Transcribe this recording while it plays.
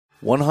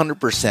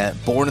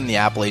100% born in the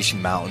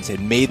Appalachian Mountains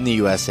and made in the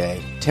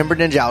USA, Timber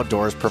Ninja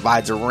Outdoors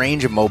provides a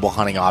range of mobile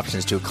hunting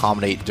options to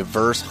accommodate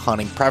diverse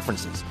hunting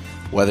preferences.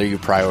 Whether you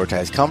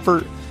prioritize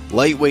comfort,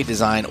 lightweight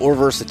design, or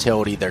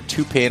versatility, their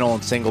 2-panel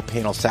and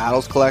single-panel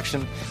saddles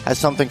collection has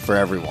something for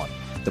everyone.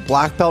 The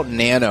Black Belt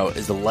Nano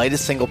is the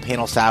lightest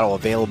single-panel saddle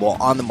available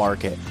on the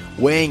market,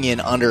 weighing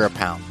in under a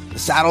pound. The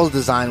saddle is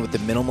designed with the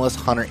minimalist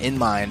hunter in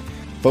mind,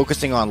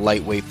 focusing on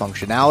lightweight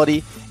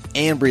functionality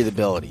and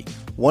breathability.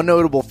 One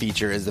notable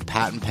feature is the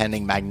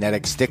patent-pending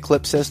magnetic stick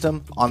clip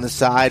system on the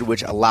side,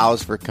 which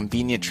allows for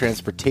convenient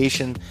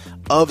transportation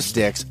of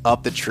sticks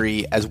up the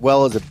tree, as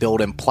well as a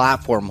built-in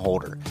platform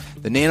holder.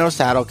 The Nano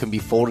saddle can be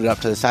folded up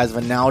to the size of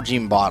a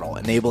Nalgene bottle,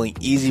 enabling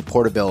easy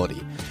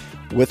portability.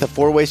 With a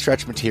 4-way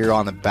stretch material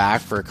on the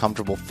back for a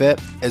comfortable fit,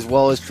 as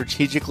well as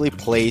strategically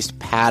placed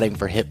padding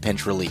for hip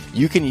pinch relief.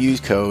 You can use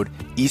code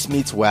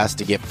EastMeetsWest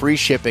to get free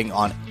shipping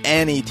on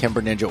any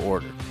Timber Ninja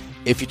order.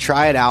 If you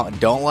try it out and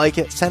don't like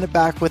it, send it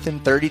back within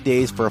 30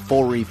 days for a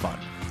full refund.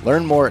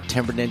 Learn more at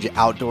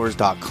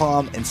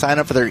timberninjaoutdoors.com and sign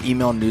up for their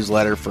email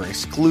newsletter for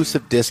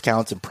exclusive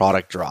discounts and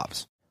product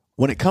drops.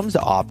 When it comes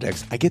to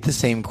optics, I get the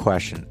same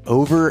question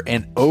over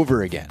and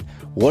over again.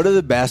 What are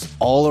the best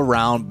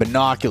all-around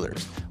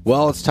binoculars?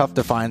 Well, it's tough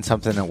to find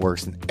something that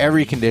works in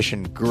every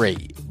condition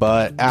great,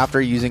 but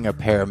after using a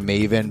pair of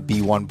Maven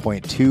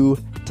B1.2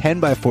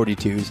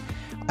 10x42s,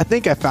 I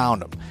think I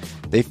found them.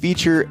 They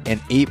feature an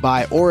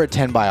 8x or a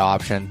 10x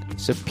option,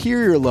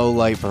 superior low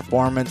light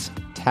performance,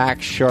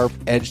 tack sharp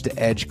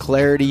edge-to-edge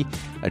clarity,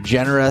 a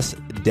generous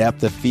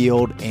depth of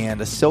field,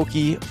 and a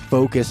silky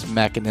focus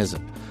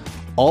mechanism.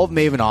 All of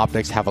Maven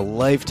optics have a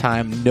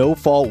lifetime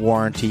no-fault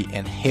warranty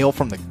and hail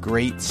from the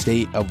great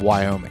state of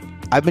Wyoming.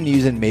 I've been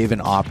using Maven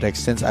optics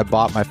since I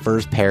bought my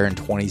first pair in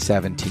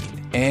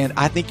 2017, and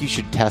I think you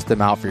should test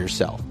them out for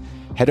yourself.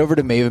 Head over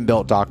to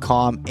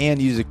mavenbuilt.com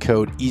and use the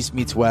code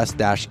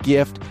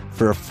EastMeetsWest-gift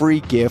for a free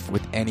gift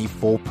with any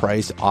full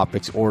price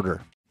optics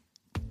order.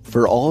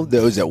 For all of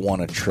those that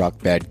want a truck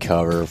bed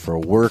cover for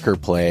work or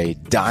play,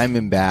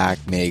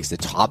 Diamondback makes the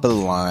top of the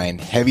line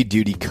heavy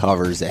duty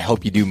covers that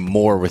help you do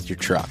more with your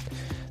truck.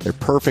 They're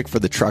perfect for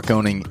the truck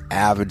owning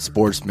avid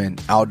sportsmen,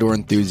 outdoor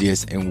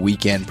enthusiasts, and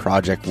weekend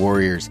project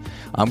warriors.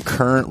 I'm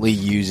currently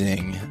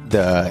using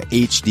the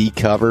HD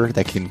cover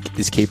that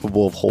is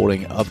capable of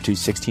holding up to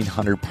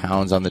 1,600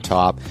 pounds on the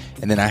top.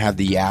 And then I have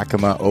the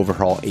Yakima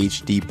Overhaul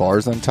HD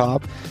bars on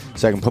top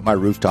so I can put my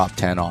rooftop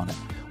tent on it.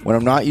 When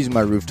I'm not using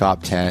my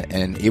rooftop tent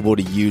and able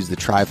to use the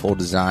trifold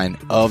design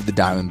of the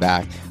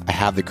Diamondback, I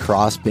have the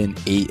Crossbin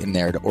 8 in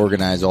there to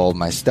organize all of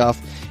my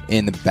stuff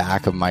in the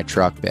back of my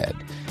truck bed.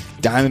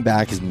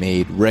 Diamondback is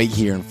made right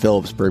here in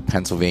Phillipsburg,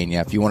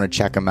 Pennsylvania. If you want to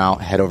check them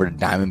out, head over to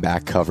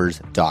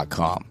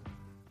diamondbackcovers.com.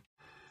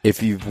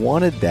 If you've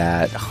wanted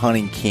that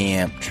hunting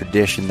camp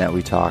tradition that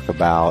we talk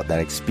about, that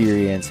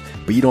experience,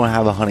 but you don't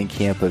have a hunting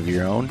camp of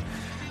your own,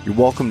 you're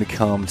welcome to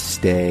come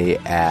stay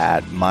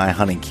at my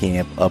hunting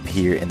camp up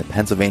here in the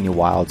Pennsylvania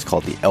wilds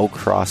called the Elk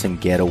Crossing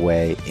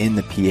Getaway in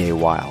the PA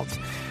wilds.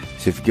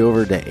 So if you go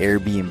over to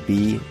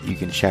Airbnb, you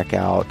can check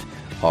out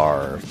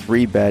our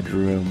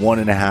 3-bedroom,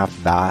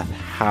 1.5 bath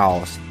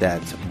house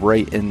that's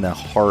right in the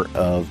heart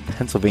of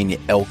Pennsylvania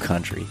elk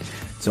country.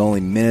 It's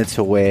only minutes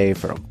away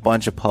from a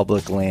bunch of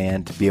public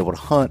land to be able to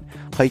hunt,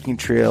 hiking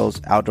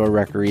trails, outdoor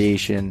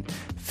recreation,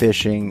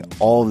 fishing,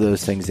 all of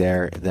those things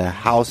there. The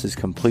house is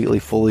completely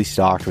fully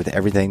stocked with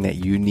everything that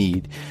you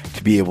need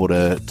to be able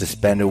to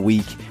spend a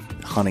week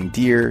hunting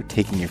deer,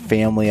 taking your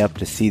family up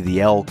to see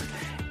the elk,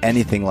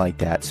 anything like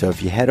that. So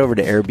if you head over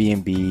to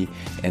Airbnb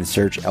and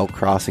search Elk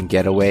Crossing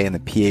Getaway in the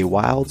PA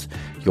Wilds,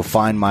 you'll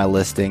find my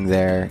listing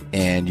there,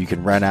 and you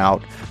can rent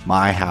out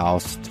my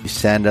house. You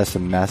send us a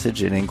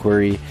message, an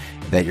inquiry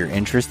that you're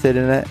interested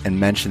in it, and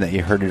mention that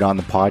you heard it on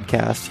the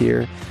podcast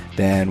here,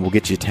 then we'll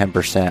get you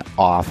 10%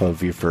 off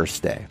of your first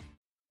stay.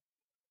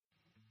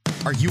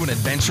 Are you an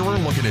adventurer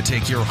looking to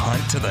take your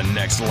hunt to the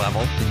next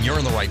level? Then you're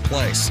in the right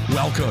place.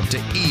 Welcome to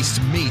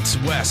East Meets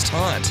West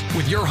Hunt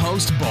with your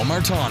host, Bo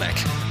Martonic.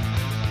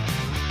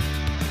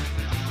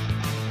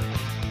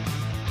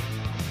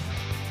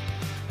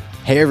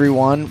 Hey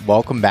everyone,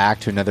 welcome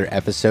back to another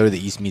episode of the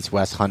East Meets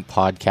West Hunt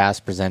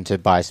podcast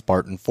presented by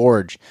Spartan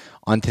Forge.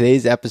 On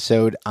today's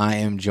episode, I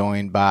am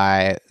joined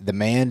by the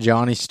man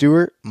Johnny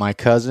Stewart, my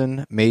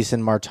cousin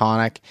Mason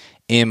Martonic,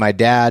 and my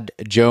dad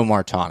Joe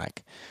Martonic.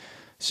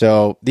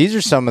 So these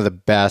are some of the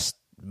best,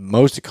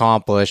 most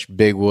accomplished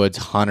big woods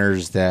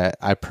hunters that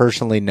I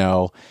personally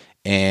know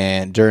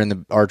and during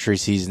the archery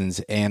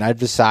seasons, and I've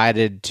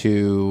decided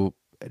to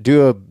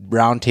do a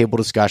roundtable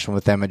discussion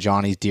with them at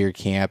Johnny's Deer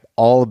Camp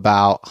all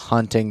about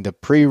hunting the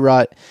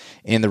pre-rut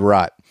and the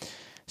rut.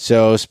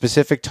 So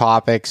specific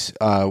topics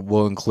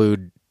will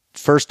include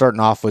first starting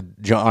off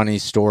with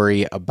Johnny's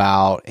story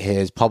about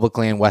his public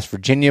land West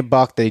Virginia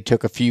buck that he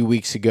took a few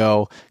weeks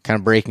ago, kind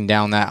of breaking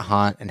down that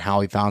hunt and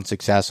how he found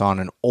success on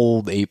an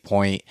old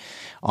 8-point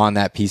on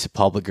that piece of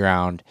public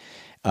ground.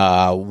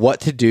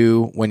 What to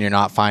do when you're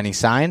not finding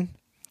sign,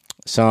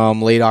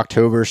 some late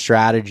October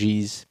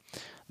strategies,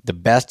 the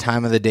best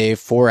time of the day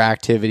for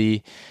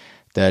activity,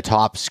 the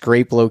top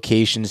scrape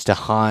locations to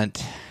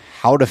hunt,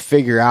 how to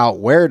figure out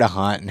where to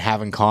hunt, and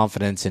having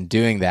confidence in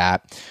doing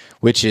that,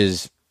 which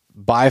is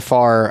by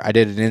far, I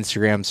did an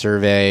Instagram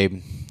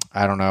survey,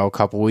 I don't know, a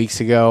couple weeks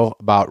ago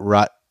about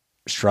rut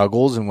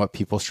struggles and what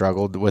people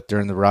struggled with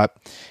during the rut,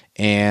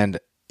 and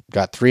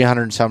got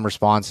 300 and some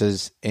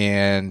responses,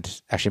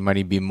 and actually might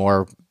even be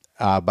more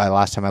by the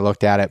last time I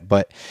looked at it,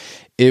 but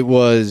it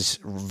was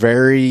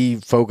very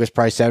focused,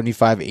 probably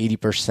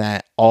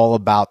 75-80%, all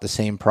about the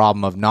same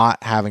problem of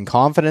not having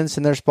confidence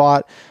in their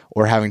spot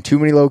or having too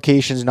many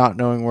locations, not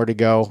knowing where to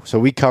go. So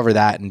we cover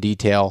that in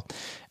detail,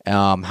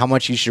 how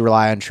much you should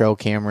rely on trail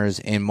cameras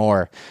and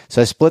more.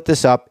 So I split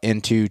this up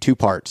into 2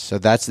 parts. So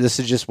this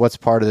is just what's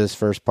part of this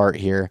first part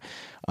here.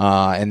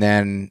 And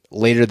then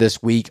later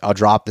this week, I'll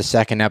drop the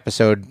second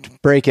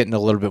episode, break it into a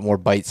little bit more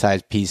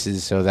bite-sized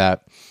pieces so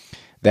that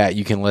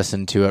you can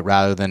listen to it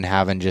rather than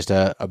having just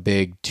a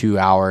big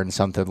 2-hour and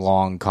something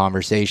long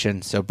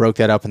conversation. So broke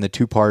that up into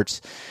 2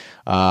 parts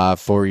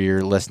for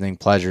your listening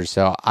pleasure.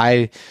 So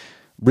I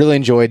really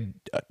enjoyed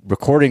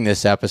recording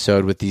this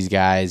episode with these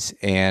guys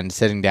and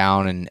sitting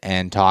down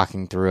and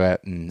talking through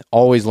it, and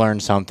always learn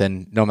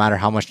something no matter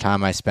how much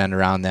time I spend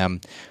around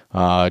them.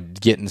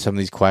 Getting some of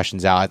these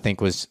questions out, I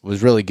think was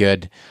really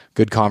good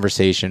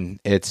conversation.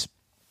 It's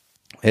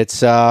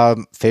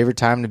favorite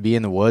time to be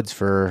in the woods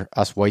for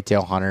us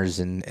whitetail hunters,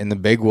 and in the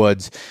big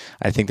woods,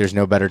 I think there's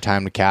no better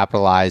time to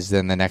capitalize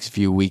than the next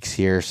few weeks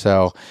here.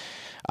 So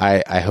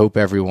I hope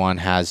everyone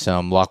has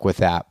some luck with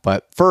that.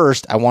 But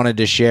first, I wanted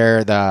to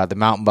share the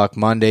Mountain Buck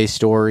Monday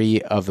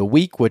story of the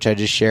week, which I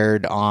just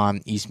shared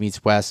on East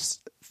Meets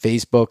West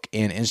Facebook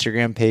and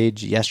Instagram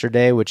page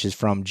yesterday, which is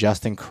from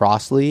Justin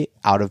Crossley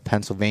out of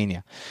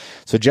Pennsylvania.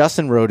 So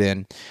Justin wrote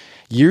in,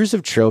 "Years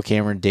of trail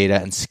camera data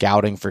and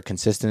scouting for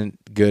consistent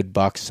good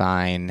buck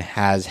sign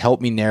has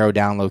helped me narrow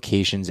down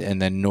locations in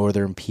the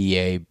northern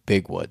PA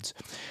big woods.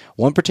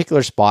 One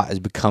particular spot has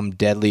become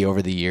deadly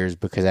over the years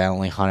because I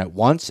only hunt it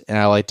once and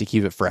I like to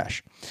keep it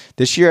fresh.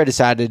 This year I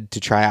decided to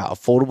try out a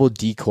foldable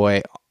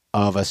decoy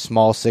of a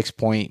small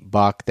 6-point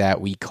buck that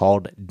we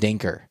called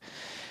Dinker.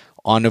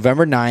 On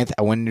November 9th,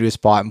 I went into a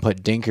spot and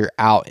put Dinker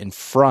out in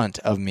front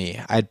of me.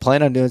 I had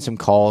planned on doing some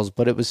calls,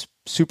 but it was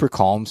super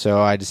calm,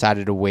 so I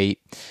decided to wait.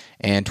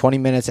 And 20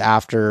 minutes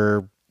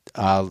after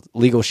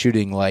legal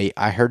shooting light,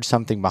 I heard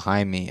something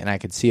behind me, and I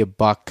could see a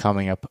buck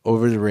coming up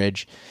over the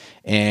ridge,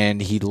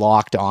 and he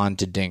locked on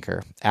to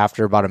Dinker.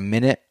 After about a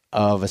minute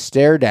of a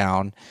stare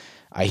down,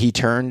 he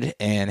turned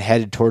and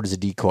headed towards the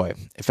decoy.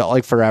 It felt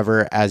like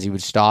forever as he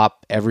would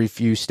stop every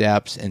few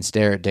steps and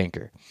stare at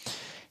Dinker.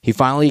 He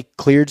finally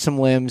cleared some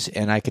limbs,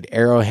 and I could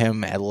arrow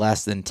him at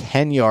less than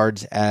 10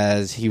 yards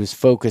as he was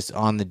focused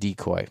on the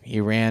decoy.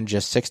 He ran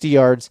just 60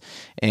 yards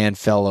and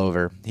fell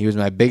over. He was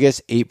my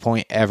biggest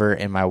 8-point ever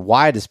and my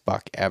widest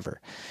buck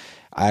ever.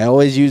 I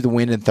always use the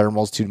wind and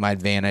thermals to my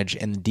advantage,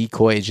 and the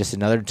decoy is just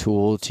another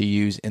tool to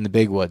use in the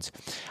big woods.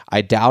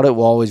 I doubt it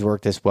will always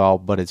work this well,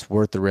 but it's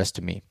worth the risk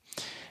to me."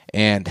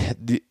 And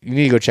you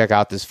need to go check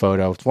out this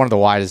photo. It's one of the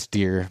widest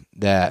deer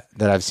that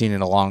I've seen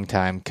in a long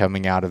time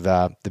coming out of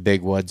the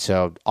big woods.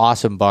 So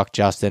awesome buck,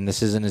 Justin.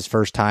 This isn't his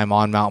first time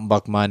on Mountain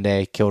Buck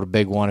Monday. Killed a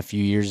big one a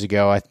few years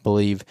ago, I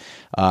believe,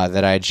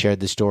 that I had shared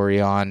the story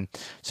on.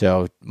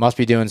 So must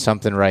be doing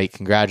something right.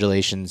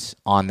 Congratulations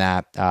on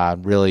that.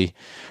 Really,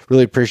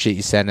 really appreciate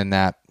you sending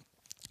that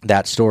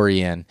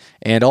story in.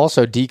 And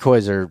also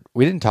decoys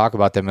we didn't talk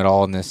about them at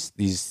all in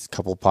these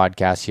couple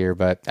podcasts here,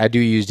 but I do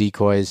use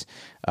decoys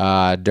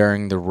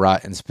during the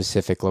rut in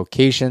specific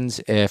locations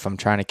if I'm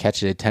trying to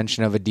catch the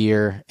attention of a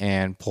deer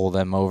and pull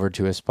them over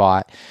to a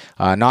spot.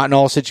 Not in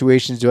all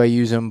situations do I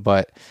use them,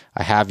 but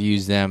I have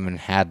used them and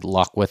had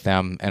luck with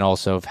them, and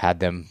also have had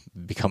them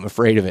become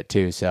afraid of it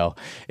too. So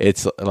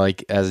it's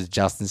like, as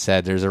Justin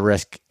said, there's a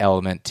risk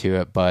element to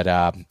it, but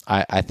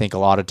I think a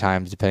lot of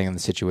times, depending on the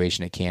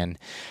situation, it can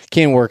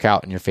work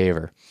out in your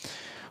favor.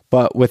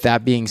 But with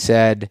that being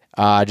said,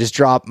 just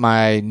dropped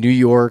my New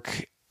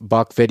York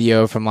buck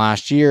video from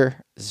last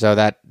year. So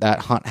that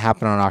hunt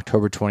happened on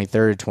October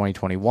 23rd,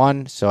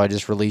 2021. So I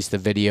just released the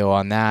video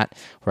on that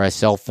where I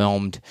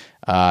self-filmed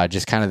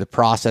just kind of the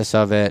process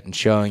of it and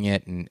showing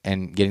it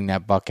and getting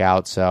that buck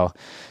out. So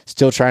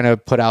still trying to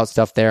put out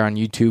stuff there on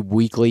YouTube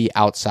weekly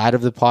outside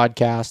of the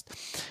podcast.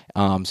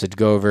 So to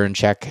go over and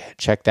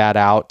check that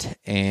out.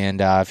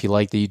 And if you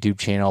like the YouTube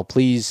channel,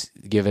 please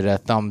give it a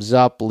thumbs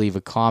up, leave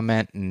a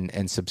comment,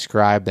 and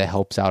subscribe. That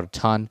helps out a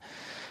ton.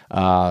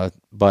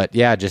 But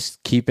yeah,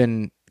 just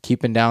keeping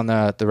down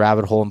the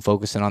rabbit hole and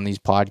focusing on these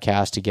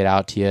podcasts to get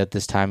out to you at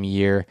this time of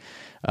year.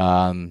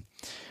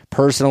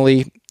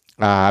 Personally,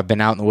 I've been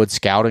out in the woods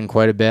scouting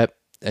quite a bit,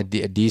 a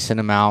decent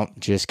amount,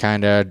 just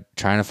kind of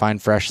trying to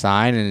find fresh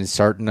sign, and it's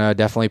starting to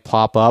definitely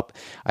pop up.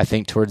 I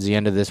think towards the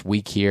end of this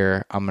week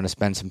here, I'm going to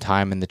spend some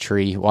time in the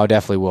tree. Well, I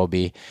definitely will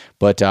be,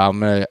 but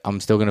I'm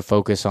still going to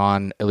focus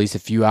on at least a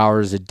few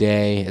hours a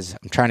day as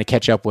I'm trying to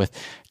catch up with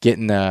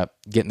getting the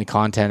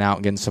content out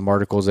and getting some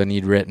articles I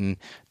need written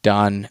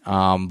done.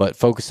 But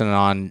focusing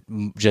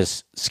on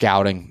just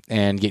scouting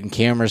and getting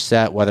cameras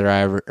set, whether I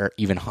ever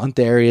even hunt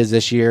the areas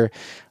this year,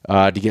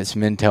 to get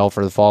some intel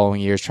for the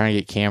following years, trying to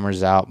get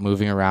cameras out,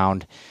 moving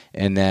around,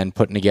 and then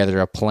putting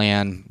together a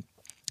plan.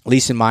 At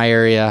least in my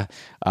area,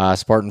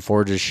 Spartan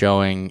Forge is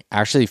showing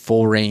actually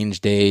full range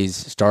days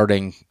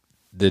starting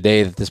the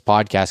day that this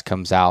podcast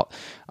comes out,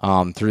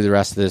 through the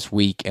rest of this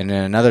week. And in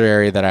another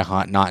area that I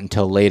hunt, not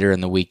until later in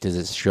the week does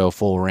it show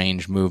full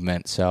range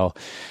movement. So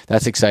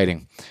that's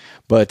exciting.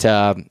 But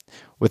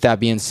with that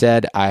being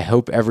said, I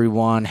hope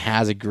everyone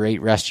has a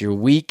great rest of your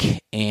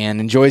week and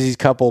enjoys these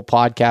couple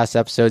podcast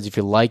episodes. If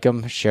you like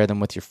them, share them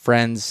with your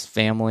friends,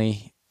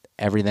 family,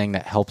 everything.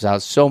 That helps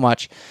out so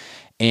much.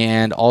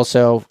 And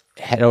also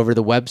head over to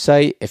the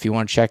website if you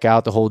want to check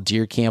out the whole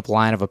deer camp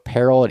line of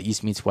apparel at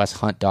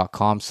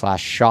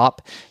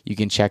eastmeetswesthunt.com/shop. You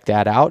can check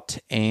that out,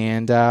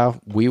 and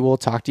we will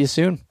talk to you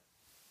soon.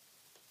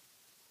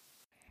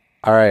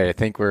 All right, I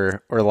think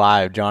we're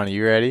live. John, are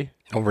you ready?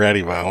 I'm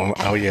ready, Bo.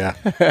 Oh, yeah.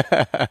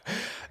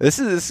 This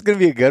is going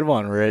to be a good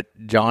one. We're at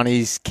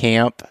Johnny's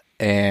camp,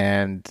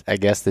 and I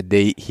guess the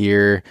date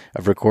here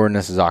of recording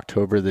this is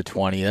October the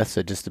 20th,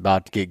 so just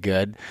about to get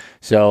good.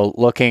 So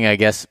looking, I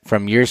guess,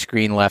 from your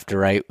screen left to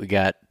right, we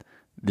got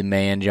the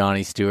man,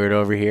 Johnny Stewart,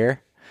 over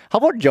here. How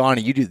about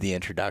Johnny? You do the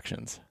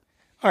introductions.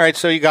 All right,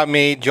 so you got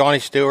me, Johnny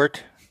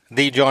Stewart,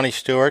 the Johnny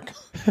Stewart.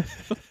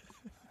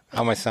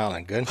 How am I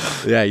sounding? Good?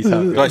 Yeah, you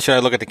sound good. Should I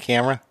look at the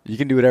camera? You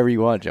can do whatever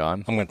you want,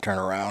 John. I'm going to turn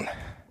around.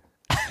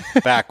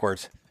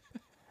 Backwards.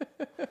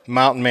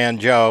 Mountain Man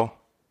Joe.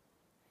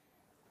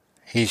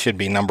 He should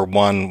be number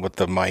one with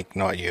the mic,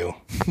 not you.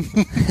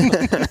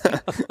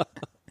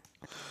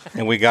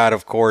 And we got,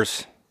 of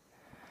course,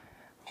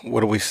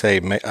 what do we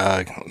say?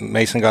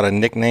 Mason got a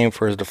nickname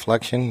for his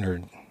deflection?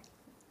 Or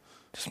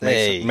just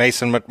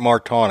Mason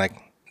McMartonic,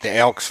 the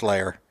Elk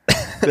Slayer.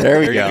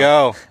 There you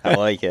go. I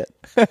like it.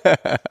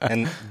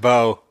 And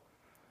Bo.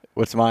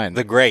 What's mine?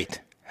 The Great.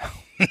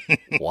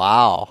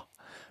 Wow.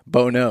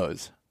 Bo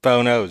knows.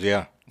 Bo knows,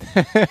 yeah.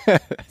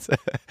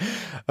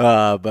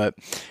 But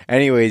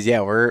anyways, yeah,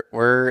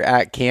 we're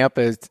at camp.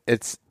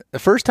 It's the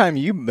first time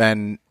you've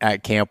been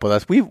at camp with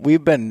us.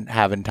 We've been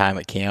having time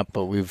at camp,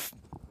 but we've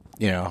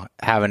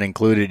haven't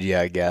included you,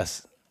 I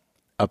guess,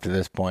 up to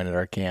this point at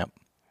our camp.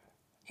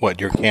 What,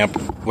 your camp?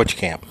 Which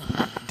camp?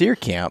 Deer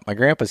camp, my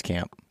grandpa's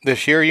camp.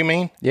 This year, you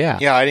mean? Yeah.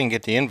 Yeah, I didn't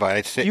get the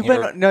invite.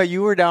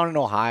 You were down in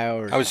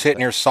Ohio. I was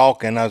sitting here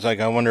sulking. I was like,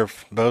 I wonder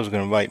if Bo's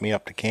going to invite me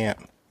up to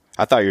camp.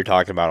 I thought you were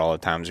talking about all the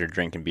times you're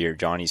drinking beer at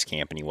Johnny's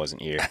camp and he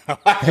wasn't here.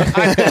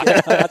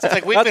 That's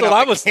what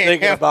I was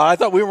thinking about. I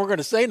thought we weren't going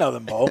to say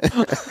nothing, Bo.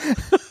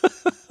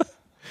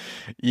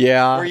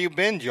 Yeah. Where you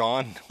been,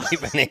 John? We've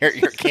been here at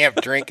your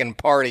camp drinking,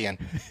 partying.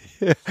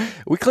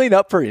 We cleaned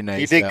up pretty nice.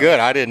 You did good.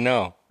 I didn't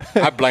know.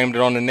 I blamed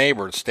it on the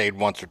neighbor. It stayed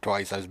once or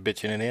twice. I was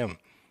bitching at him.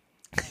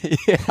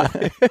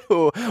 Yeah.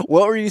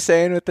 What were you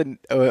saying with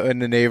when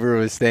the neighbor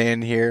was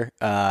staying here?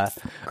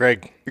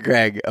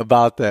 Greg,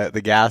 about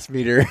the gas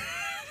meter.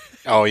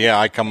 Oh yeah,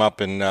 I come up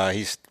and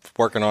he's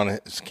working on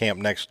his camp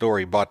next door.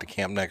 He bought the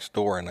camp next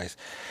door, and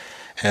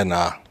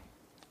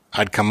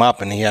I'd come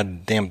up and he had a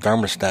damn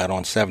thermostat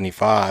on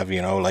 75.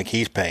 Like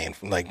he's paying,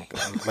 like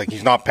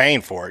he's not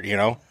paying for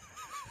it.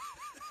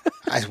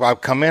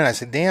 I'd come in. I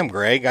said, "Damn,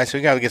 Greg!" I said,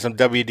 "We got to get some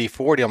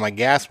WD-40 on my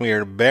gas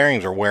meter. The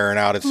bearings are wearing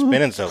out. It's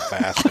spinning so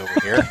fast over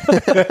here."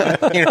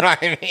 You know what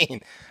I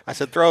mean? I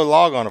said, "Throw a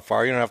log on the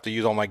fire. You don't have to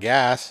use all my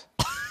gas."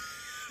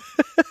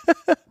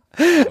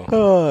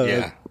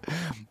 Yeah.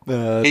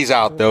 He's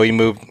out though. He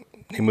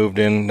moved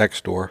in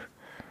next door.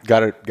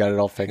 Got it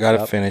all fixed. Got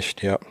it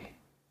finished. Yep.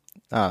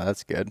 Oh,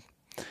 that's good.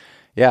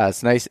 Yeah,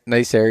 it's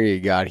nice area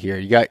you got here.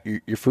 You got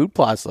your food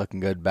plot's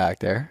looking good back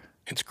there.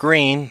 It's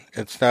green.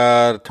 It's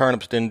the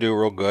turnips didn't do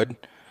real good.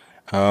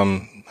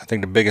 I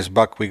think the biggest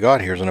buck we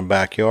got here is in the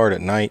backyard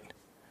at night.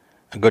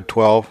 A good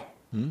 12.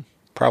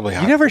 Probably.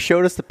 You never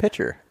showed us the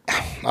picture.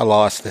 I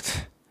lost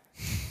it.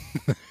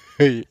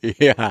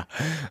 Yeah.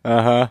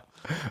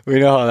 We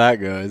know how that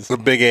goes. The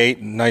big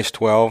 8, nice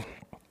 12.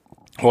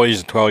 Well,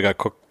 he's a 12. He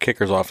got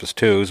kickers off his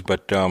 2s,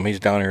 but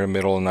he's down here in the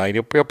middle of the night.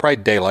 He'll probably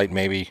daylight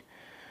maybe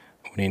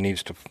when he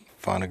needs to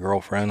find a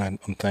girlfriend,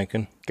 I'm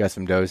thinking. Got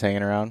some does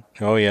hanging around?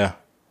 Oh, yeah.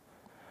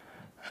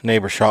 A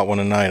neighbor shot one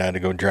tonight. I had to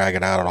go drag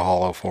it out of the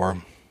hollow for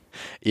him.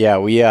 Yeah,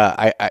 we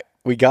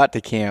got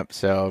to camp,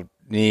 so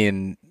me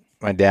and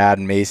my dad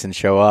and Mason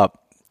show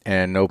up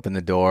and open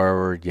the door.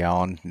 We're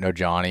yelling, "No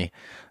Johnny."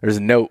 There's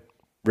a note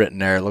written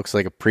there. It looks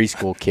like a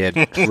preschool kid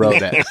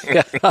wrote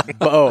it.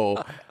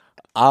 Bo,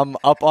 I'm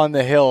up on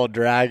the hill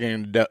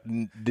dragging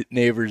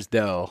neighbor's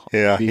doe.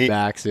 Yeah, Be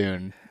back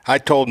soon. I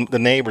told the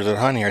neighbors that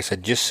hunt here, I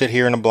said, just sit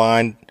here in the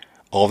blind.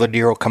 All the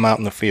deer will come out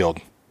in the field.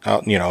 I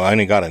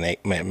only got an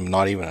acre,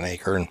 not even an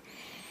acre. And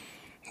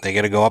they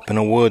got to go up in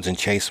the woods and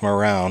chase them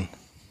around.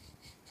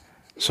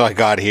 So I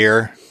got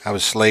here. I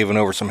was slaving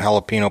over some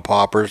jalapeno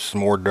poppers,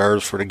 some hors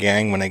d'oeuvres for the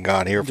gang when they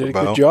got here for Did a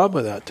Bo. good job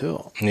with that,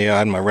 too. Yeah, I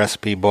had my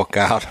recipe book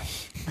out.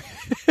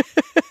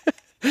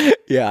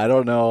 Yeah, I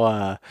don't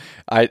know.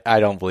 I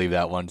don't believe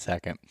that 1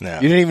 second. No.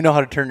 You didn't even know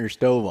how to turn your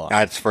stove on.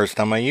 That's the first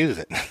time I used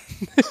it.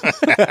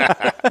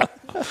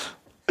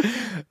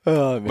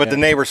 Oh, man. But the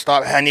neighbor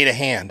stopped. I need a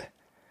hand.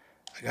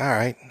 Like, all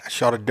right. I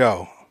shot a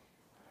doe.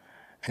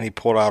 And he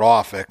pulled out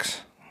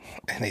Offix.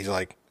 And he's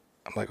like,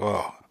 I'm like,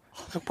 oh.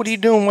 Like, what are you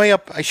doing way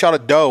up? I shot a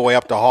doe way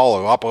up the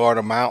hollow, up over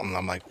the mountain.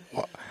 I'm like,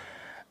 what?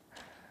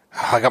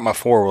 I got my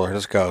four-wheeler.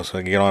 Let's go. So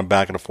I get on the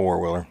back of the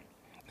four-wheeler.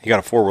 He got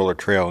a four-wheeler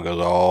trail and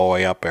goes all the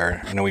way up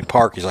there. And then we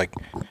park. He's like,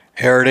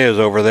 here it is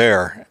over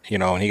there. You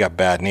know, and he got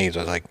bad knees.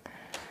 I was like,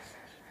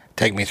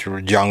 take me through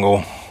the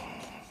jungle,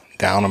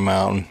 down a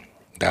mountain,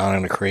 down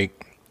in the creek.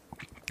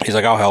 He's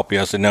like, I'll help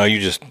you. I said, no, you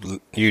just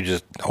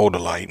hold the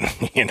light,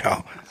 you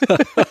know.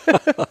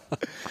 That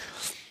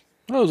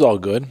was all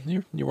good.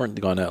 You weren't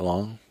gone that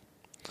long.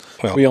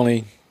 Well, We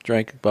only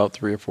drank about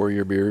 3 or 4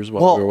 year beers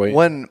while we were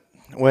waiting.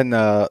 when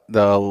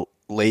the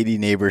lady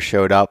neighbor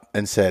showed up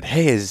and said,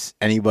 "Hey, is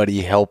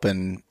anybody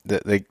helping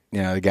the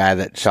guy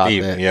that shot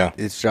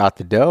Steve, shot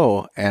the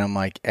doe?" And I'm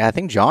like, "I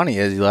think Johnny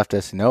is. He left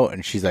us a note."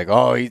 And she's like,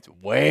 "Oh, he's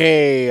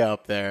way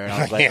up there." And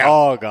I was like, Yeah.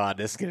 "Oh God,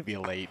 this is gonna be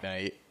a late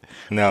night."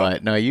 no.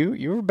 But no,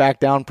 you were back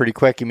down pretty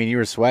quick. I mean, you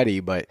were sweaty,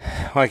 but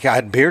Like, I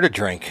had beer to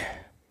drink.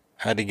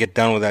 I had to get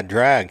done with that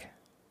drag.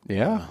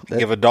 yeah,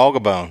 Give a dog a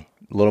bone.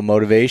 a little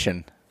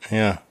motivation.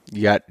 Yeah.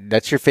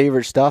 That's your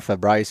favorite stuff. I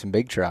brought you some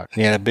Big Truck.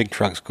 Yeah, the Big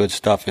Truck's good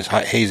stuff. It's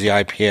hazy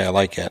IPA. I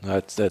like it.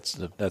 That's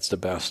the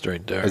best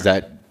right there.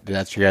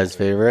 That's your guys'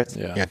 favorite?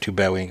 Yeah. Yeah, too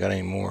bad we ain't got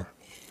any more.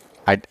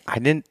 I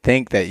didn't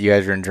think that you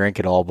guys were gonna drink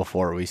it all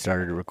before we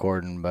started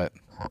recording, but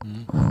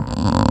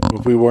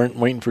If we weren't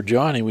waiting for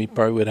Johnny, we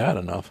probably would have had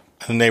enough.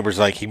 The neighbor's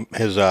like,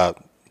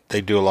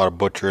 they do a lot of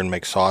butcher and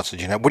make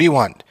sausage. And what do you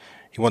want?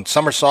 You want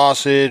summer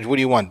sausage? What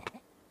do you want?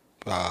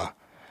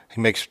 He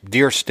makes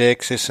deer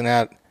sticks, this and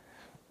that.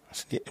 I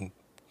said,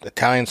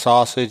 Italian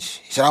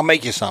sausage. He said, I'll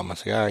make you some. I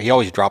said, all right. He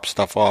always drops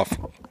stuff off.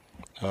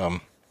 So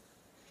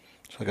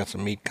I got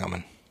some meat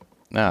coming.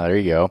 no, there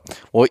you go.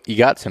 Well, you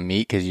got some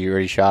meat because you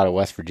already shot a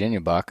West Virginia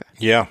buck.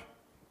 Yeah.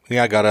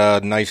 I got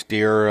a nice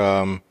deer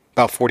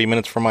about 40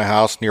 minutes from my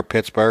house near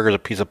Pittsburgh. There's a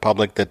piece of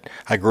public that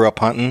I grew up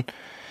hunting.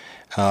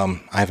 I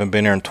haven't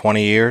been there in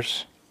 20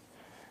 years.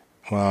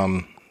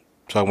 So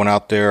I went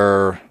out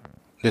there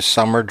this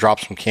summer,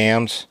 dropped some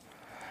cams,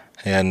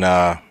 and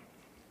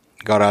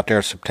got out there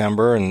in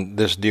September, and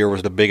this deer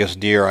was the biggest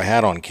deer I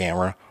had on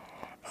camera.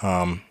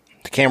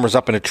 The camera's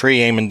up in a tree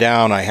aiming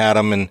down. I had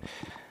him,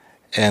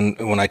 and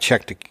when I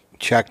checked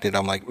it,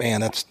 I'm like,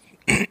 man, that's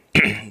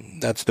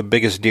that's the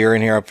biggest deer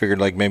in here. I figured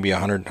like maybe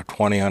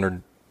 120,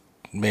 100,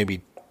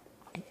 maybe,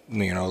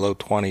 low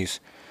 20s.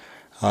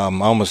 I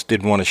almost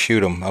didn't want to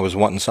shoot him. I was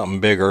wanting something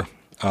bigger.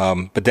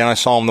 But then I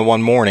saw him the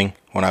one morning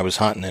when I was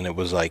hunting, and it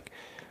was like,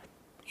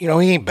 he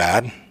ain't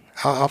bad.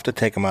 I'll have to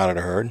take him out of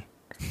the herd.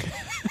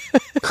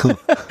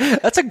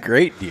 That's a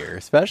great deer,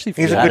 especially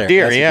for He's a that good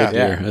deer, That's a yeah. good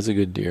deer. That's a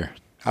good deer.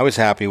 I was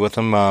happy with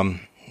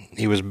him.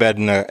 He was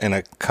bedding in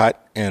a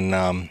cut,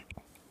 and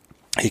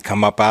he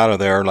come up out of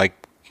there like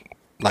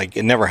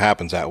it never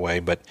happens that way.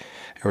 But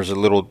there was a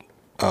little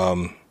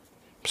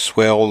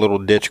swell, little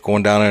ditch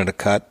going down into the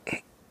cut,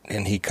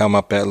 and he come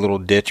up that little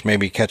ditch,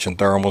 maybe catching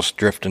thermals,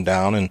 drifting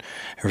down, and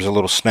there was a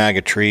little snag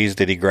of trees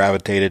that he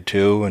gravitated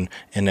to, and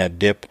in that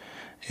dip,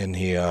 and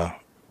he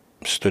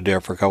stood there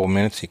for a couple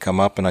minutes. He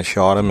come up, and I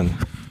shot him, and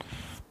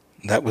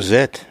that was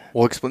it.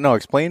 Well,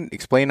 explain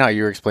how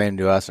you were explaining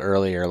to us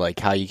earlier, like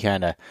how you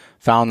kind of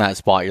found that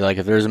spot. You're like,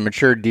 if there's a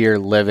mature deer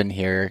living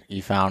here,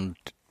 you found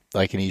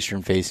like an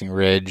eastern-facing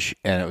ridge,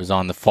 and it was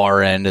on the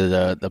far end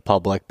of the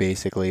public,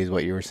 basically, is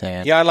what you were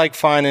saying. Yeah, I like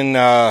finding.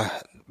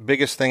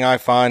 Biggest thing I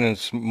find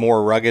is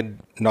more rugged,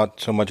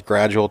 not so much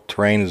gradual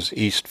terrain, is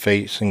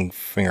east-facing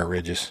finger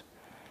ridges,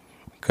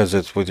 because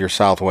it's with your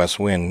southwest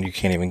wind, you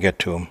can't even get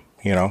to them.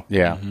 Yeah.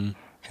 Mm-hmm.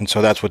 And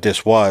so that's what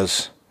this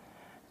was,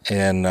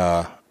 and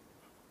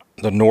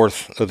the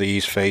north of the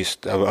east face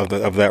of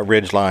that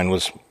ridge line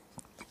was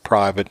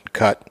private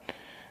cut,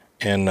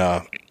 and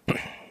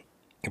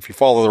if you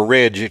follow the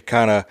ridge, it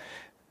kind of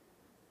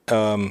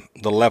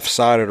the left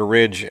side of the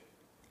ridge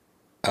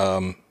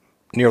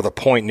near the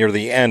point near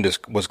the end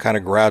was kind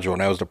of gradual,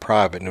 and that was the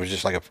private, and it was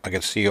just like I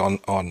could see on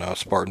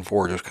Spartan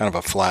Forge, it was kind of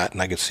a flat,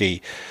 and I could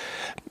see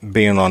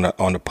being on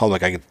the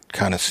public, I could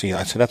kind of see.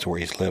 I said, that's where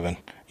he's living,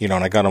 and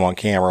I got him on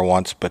camera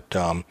once, but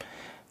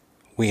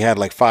we had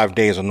like 5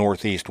 days of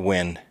northeast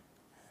wind.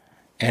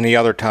 Any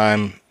other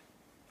time,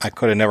 I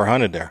could have never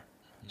hunted there.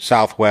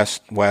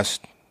 Southwest,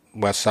 west,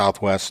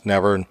 southwest,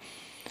 never. And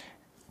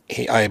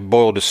I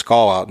boiled his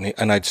skull out,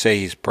 and I'd say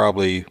his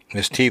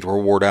teeth were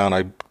wore down.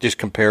 I just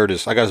compared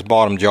I got his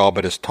bottom jaw,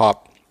 but his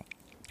top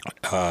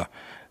the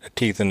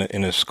teeth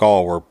in his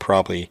skull were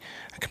probably,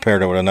 I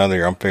compared it with another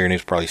year, I'm figuring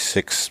he's probably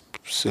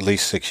at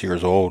least 6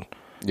 years old.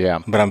 Yeah.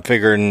 But I'm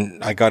figuring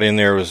I got in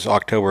there, it was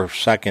October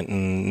 2nd,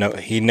 and no,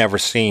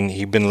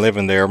 he'd been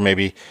living there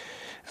maybe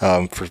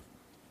for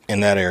in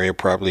that area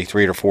probably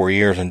 3 to 4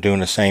 years and doing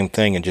the same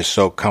thing and just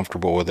so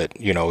comfortable with it.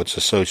 It's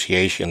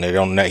association.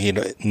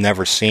 He'd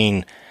never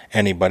seen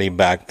anybody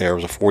back there. It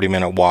was a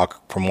 40-minute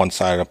walk from one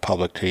side of the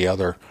public to the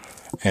other.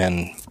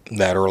 And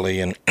that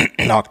early in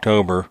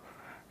October,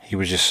 he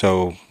was just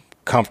so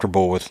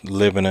comfortable with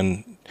living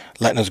and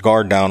letting his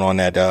guard down on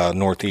that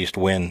northeast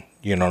wind.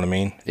 You know what I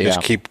mean? Yeah.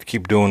 Just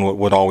keep doing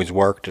what always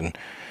worked. And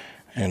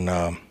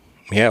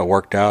it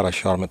worked out. I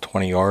shot him at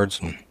 20 yards,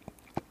 and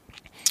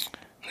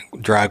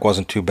drag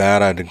wasn't too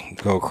bad. I had to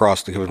go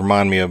across it would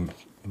remind me of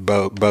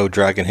Bo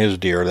dragging his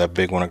deer, that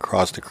big one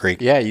across the creek.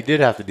 Yeah, you did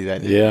have to do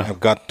that. Yeah.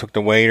 I took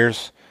the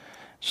waders,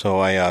 so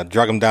I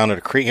drug him down to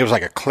the creek. It was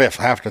like a cliff.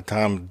 Half the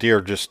time, the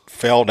deer just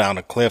fell down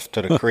the cliff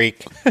to the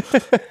creek.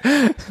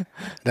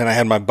 Then I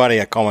had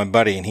I called my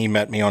buddy, and he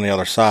met me on the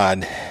other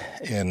side,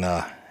 and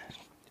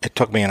it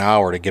took me an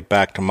hour to get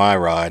back to my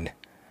ride.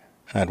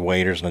 I had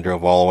waders, and I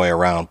drove all the way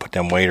around, put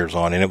them waders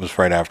on, and it was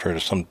right after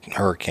some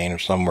hurricane or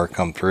somewhere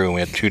come through, and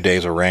we had 2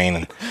 days of rain,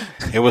 and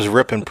it was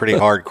ripping pretty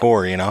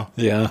hardcore,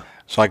 Yeah.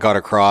 So I got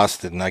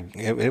across, and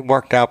it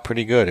worked out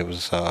pretty good. It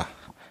was, I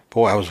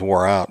was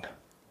wore out.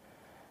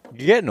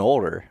 You're getting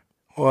older.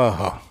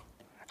 Whoa,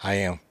 I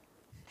am.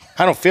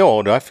 I don't feel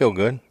old. I feel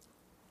good.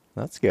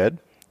 That's good.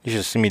 You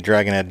should see me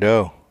dragging that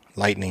doe.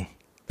 Lightning.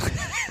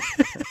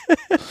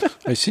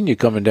 I seen you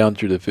coming down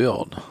through the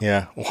field.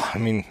 Yeah. Well, I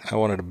mean, I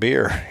wanted a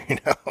beer,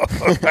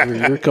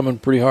 You're coming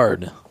pretty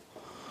hard.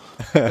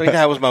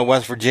 That was my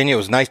West Virginia. It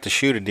was nice to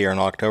shoot a deer in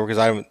October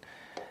because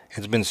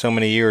it's been so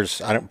many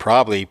years.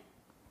 Probably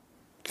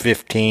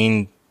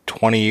 15,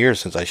 20 years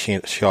since I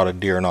shot a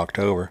deer in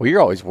October. Well,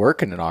 you're always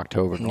working in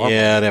October normally.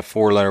 Yeah, that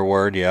 4-letter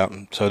word, yeah.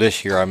 So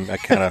this year I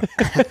kind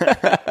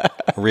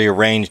of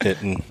rearranged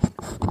it and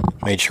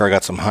made sure I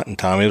got some hunting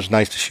time. It was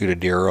nice to shoot a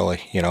deer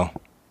early,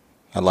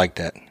 I like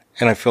that.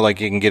 And I feel like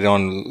you can get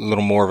on a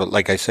little more of it.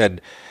 Like I said,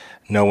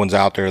 no one's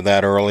out there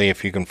that early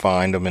if you can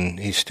find him, and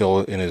he's still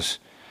in his,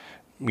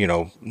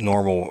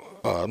 normal,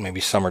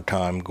 maybe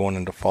summertime, going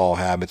into fall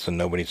habits, and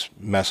nobody's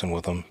messing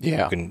with him.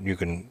 Yeah. You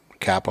can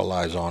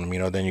capitalize on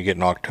him. Then you get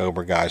in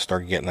October, guys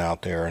start getting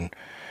out there, and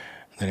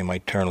then he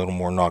might turn a little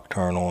more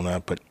nocturnal on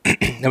that. But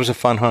it was a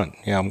fun hunt.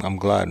 Yeah, I'm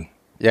glad.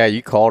 Yeah,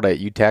 you called it.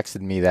 You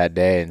texted me that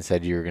day and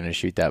said you were going to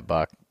shoot that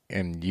buck,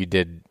 and you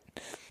did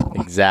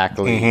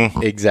exactly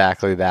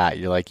that.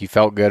 You're like, you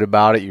felt good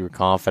about it. You were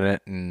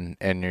confident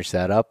in your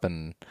setup,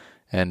 and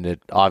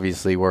it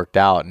obviously worked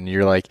out. And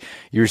you're like,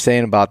 you were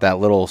saying about that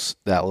little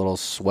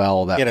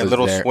swell that was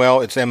little there. swell.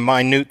 It's in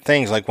minute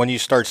things. Like when you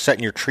start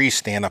setting your tree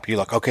stand up, you're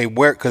like, okay,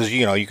 where? Because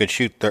you could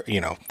shoot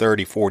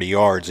 30, 40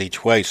 yards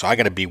each way. So I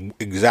got to be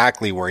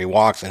exactly where he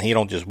walks, and he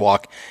don't just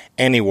walk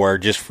anywhere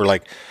just for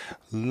like,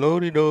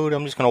 loady-doed,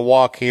 I'm just going to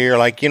walk here.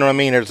 Like, you know what I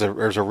mean? There's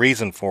a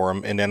reason for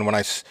him. And then when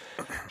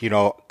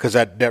because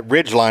that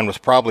ridge line was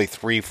probably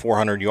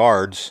 300-400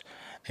 yards,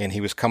 and he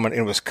was coming,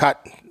 it was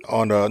cut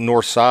on the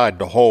north side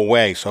the whole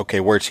way. So, okay,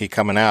 where's he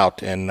coming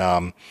out? And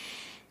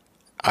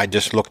I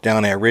just looked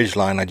down that ridge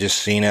line. I just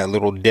seen that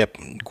little dip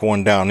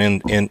going down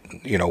in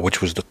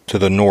which was to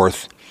the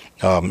north,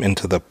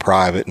 into the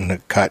private and the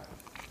cut.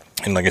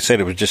 And like I said,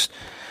 it was just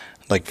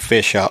like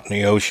fish out in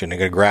the ocean. They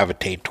got to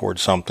gravitate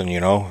towards something,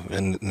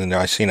 And then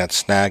I seen that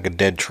snag, a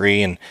dead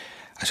tree, and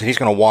I said, he's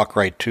going to walk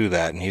right to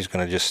that, and he's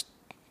going to just,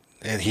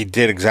 and he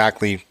did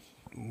exactly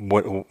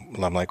what,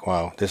 I'm like,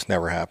 wow, this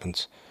never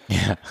happens.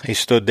 Yeah. He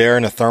stood there,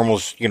 and the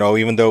thermals,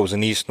 even though it was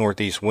an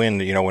east-northeast wind,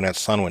 when that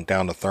sun went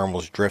down, the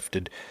thermals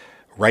drifted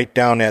right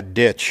down that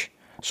ditch.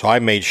 So I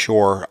made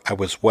sure I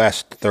was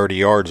west 30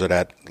 yards of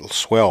that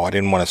swell. I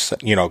didn't want to,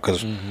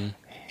 because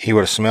he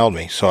would have smelled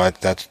me. So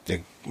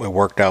it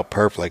worked out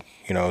perfect.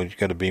 You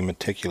got to be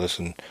meticulous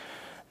and,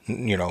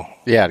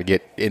 Yeah, to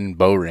get in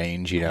bow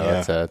range,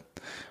 that's a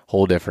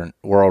whole different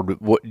world.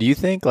 What do you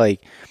think,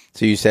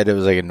 so you said it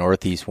was like a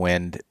northeast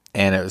wind,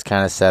 and it was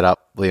kind of set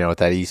up, with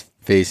that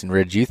east-facing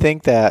ridge. Do you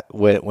think that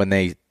when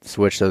they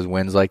switch those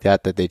winds like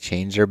that they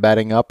change their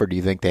bedding up, or do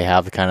you think they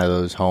have kind of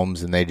those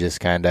homes and they just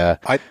kind of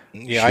I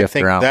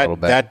think around a little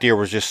bit? That deer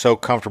was just so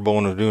comfortable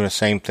and was doing the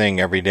same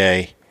thing every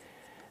day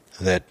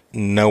that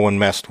no one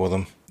messed with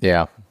him.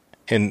 Yeah.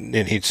 And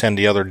he'd send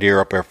the other deer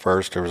up there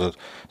first. There was a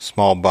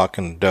small buck,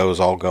 and does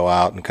all go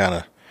out, and kind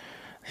of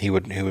he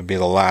would be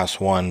the last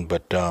one.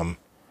 But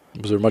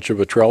was there much of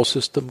a trail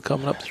system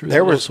coming up through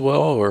there as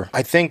well? Or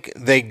I think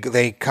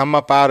they come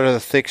up out of the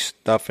thick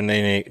stuff, and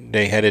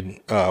they headed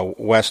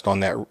west on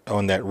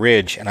that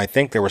ridge. And I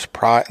think there was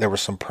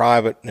some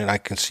private, and I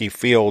can see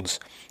fields.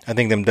 I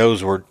think them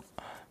does were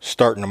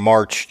starting to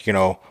march,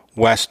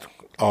 west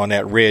on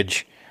that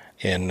ridge,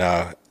 and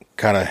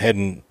kind of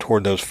heading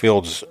toward those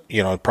fields,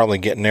 probably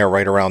getting there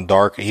right around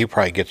dark. He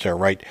probably gets there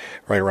right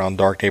around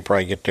dark. They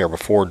probably get there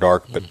before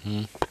dark, but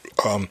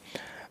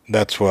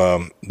that's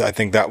I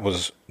think that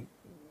was.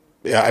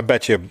 Yeah, I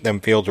bet you them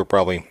fields were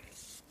probably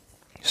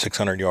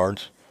 600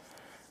 yards.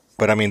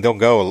 But I mean, they'll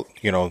go.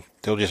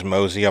 They'll just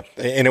mosey up,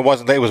 and it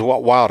was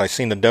wild. I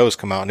seen the does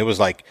come out, and it was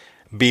like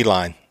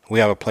beeline. We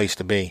have a place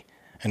to be.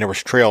 And there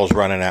was trails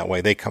running that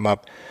way. They come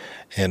up,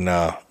 and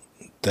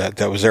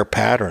that was their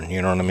pattern.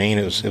 You know what I mean?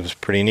 It was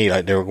pretty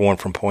neat. They were going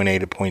from point A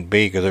to point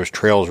B because there's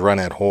trails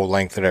running that whole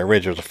length of that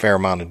ridge. There was a fair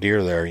amount of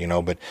deer there, you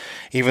know. But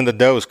even the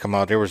does come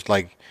out. There was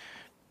like,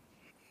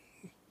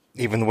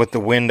 even with the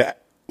wind,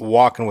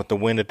 walking with the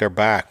wind at their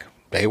back,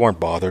 they weren't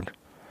bothered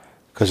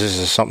because this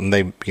is something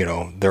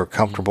they're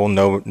comfortable.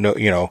 No,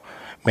 you know,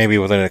 maybe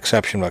with an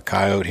exception of a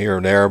coyote here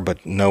or there,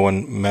 but no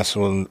one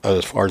messing with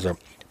as far as a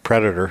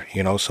predator,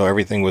 you know. So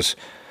everything was,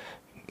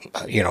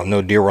 you know,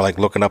 no deer were like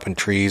looking up in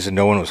trees, and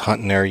no one was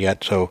hunting there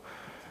yet. So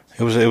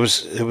it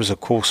was a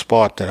cool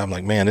spot that I'm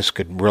like, man, this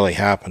could really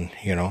happen,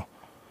 you know.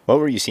 What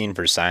were you seeing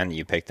for sign that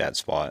you picked that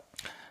spot?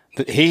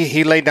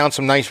 He laid down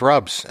some nice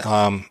rubs.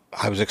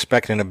 I was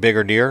expecting a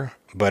bigger deer,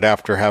 but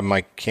after having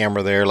my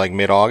camera there like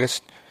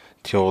mid-August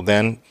till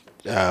then,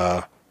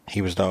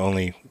 he was the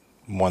only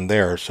one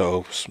there.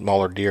 So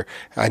smaller deer.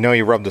 I know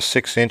he rubbed a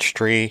 6-inch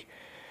tree.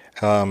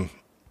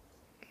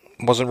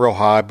 Wasn't real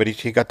high, but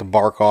he got the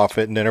bark off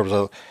it, and then there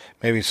was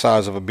maybe the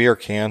size of a beer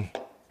can,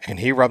 and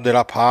he rubbed it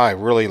up high.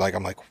 Really, like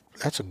I'm like,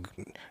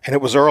 and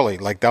it was early.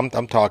 Like I'm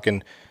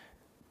talking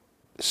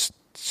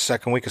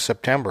second week of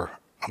September.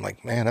 I'm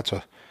like, man,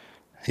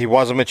 he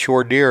was a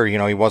mature deer. You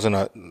know, he wasn't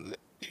a,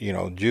 you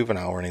know,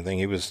 juvenile or anything.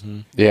 He was,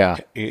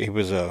 he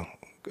was a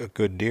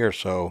good deer.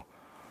 So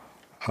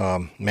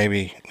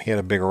maybe he had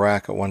a bigger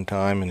rack at one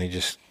time, and he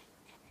just.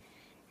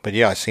 But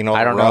yeah, I seen all.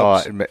 I don't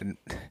know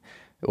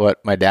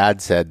what my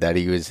dad said, that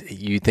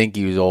you think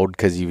he was old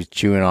because he was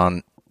chewing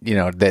on, you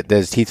know, that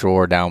his teeth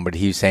were down, but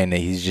he was saying that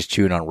he's just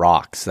chewing on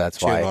rocks. That's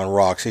chewing why. Chewing on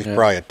rocks. He's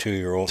probably a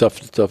 2-year-old.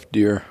 Tough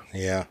deer.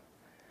 Yeah.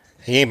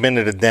 He ain't been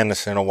to the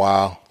dentist in a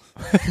while.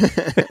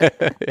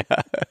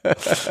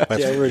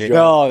 We're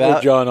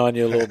John on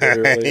you a little bit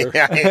earlier.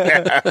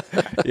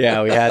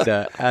 Yeah, we had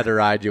to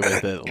ride you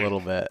with it a little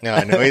bit. No,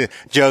 I know.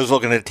 Joe's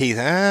looking at the teeth.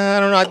 I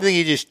don't know. I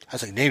think I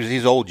was like,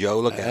 he's old, Joe.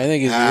 Look at him. I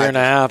think he's a year and a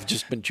half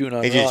just been chewing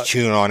on. He's just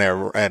chewing on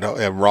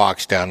at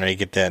rocks down there. You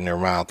get that in their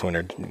mouth when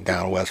they're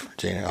down in West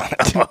Virginia.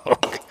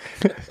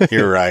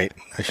 You're right.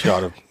 I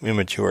shot an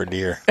immature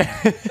deer.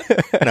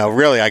 No,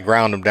 really, I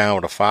ground him down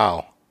with a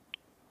foul.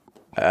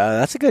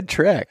 That's a good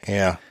trick.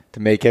 Yeah. To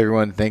make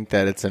everyone think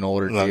that it's an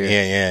older deer.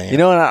 Yeah. You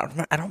know,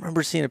 and I don't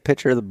remember seeing a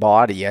picture of the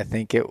body. I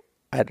think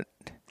I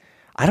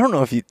don't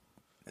know if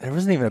there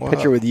wasn't even a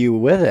picture with you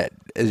with it.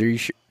 Are you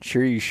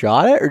sure you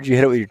shot it, or did you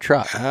hit it with your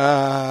truck?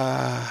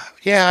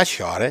 Yeah, I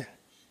shot it.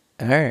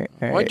 All right.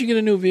 Why'd you get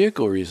a new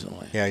vehicle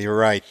recently? Yeah, you're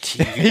right.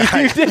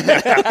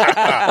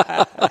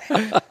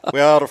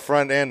 Well, the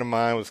front end of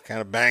mine was kind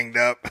of banged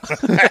up.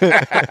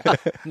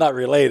 Not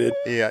related.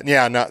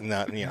 Yeah, not.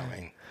 You know, I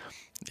mean.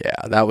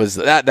 Yeah,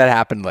 that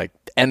happened like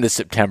end of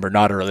September,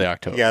 not early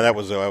October. Yeah,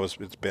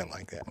 it's been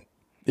like that.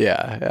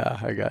 Yeah,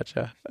 I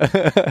gotcha.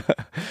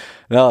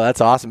 No,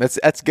 that's awesome.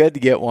 That's good to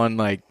get one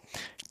like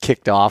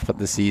kicked off of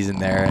the season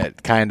there.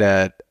 It kind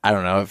of, I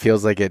don't know, it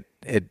feels like it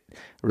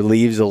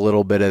relieves a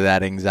little bit of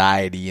that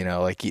anxiety, you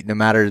know, like no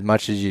matter as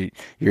much as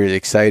you're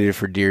excited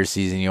for deer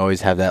season, you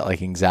always have that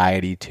like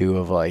anxiety too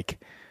of like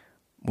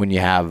when you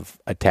have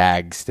a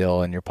tag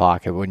still in your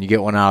pocket. When you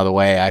get one out of the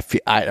way,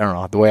 I don't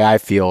know, the way I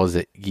feel is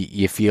that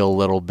you feel a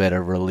little bit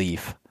of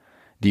relief.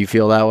 Do you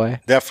feel that way?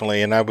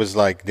 Definitely, and I was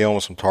like dealing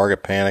with some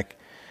target panic.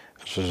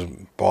 This was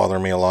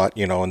bothering me a lot,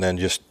 you know, and then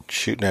just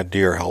shooting that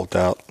deer helped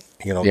out,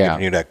 you know,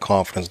 giving you that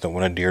confidence that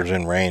when a deer's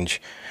in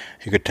range,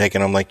 you could take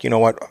it. I'm like, you know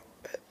what,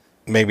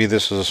 maybe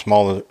this is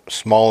the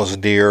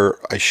smallest deer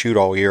I shoot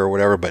all year or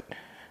whatever, but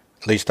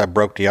at least I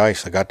broke the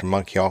ice. I got the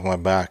monkey off my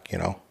back, you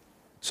know.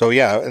 So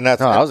yeah, and that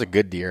was a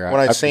good deer. When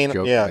I've seen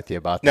him, with you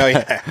about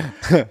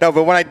that. No,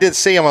 but when I did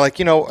see him, I'm like,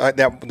 you know,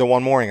 the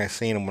one morning I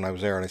seen him when I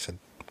was there, and I said,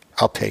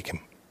 I'll take him.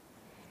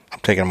 I'm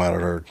taking him out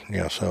of the herd, you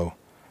know.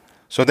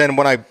 So then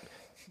when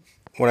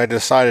I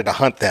decided to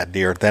hunt that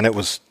deer, then it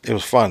was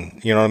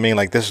fun. You know what I mean?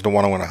 Like, this is the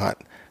one I want to hunt.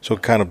 So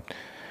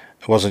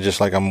it wasn't just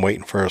like I'm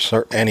waiting for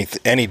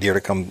any deer to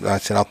come. I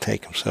said, I'll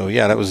take him. So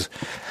yeah, that was.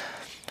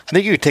 I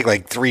think you could take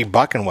like 3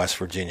 buck in West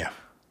Virginia.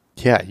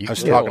 Yeah, I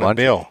was talking to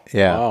Bill.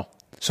 Yeah. Wow.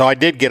 So I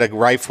did get a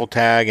rifle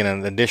tag and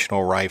an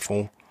additional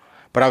rifle,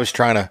 but I was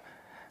trying to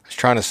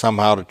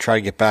somehow to try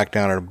to get back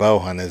down to the bow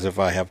hunt as if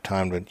I have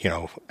time to, you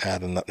know,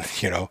 add another,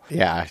 you know.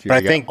 Yeah. But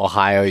I think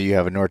Ohio, you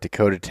have a North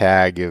Dakota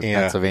tag, you have a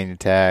Pennsylvania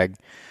tag,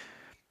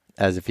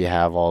 as if you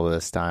have all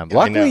this time.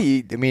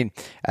 Luckily, I mean,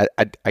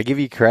 I give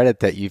you credit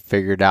that you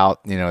figured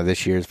out, you know,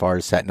 this year as far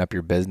as setting up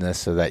your business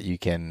so that you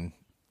can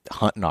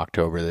hunt in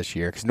October this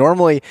year. Because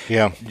normally, you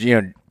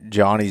know,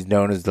 Johnny's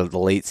known as the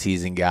late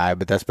season guy,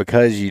 but that's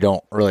because you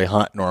don't really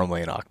hunt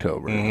normally in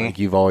October. Mm-hmm. Like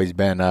you've always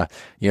been,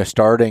 you know,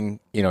 starting,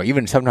 you know,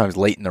 even sometimes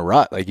late in the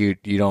rut. Like you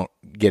don't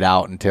get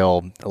out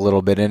until a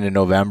little bit into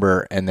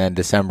November, and then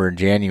December and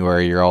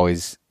January, you're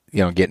always,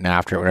 you know, getting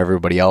after it when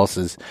everybody else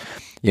is,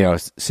 you know,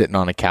 sitting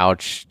on a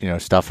couch, you know,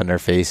 stuffing their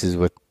faces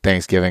with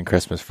Thanksgiving,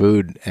 Christmas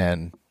food.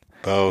 And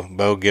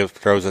Bo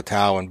throws a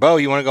towel, and Bo,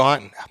 you want to go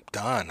hunting? I'm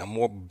done. I'm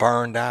more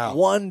burned out.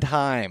 One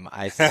time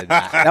I said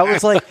that. That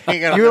was like,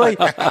 you were like,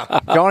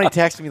 Johnny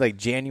texted me like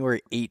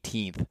January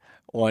 18th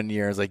one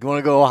year. It's like, you want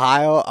to go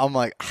Ohio? I'm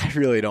like, I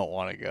really don't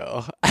want to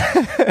go.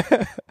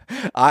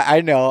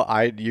 I know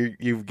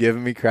you've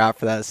given me crap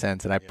for that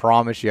since, and I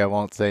promise you I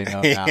won't say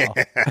no now.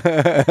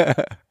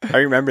 I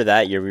remember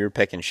that year we were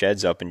picking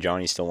sheds up, and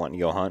Johnny still wanting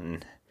to go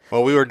hunting.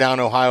 Well, we were down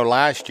in Ohio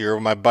last year.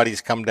 My buddies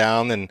come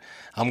down, and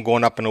I'm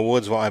going up in the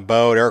woods with my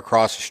bow. They're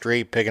across the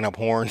street picking up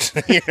horns.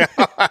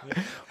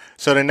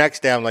 So the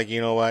next day, I'm like,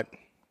 you know what?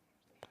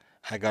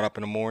 I got up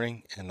in the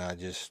morning, and I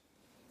just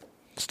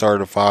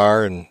started a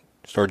fire and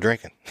started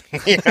drinking. I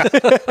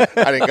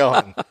didn't go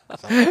hunting.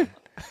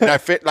 And I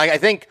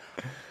think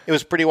it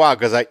was pretty wild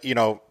because I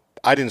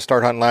didn't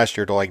start hunting last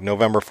year till like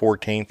November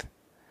 14th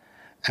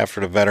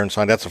after the Veterans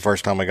Hunt. That's the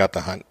first time I got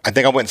to hunt. I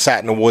think I went and sat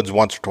in the woods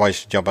once or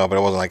twice to jump out, but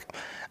it wasn't like,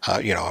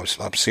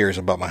 I'm serious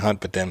about my hunt.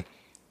 But then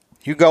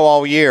you go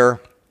all year,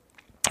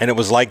 and it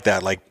was like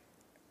that. Like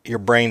your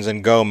brain's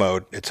in go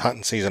mode. It's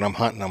hunting season. I'm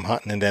hunting.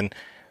 And then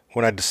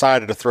when I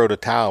decided to throw the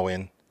towel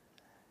in,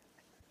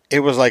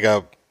 it was like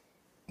a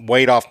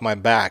weight off my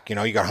back. You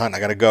got to hunt. I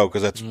got to go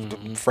because that's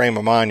the frame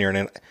of mind you're in.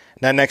 And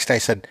that next day I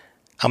said,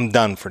 I'm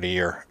done for the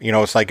year.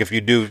 It's like if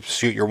you do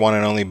shoot your one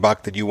and only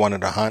buck that you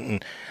wanted to hunt,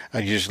 and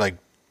you just like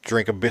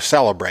drink a bit,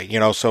 celebrate,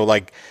 So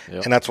like,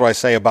 yep. And that's what I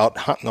say about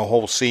hunting the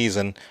whole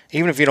season.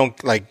 Even if you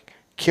don't like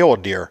kill a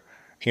deer,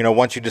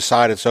 once you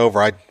decide it's over,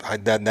 I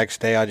that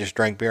next day I just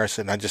drank beer.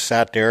 I just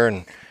sat there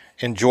and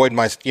enjoyed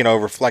my,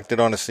 reflected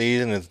on the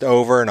season. It's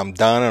over and I'm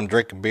done. And I'm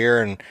drinking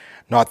beer and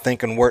not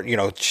thinking where,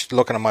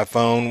 looking at my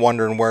phone,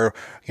 wondering where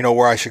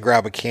I should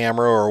grab a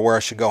camera or where I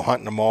should go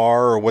hunting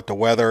tomorrow or what the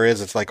weather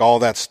is. It's like all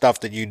that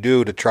stuff that you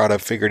do to try to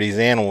figure these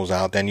animals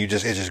out. Then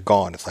it's just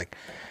gone. It's like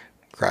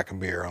crack a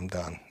beer. I'm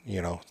done.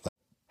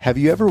 Have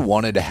you ever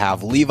wanted to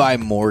have Levi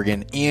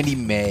Morgan, Andy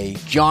May,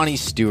 Johnny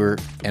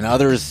Stewart, and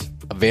others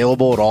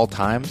available at all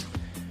times?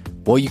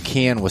 Well, you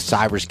can with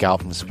Cyber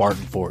Scout from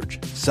Spartan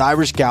Forge.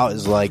 Cyber Scout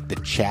is like the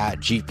Chat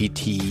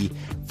GPT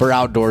for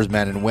outdoors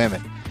men and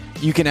women.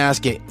 You can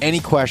ask it any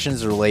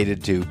questions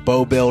related to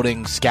bow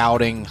building,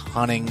 scouting,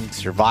 hunting,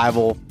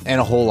 survival,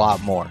 and a whole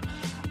lot more.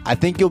 I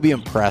think you'll be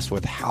impressed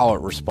with how it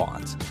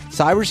responds.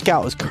 Cyber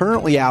Scout is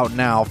currently out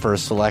now for a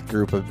select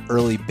group of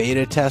early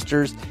beta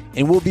testers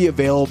and will be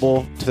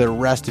available to the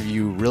rest of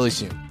you really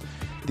soon.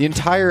 The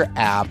entire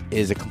app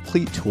is a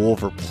complete tool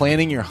for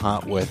planning your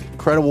hunt with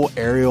incredible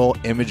aerial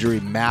imagery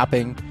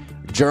mapping,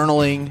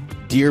 journaling,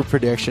 deer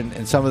prediction,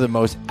 and some of the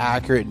most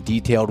accurate and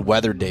detailed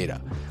weather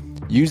data.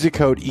 Use the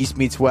code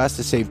EastMeetsWest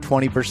to save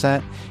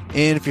 20%.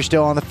 And if you're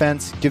still on the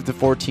fence, give the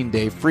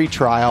 14-day free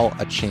trial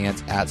a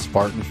chance at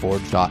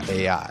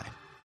SpartanForge.ai.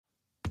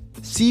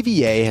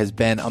 CVA has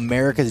been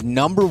America's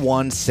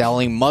 #1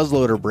 selling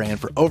muzzleloader brand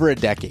for over a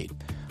decade.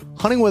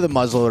 Hunting with a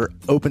muzzleloader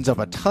opens up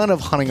a ton of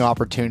hunting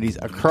opportunities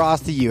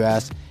across the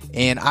U.S.,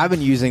 and I've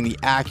been using the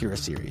Accura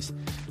series.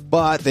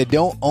 But they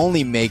don't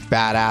only make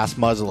badass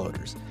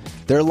muzzleloaders.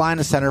 Their line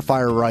of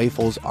centerfire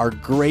rifles are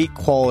great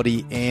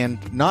quality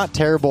and not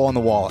terrible on the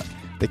wallet.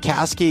 The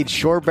Cascade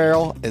Short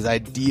Barrel is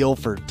ideal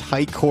for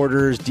tight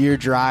quarters, deer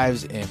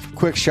drives, and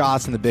quick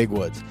shots in the big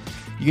woods.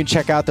 You can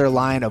check out their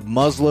line of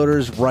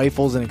muzzleloaders,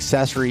 rifles, and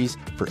accessories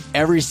for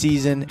every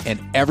season and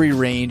every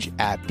range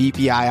at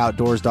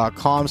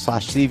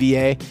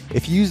bpioutdoors.com/CVA.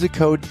 If you use the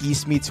code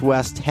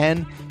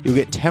EastMeetsWest10, you'll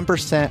get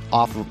 10%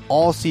 off of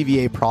all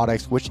CVA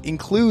products, which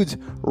includes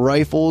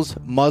rifles,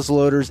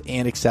 muzzleloaders,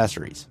 and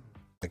accessories.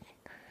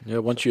 Yeah,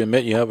 once you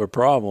admit you have a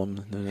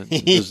problem, then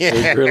there's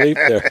relief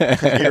there.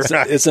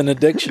 It's an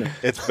addiction.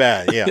 It's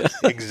bad, yeah,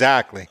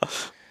 exactly.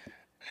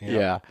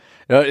 Yeah.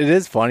 No, it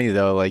is funny,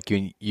 though, like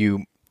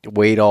you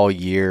wait all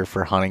year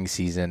for hunting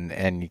season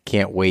and you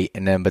can't wait,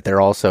 but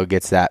there also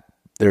gets that,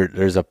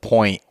 there's a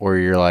point where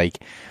you're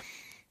like,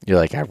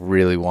 I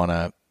really want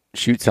to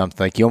shoot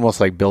something. Like you almost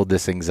like build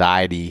this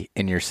anxiety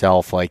in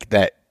yourself, like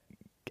that.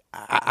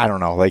 I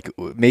don't know, like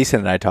Mason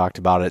and I talked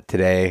about it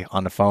today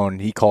on the phone.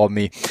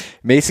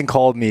 Mason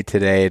called me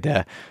today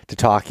to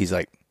talk. He's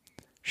like,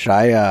 should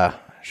I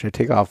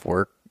take off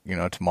work,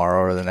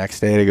 tomorrow or the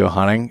next day to go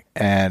hunting?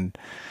 And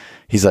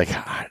he's like,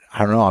 I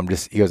don't know.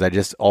 He goes, I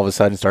just all of a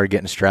sudden started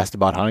getting stressed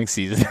about hunting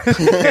season.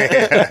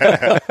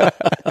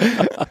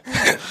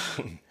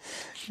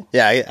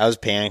 Yeah, I was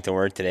panicked to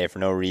work today for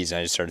no reason.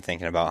 I just started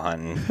thinking about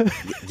hunting,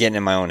 getting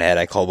in my own head.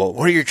 I called, well,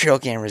 what are your trail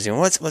cameras doing?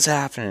 What's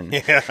happening?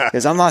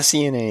 Because I'm not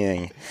seeing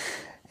anything.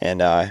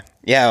 And, I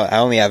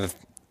only have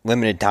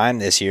limited time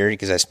this year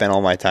because I spent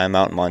all my time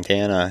out in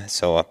Montana.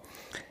 So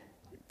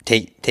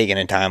taking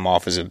a time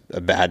off was a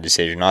bad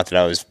decision. Not that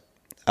I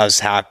was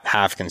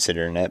half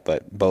considering it,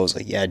 but Bo's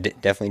like, yeah,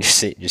 definitely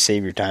just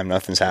save your time.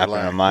 Nothing's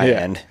happening on my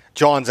end.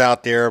 John's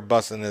out there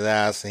busting his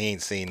ass and he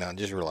ain't seen none.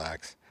 Just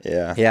relax.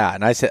 Yeah. Yeah.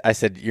 And I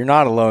said, you're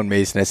not alone,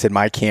 Mason. I said,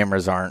 my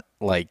cameras aren't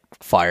like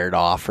fired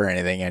off or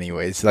anything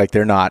anyways. Like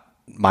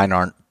mine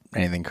aren't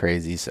anything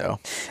crazy. So,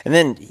 and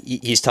then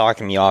he's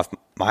talking me off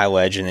my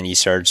ledge and then he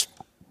starts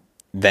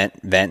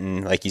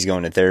venting like he's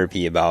going to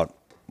therapy about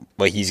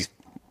what he's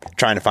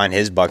trying to find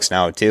his bucks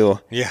now too.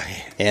 Yeah.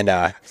 And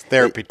It's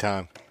therapy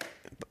time.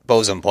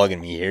 Bo's unplugging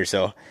me here,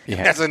 so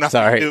Yeah. That's enough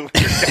Sorry. to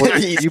do. Well,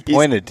 you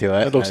pointed to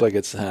it. It looks like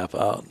it's half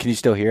out. Can you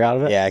still hear out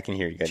of it? yeah, I can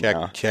hear you good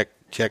now.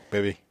 Check,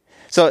 baby.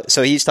 So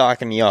he's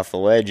talking me off the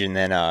ledge, and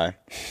then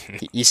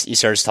he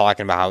starts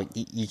talking about how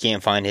he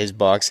can't find his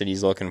bucks that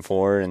he's looking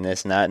for, and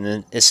this and that. And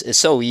then it's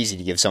so easy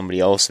to give somebody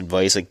else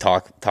advice, like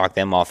talk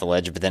them off the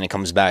ledge, but then it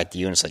comes back to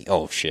you, and it's like,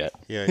 oh shit,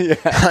 Yeah.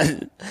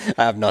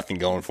 I have nothing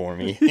going for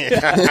me.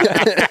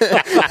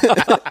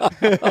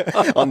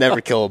 I'll never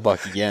kill a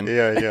buck again.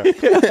 Yeah.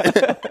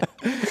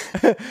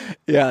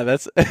 Yeah,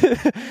 that's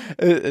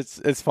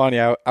it's funny.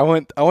 I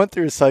went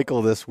through a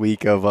cycle this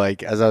week of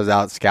like as I was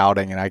out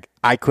scouting and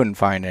I couldn't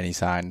find any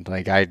sign.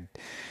 Like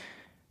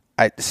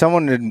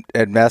someone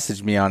had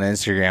messaged me on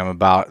Instagram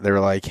about, they were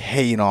like,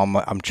 hey, you know,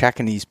 I'm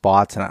checking these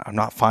spots and I'm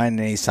not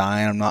finding any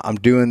sign. I'm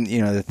doing,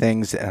 you know, the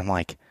things, and I'm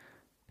like,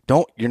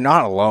 you're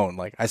not alone.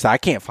 Like I said, I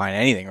can't find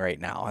anything right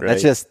now. And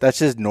Right. that's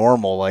just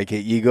normal. Like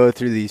you go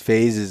through these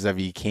phases of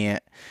you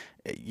can't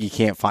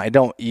find,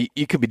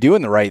 you could be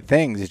doing the right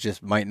things. It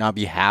just might not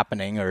be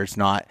happening, or it's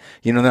not,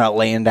 you know, they're not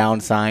laying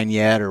down sign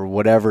yet or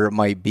whatever it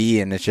might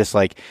be. And it's just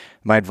like,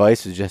 my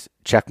advice is just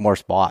check more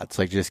spots.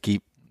 Like just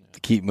keep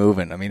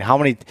moving. I mean,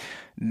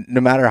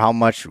 no matter how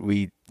much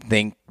we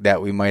think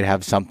that we might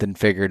have something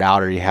figured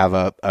out or you have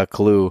a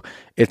clue,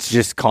 it's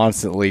just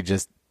constantly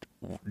just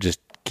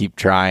keep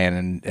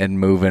trying and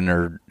moving,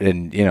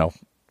 and you know,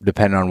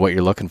 depending on what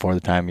you're looking for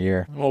the time of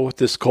year. Well, with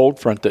this cold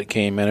front that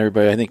came in,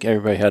 I think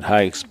everybody had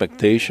high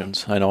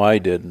expectations. I know I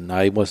did, and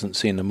I wasn't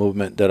seeing the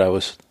movement that I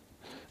was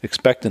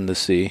expecting to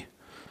see.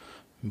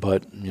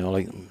 But, you know,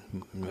 like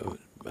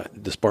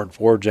the Spartan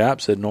Forge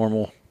app said,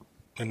 normal.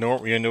 You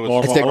know,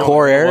 It's that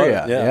core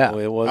area. Yeah.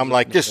 It was, I'm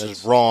like, this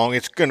is wrong.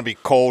 It's going to be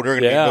cold. They're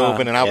going to be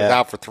moving. And I was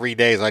out for 3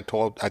 days. I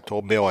told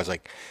Bill, I was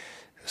like,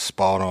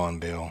 spot on,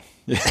 Bill.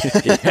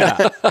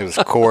 Yeah. It was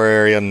core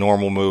area,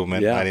 normal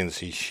movement. Yeah. I didn't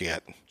see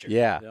shit.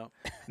 Yeah. Yeah.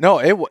 No,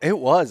 it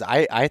was.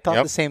 I thought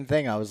Yep. the same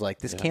thing. I was like,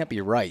 this can't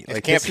be right. It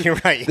Like, can't this be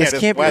is- right. Yeah, This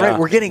this can't be weather. right.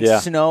 We're getting Yeah.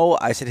 snow.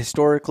 I said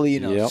historically, you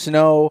know, Yep.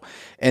 snow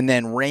and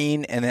then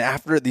rain, and then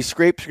after these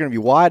scrapes are going to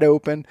be wide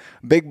open.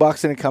 Big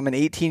Buck's going to come in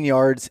 18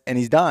 yards, and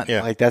he's done.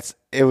 Yeah. Like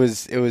it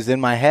was in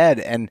my head,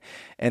 and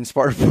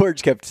Spartan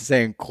Forge kept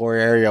saying core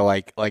area,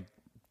 like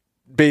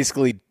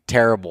basically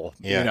terrible.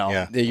 Yeah, you know,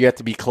 yeah. you have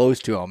to be close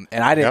to them,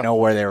 and I didn't Yep. know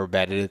where they were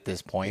bedded at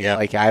this point. Yeah.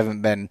 Like I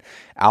haven't been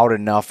out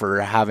enough or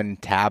having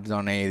tabs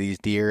on any of these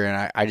deer,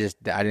 and I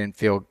didn't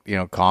feel, you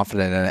know,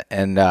 confident in it.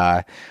 And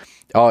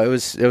it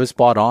was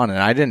spot on, and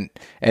I didn't.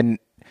 And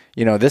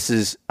you know, this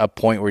is a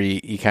point where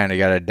you kind of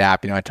got to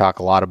adapt. You know, I talk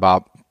a lot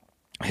about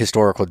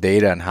historical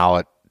data and how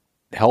it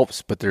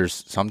helps, but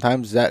there's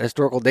sometimes that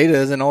historical data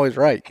isn't always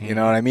right. You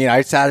know what I mean?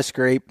 I just had a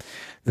scrape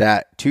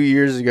that 2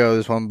 years ago,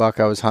 this one buck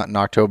I was hunting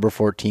October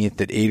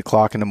 14th at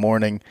 8:00 in the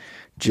morning,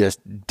 just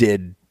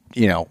did,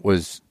 you know,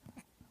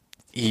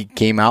 he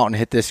came out and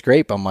hit this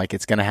scrape. I'm like,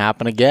 it's going to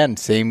happen again.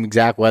 Same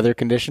exact weather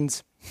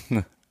conditions.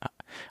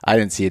 I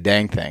didn't see a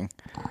dang thing.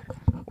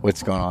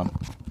 What's going on?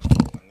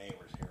 My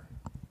neighbor's here.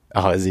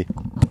 Oh, is he?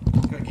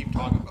 I'm going to keep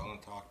talking about it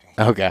and talk to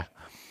him. Okay.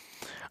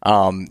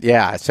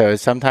 Yeah. So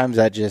sometimes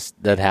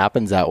that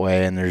happens that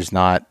way, and there's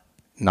not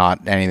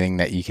anything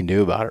that you can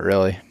do about it,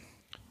 really.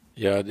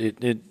 Yeah,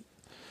 it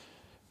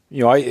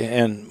you know,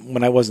 and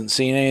when I wasn't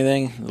seeing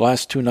anything, the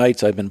last 2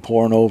 nights I've been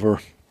pouring over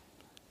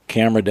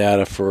camera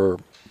data for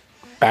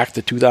back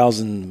to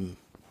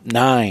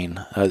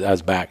 2009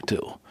 as back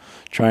to,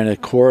 trying to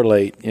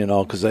correlate, you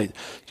know, because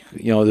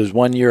there's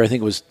 1 year, I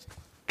think it was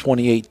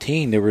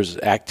 2018, there was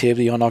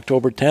activity on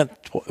October 10th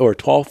or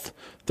 12th,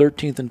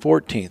 13th, and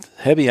 14th,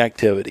 heavy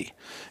activity,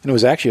 and it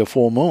was actually a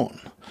full moon,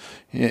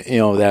 you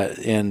know, that,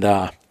 and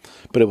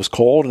but it was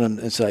cold, and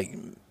it's like,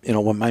 you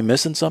know, am I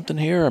missing something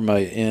here?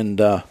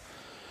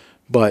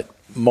 But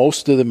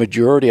most of the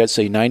majority, I'd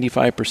say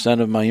 95%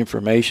 of my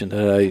information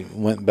that I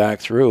went back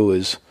through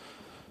is,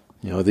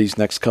 you know, these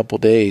next couple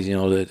of days, you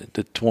know,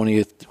 the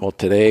 20th, well,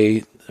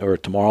 today or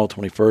tomorrow,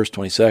 21st,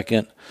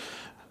 22nd,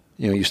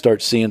 you know, you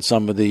start seeing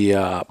some of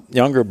the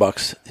younger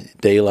bucks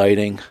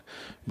daylighting,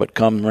 but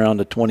come around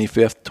the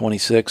 25th,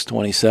 26th,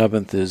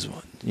 27th is,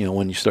 you know,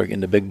 when you start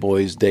getting the big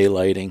boys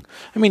daylighting.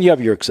 I mean, you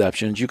have your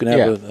exceptions. You can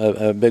have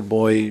a big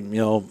boy, you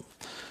know,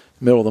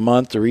 middle of the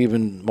month, or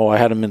even, well, I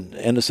had them in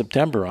end of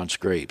September on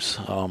scrapes.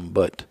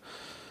 But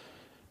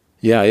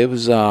yeah, it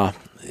was, I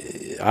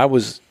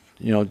was,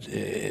 you know,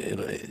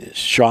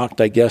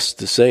 shocked, I guess,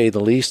 to say the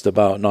least,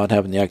 about not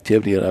having the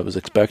activity that I was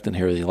expecting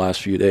here the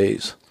last few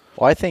days.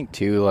 Well, I think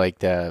too, like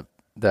the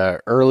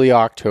early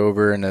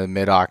October and the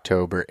mid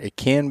October, it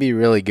can be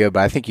really good,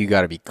 but I think you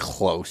got to be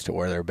close to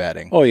where they're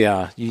bedding. Oh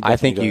yeah, I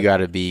think you got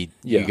to be,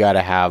 you got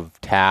to have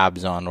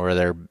tabs on where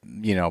they're,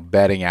 you know,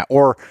 bedding at,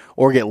 or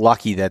get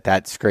lucky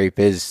that scrape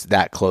is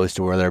that close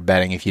to where they're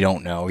bedding. If you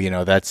don't know, you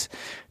know, that's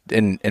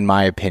in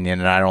my opinion,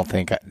 and I don't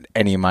think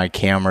any of my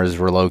cameras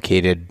were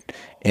located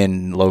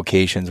in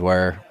locations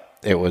where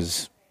it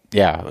was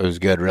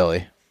good,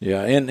 really.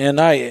 Yeah,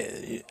 and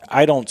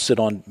I don't sit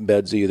on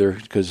beds either,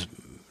 because,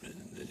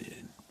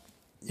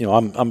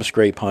 I'm a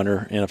scrape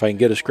hunter, and if I can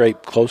get a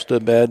scrape close to a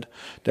bed,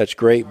 that's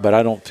great. But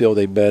I don't feel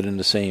they bed in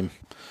the same.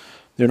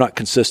 They're not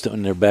consistent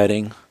in their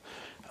bedding,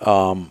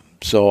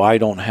 so I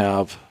don't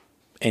have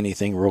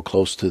anything real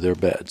close to their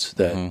beds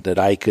that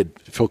I could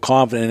feel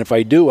confident. And if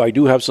I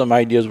do have some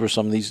ideas where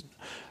some of these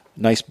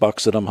nice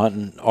bucks that I'm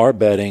hunting are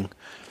bedding,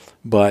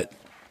 but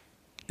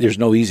there's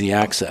no easy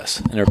access,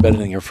 and they're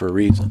bedding here for a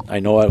reason. I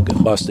know I'll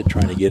get busted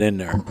trying to get in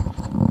there,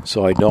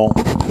 so I don't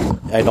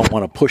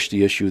want to push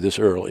the issue this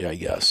early, I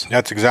guess.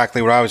 That's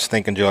exactly what I was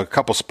thinking, Joe. A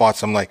couple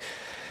spots, I'm like,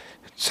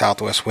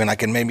 southwest wind, I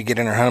can maybe get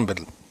in there hunting,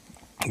 but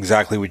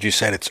exactly what you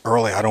said, it's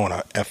early. I don't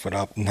want to F it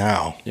up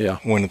now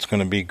when it's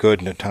going to be good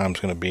and the time's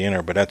going to be in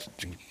there. But that's,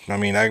 I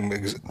mean,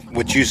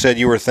 what you said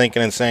you were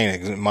thinking and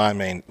saying, my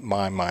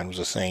mind was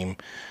the same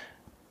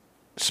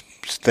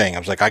thing. I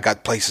was like, I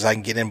got places I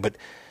can get in, but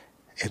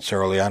it's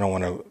early. I don't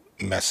want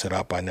to mess it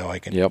up. I know I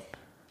can. Yep.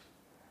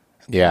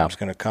 Yeah. It's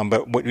going to come.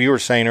 But what you were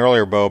saying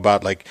earlier, Bo,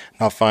 about like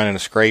not finding the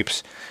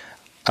scrapes,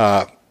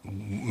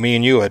 me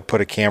and you had put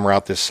a camera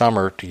out this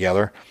summer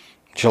together,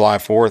 July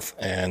 4th,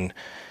 and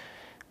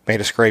made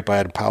a scrape. I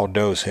had a pile of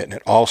does hitting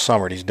it all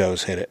summer. These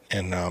does hit it,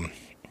 and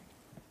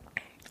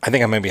I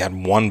think I maybe had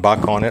one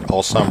buck on it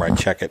all summer. I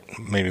check it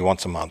maybe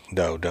once a month.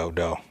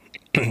 Doe.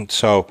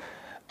 So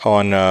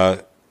on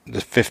the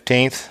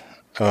 15th,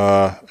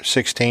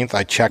 16th,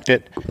 I checked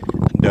it.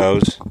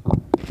 Does,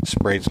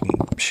 sprayed some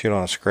shit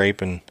on a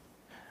scrape, and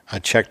I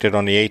checked it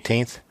on the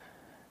 18th.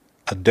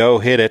 A doe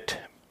hit it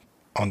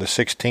on the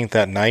 16th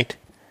that night,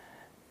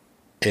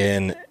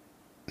 and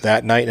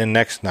that night and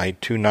next night,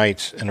 2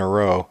 nights in a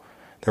row,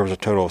 there was a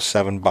total of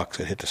 7 bucks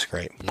that hit the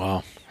scrape.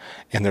 Wow.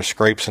 And there's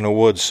scrapes in the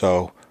woods,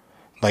 so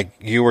like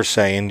you were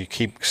saying, you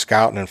keep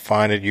scouting and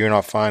find it, you're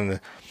not finding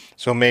it.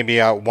 So maybe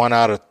 1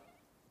 out of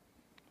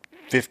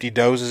 50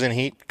 doses in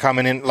heat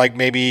coming in, like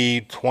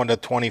maybe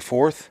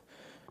 24th?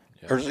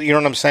 Or, you know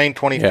what I'm saying,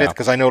 25th?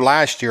 Because I know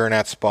last year in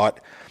that spot,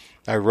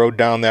 I rode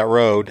down that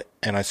road,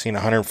 and I seen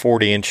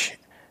 140-inch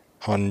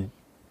on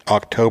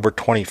October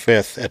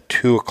 25th at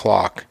 2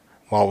 o'clock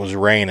while it was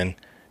raining,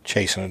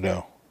 chasing a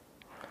doe.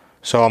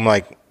 So I'm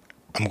like,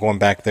 I'm going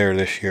back there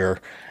this year,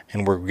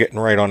 and we're getting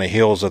right on the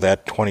heels of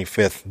that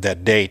 25th,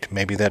 that date.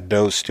 Maybe that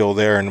doe's still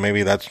there, and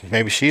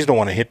maybe she's the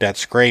one to hit that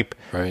scrape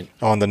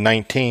on the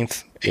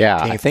 19th,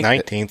 18th,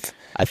 19th.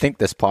 I think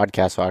this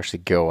podcast will actually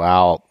go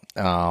out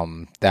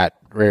that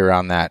right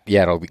around that.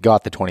 Yeah, it'll go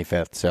out the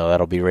 25th, so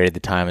that'll be right at the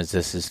time as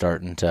this is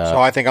starting to. So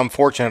I think I'm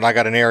fortunate. I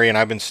got an area, and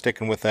I've been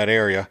sticking with that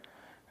area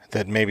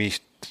that maybe,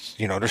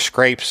 there's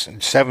scrapes,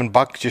 and 7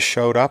 bucks just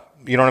showed up.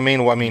 You know what I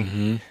mean? Well, I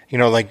mean,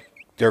 like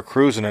they're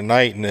cruising at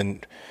night, and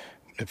then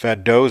if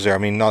that doe's there, I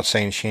mean, not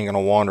saying she ain't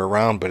going to wander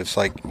around, but it's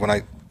like when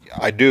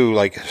I do,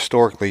 like,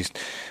 historically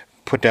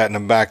put that in the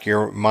back of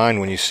your mind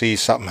when you see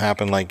something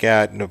happen like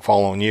that in the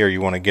following year,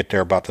 you want to get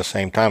there about the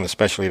same time,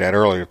 especially that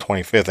earlier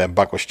 25th, that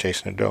buck was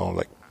chasing a doe. I'm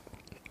like,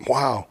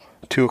 wow,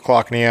 2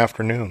 o'clock in the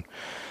afternoon.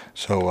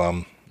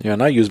 So, yeah,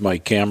 and I use my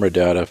camera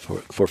data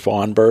for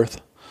fawn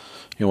birth.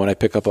 When I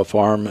pick up a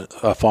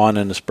fawn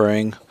in the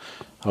spring,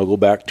 I'll go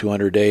back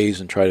 200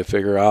 days and try to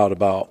figure out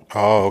about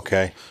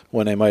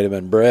when they might have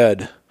been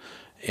bred,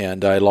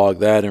 and I log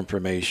that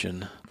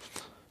information.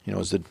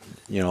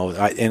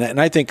 And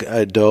I think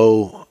a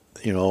doe,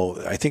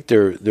 I think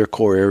their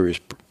core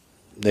areas,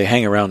 they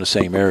hang around the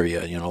same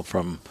area,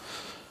 from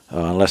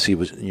unless he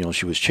was,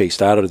 she was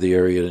chased out of the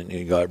area and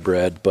he got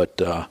bred. But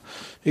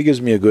it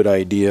gives me a good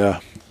idea,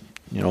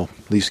 at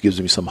least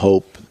gives me some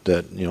hope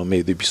that,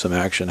 maybe there'd be some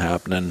action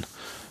happening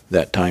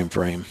that time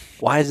frame.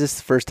 Why is this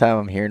the first time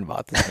I'm hearing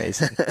about this,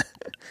 Mason?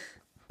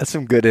 That's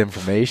some good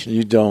information.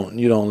 You don't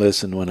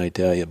listen when I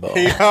tell you about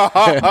it.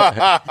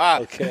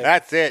 Okay.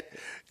 That's it.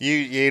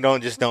 You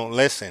don't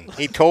listen.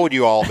 He told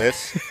you all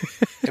this.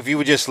 If you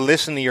would just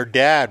listen to your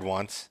dad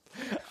once.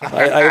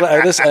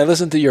 I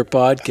listened to your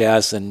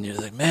podcast, and you're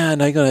like, man,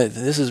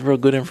 this is real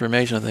good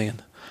information. I'm thinking,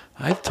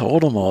 I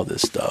told him all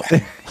this stuff.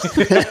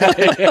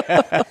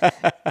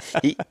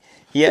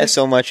 He has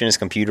so much in his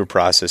computer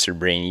processor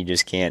brain, he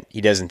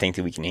doesn't think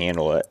that we can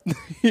handle it.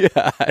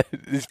 Yeah,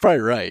 he's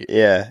probably right.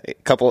 Yeah. A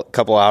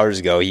couple hours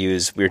ago,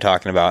 we were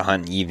talking about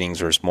hunting evenings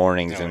versus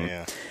mornings, we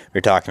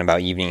were talking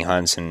about evening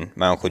hunts, and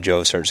my Uncle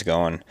Joe starts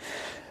going,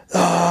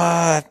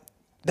 back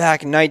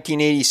in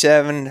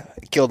 1987, I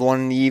killed one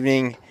in the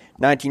evening,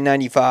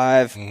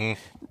 1995,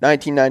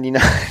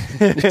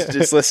 1999.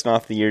 just listing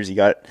off the years he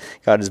got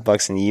his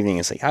bucks in the evening.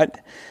 It's like, how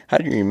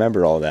do you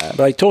remember all that?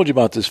 But I told you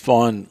about this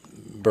fawn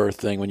birth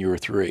thing when you were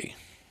 3.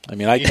 I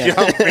mean, I can't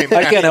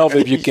help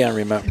it if you can't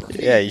remember.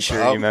 Yeah, you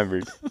sure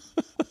remembered.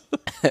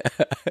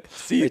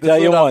 See, I'm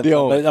going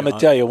to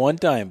tell you one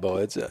time, Bo.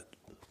 That's it.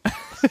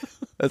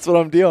 That's what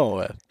I'm dealing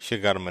with. Should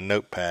have got him a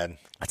notepad.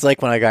 It's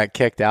like when I got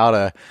kicked out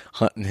of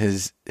hunting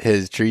his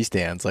tree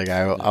stands. Like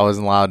I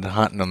wasn't allowed to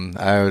hunt them.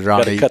 I was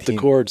around 18. Cut the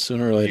cord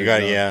sooner or later. You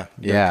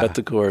got cut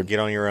the cord. Get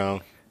on your own.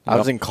 I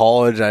was in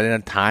college. I didn't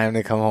have time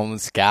to come home and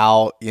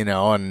scout.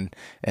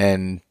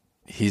 And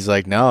he's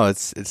like, no,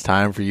 it's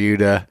time for you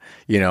to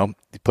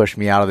push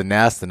me out of the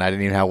nest, and I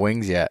didn't even have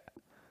wings yet.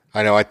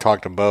 I know. I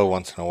talk to Bo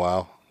once in a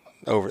while.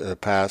 over the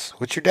past.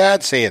 What's your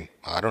dad seeing?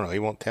 I don't know. He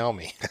won't tell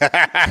me.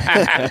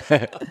 It's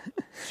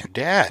your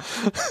dad.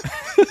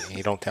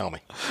 He don't tell me.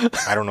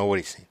 I don't know what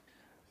he's seen.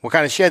 What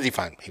kind of sheds he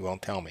find? He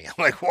won't tell me. I'm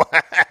like,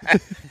 what?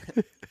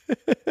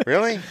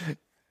 Really?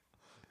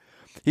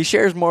 He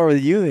shares more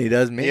with you than he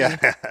does me.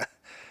 Yeah.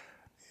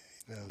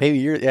 Maybe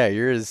you're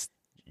his.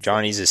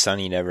 Johnny's the son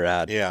he never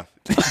had. Yeah.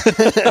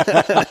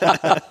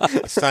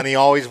 Son he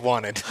always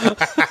wanted.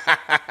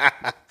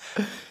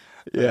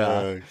 Yeah.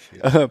 Oh,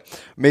 shit.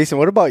 Mason,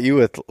 what about you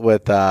with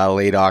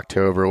late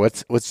October?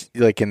 What's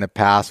like in the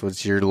past?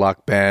 What's your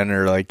luck been,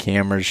 or like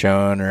cameras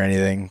shown, or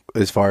anything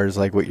as far as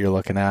like what you're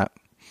looking at?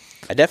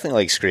 I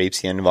definitely like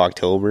scrapes the end of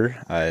October.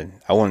 I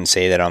wouldn't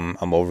say that I'm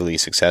overly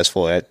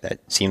successful. That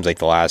seems like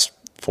the last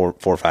 4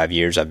 or 5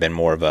 years I've been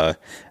more of a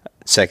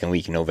second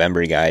week in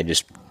November guy.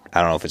 Just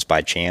I don't know if it's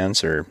by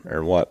chance or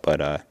what,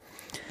 but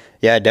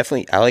yeah,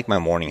 definitely I like my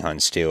morning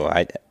hunts too.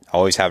 I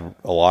always have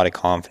a lot of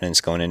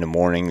confidence going into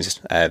mornings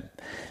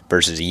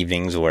versus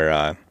evenings,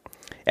 where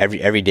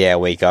every day I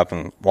wake up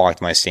and walk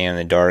to my stand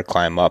in the dark,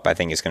 climb up. I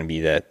think it's going to be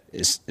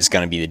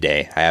the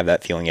day. I have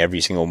that feeling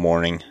every single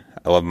morning.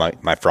 I love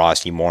my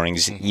frosty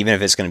mornings, even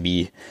if it's going to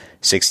be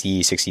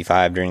 60,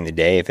 65 during the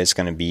day. If it's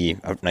going to be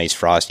a nice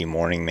frosty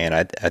morning, man,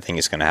 I think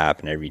it's going to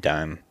happen every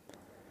time.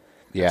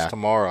 Yeah. It's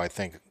tomorrow, I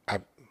think.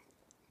 I'm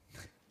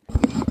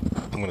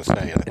going to say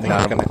it. I think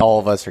it's gonna, all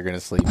of us are going to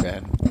sleep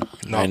in.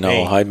 not I know.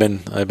 me. I've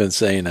been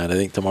saying that. I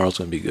think tomorrow's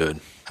going to be good.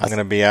 I'm going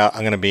to be out.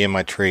 I'm going to be in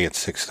my tree at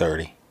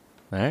 6:30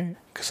 All right.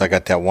 because I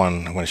got that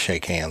one. I'm going to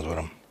shake hands with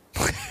him.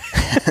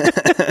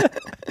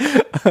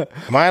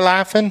 Am I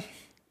laughing?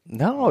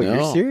 No, you're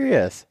No.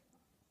 serious.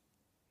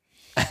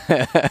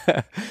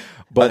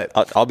 But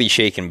I'll be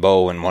shaking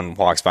Bo when one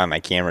walks by my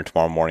camera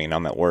tomorrow morning and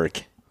I'm at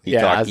work. He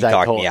talked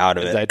me out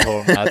of it. I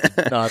told him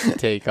not to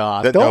take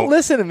off. That Don't don't-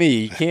 listen to me.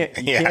 You can't.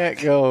 You Yeah. can't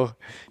go.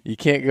 You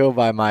can't go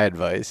by my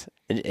advice.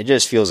 It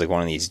just feels like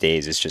one of these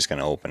days it's just going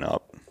to open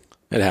up.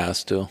 It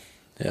has to.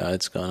 Yeah,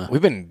 it's gonna.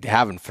 We've been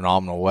having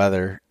phenomenal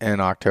weather in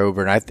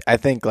October, and I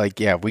think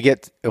like if we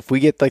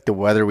get like the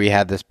weather we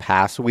had this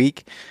past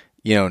week,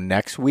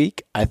 next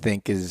week I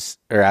think as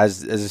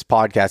this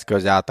podcast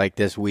goes out, like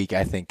this week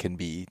I think can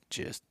be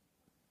just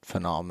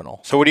phenomenal.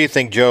 So what do you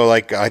think, Joe?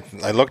 Like I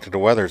looked at the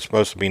weather. It's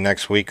supposed to be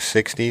next week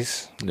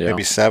 60s, Yeah.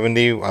 maybe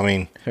 70. I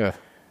mean, Yeah.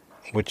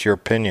 what's your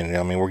opinion?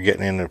 I mean, we're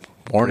getting into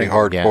Morning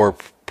pretty hardcore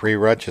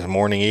pre-rut, just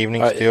morning,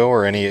 evening still,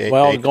 or any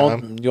Well,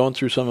 daytime? going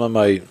through some of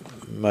my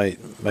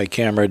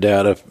camera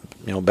data,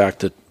 back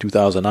to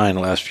 2009,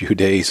 the last few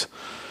days.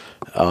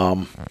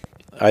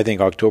 I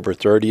think October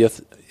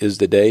 30th is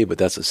the day, but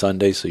that's a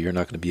Sunday, so you're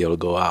not going to be able to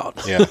go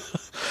out. Yeah.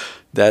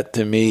 That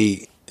to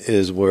me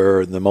is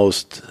where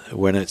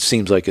when it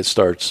seems like it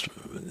starts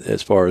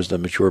as far as the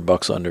mature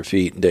bucks under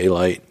feet,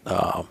 daylight,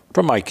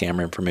 from my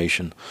camera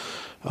information.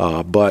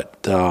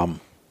 No,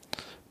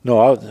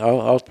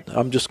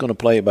 I'm just going to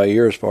play it by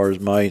ear as far as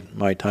my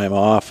time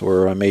off,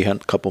 or I may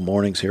hunt a couple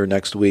mornings here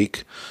next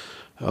week.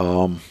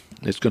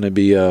 It's going to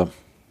be a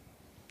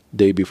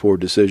day before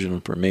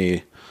decision for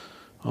me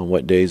on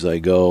what days I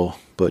go.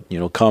 But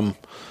come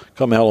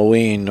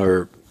Halloween,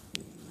 or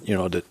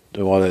the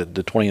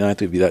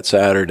 29th would be that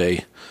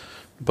Saturday.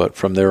 But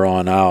from there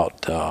on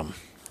out,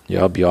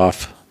 I'll be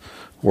off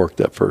work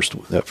that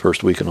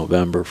first week of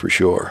November for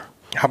sure.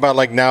 How about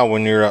like now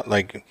when you're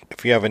like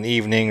if you have an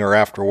evening or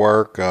after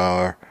work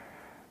or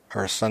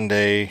a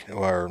Sunday,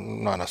 or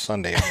not a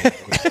Sunday,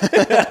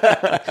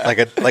 like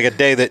a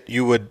day that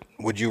you would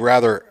you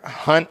rather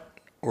hunt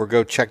or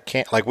go check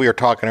like we were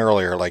talking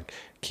earlier, like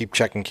keep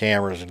checking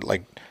cameras and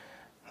like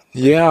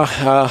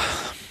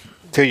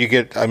till you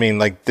get, I mean,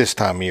 like this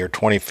time of year,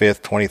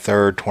 25th,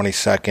 23rd,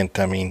 22nd.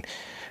 I mean,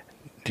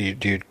 do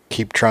you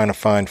keep trying to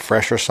find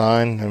fresher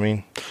sign? I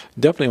mean,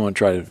 definitely want to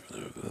try to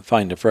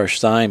find a fresh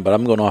sign, but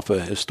I'm going off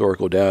of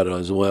historical data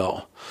as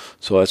well.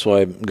 So that's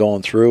why I'm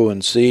going through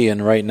and see.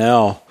 And right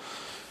now,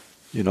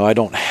 I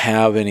don't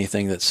have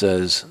anything that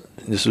says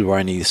this is where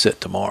I need to sit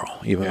tomorrow,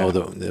 even though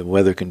the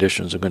weather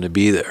conditions are going to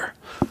be there.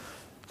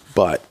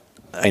 But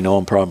I know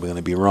I'm probably going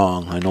to be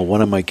wrong. I know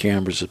one of my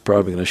cameras is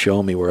probably going to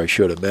show me where I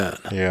should have been.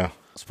 yeah.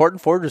 Spartan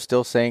Forge is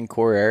still saying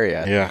core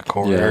area. Yeah,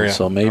 core Yeah, area.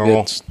 so maybe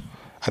Normal. it's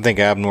I think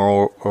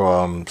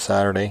abnormal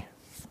Saturday.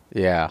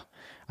 Yeah.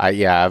 I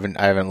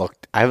haven't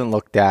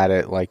looked at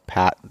it like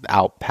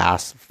out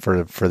past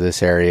for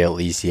this area at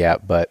least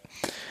yet, but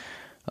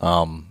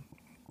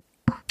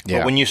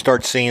But when you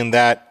start seeing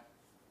that,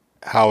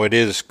 how it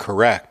is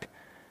correct,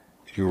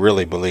 you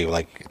really believe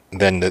like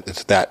then that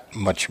it's that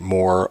much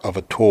more of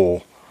a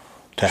tool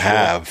to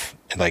have.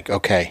 Like,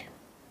 okay,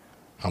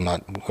 I'm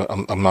not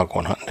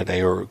going hunting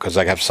today, or because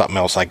I have something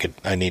else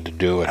I need to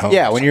do at home.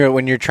 Yeah,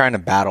 when you're trying to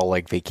battle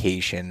like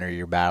vacation, or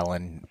you're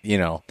battling,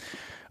 your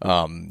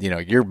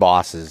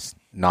boss is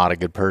not a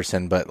good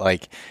person, but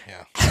like,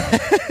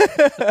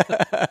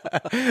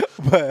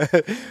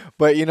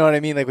 but you know what I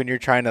mean? Like when you're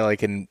trying to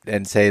like,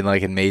 and say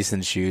like in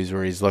Mason's shoes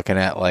where he's looking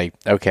at like,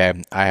 okay,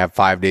 I have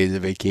 5 days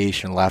of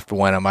vacation left.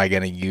 When am I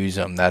going to use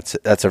them? That's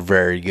a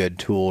very good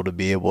tool to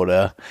be able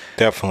to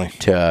Definitely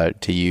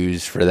to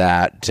use for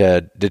that,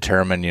 to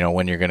determine, you know,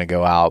 when you're going to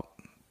go out.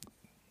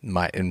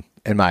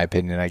 In my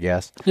opinion, I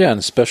guess. Yeah, and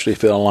especially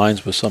if it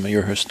aligns with some of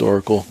your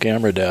historical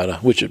camera data,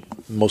 which it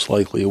most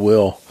likely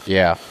will.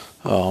 Yeah.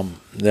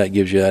 That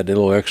gives you that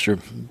little extra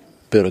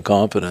bit of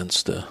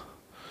confidence to,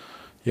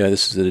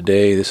 this is the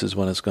day, this is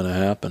when it's going to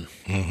happen.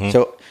 Mm-hmm.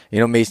 So, you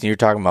know, Mason, you're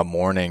talking about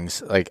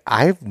mornings. Like,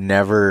 I've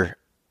never,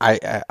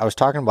 I was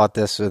talking about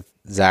this with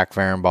Zach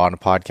Varenbaugh on a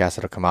podcast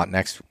that'll come out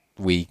next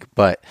week,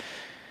 but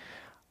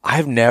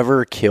I've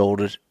never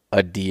killed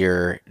a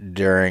deer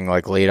during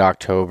like late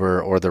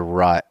October or the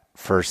rut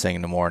first thing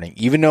in the morning,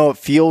 even though it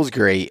feels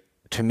great.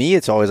 To me,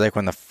 it's always like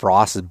when the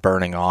frost is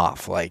burning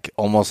off, like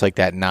almost like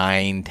that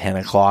 9-10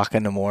 o'clock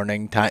in the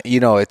morning time. You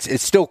know,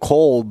 it's still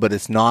cold, but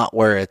it's not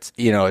where it's,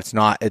 you know, it's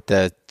not at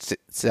the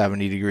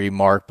 70-degree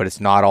mark, but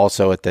it's not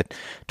also at the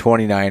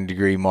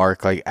 29-degree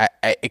mark. Like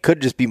it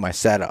could just be my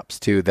setups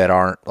too that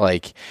aren't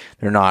like,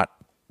 they're not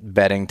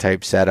bedding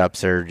type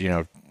setups, or, you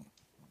know,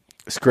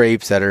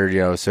 scrapes that are, you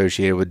know,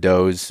 associated with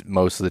does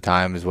most of the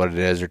time is what it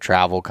is, or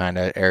travel kind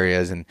of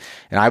areas. And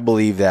I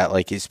believe that,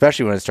 like,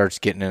 especially when it starts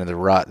getting into the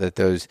rut, that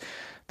those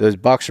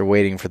bucks are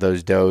waiting for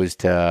those does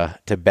to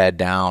bed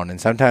down. And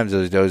sometimes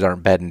those does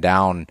aren't bedding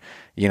down,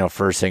 you know,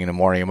 first thing in the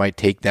morning. It might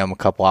take them a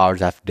couple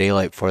hours after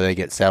daylight before they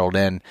get settled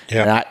in.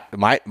 Yeah.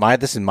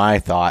 And this is my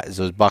thought, is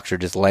those bucks are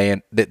just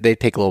laying, they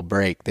take a little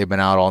break. They've been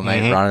out all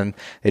night running.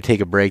 They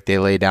take a break, they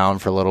lay down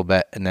for a little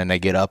bit, and then they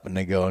get up and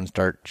they go and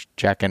start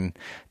checking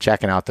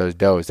out those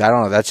does. I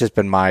don't know. That's just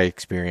been my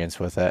experience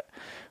with it.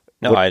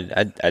 No,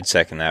 I'd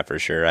second that for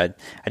sure. I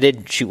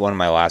did shoot one of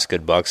my last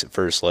good bucks at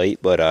first light,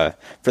 but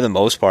for the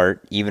most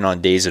part, even on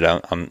days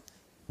that I'm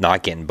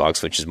not getting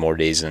bucks, which is more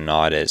days than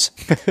not, is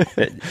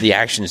the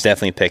action is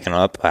definitely picking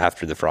up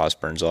after the frost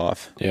burns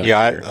off.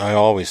 Yeah, I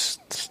always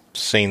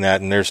seen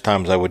that, and there's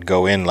times I would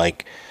go in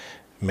like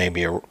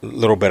maybe a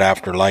little bit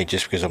after light,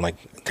 just because I'm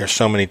like, there's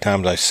so many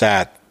times I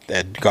sat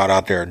that got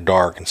out there at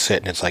dark and sit,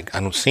 and it's like I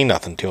don't see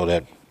nothing until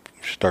that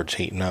starts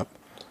heating up.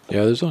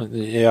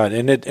 Yeah,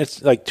 and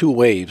it's like two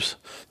waves.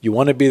 You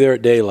want to be there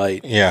at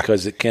daylight,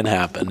 because it can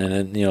happen. And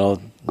then, you know,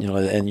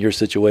 in your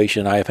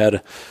situation, I've had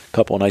a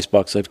couple of nice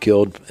bucks I've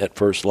killed at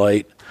first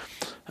light,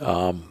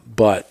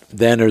 but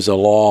then there's a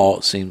lull,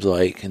 it seems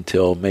like,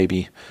 until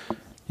maybe,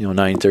 you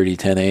know, 9:30,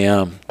 10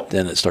 a.m.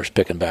 Then it starts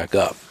picking back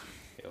up.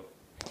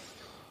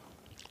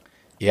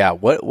 Yeah.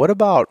 What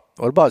about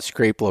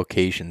scrape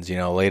locations? You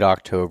know, late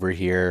October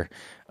here.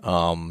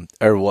 Or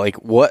like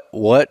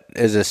what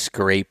is a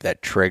scrape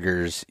that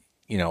triggers,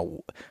 you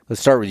know,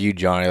 let's start with you,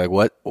 Johnny.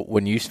 Like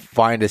when you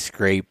find a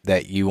scrape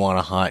that you want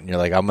to hunt and you're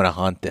like, I'm going to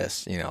hunt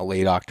this, you know,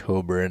 late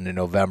October into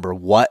November,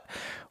 what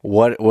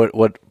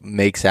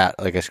makes that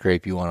like a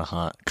scrape you want to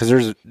hunt?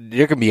 Because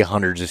there can be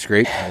hundreds of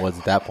scrapes in the woods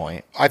at that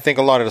point. I think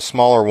a lot of the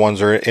smaller ones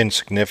are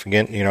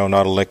insignificant, you know,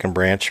 not a lick and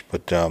branch,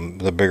 but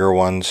the bigger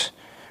ones,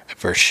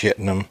 if they're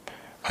shitting them,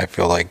 I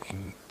feel like,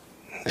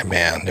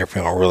 man, they're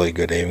feeling really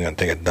good. They're even going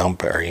to take a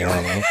dump there. You know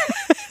what I mean?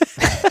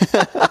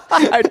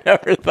 I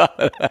never thought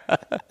of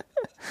that.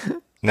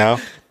 No?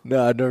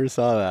 No, I never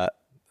saw that.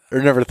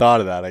 Or never thought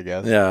of that, I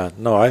guess. Yeah,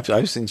 no,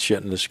 I've seen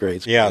shit in the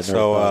scrapes. Yeah, I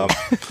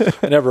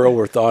never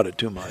overthought it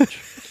too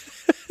much.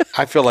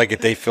 I feel like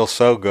if they feel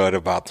so good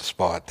about the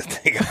spot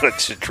that they got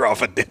to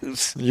drop a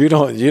deuce. You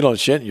don't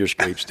shit in your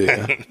scrapes, do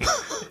you?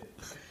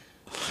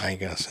 I ain't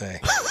going to say.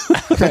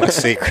 That's my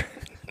secret.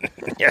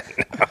 Yeah,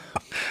 no.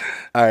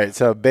 All right,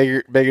 so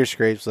bigger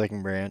scrapes, lick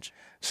and branch.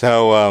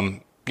 So,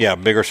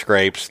 bigger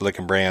scrapes, lick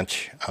and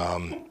branch.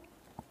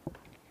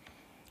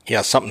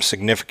 Something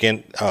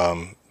significant.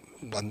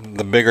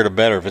 The bigger the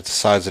better. If it's the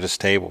size of this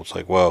table, it's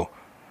like, whoa.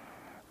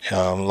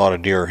 A lot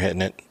of deer are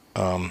hitting it.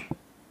 That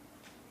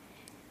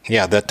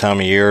time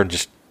of year,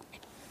 just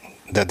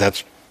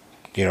that's,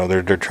 you know,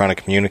 they're trying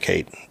to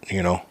communicate,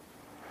 you know.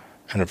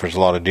 And if there's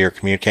a lot of deer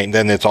communicating,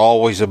 then it's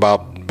always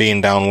about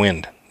being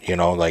downwind, you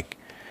know, like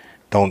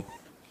don't,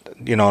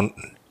 you know,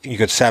 you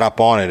could set up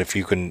on it if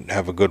you can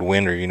have a good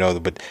wind, or, you know,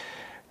 but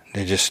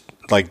they just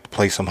like the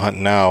place I'm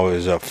hunting now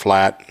is a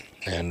flat,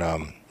 and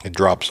it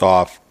drops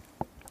off.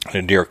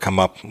 The deer come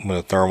up with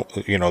a thermal,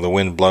 you know, the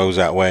wind blows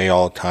that way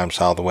all the time,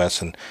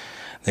 southwest, and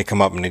they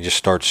come up and they just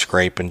start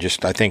scraping.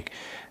 Just, I think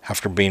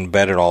after being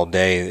bedded all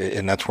day,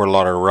 and that's where a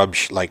lot of rub,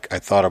 like I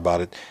thought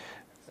about it.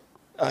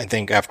 I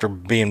think after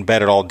being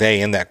bedded all day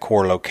in that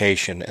core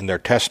location, and their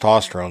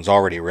testosterone's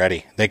already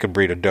ready, they could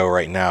breed a doe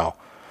right now.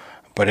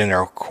 But in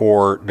their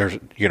core, there's,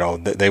 you know,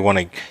 they want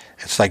to,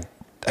 it's like,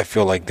 I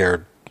feel like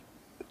they're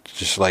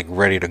just like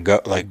ready to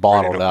go, like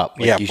bottled up.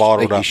 Like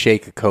bottled up. You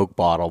shake a Coke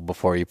bottle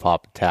before you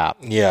pop the tap.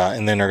 Yeah,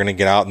 and then they're going to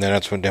get out, and then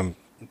that's when them,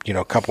 you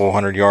know, a couple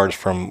hundred yards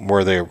from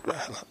where they're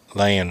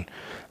laying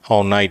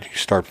all night, you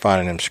start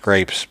finding them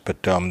scrapes.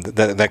 But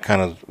that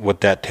kind of,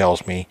 what that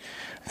tells me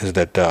is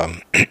that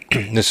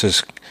this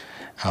is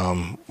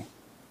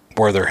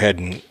where they're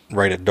heading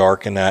right at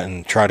dark and that,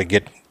 and try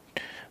to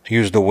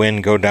use the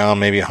wind, go down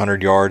maybe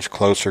 100 yards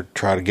closer,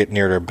 try to get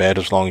near their bed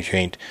as long as you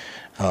ain't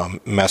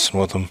messing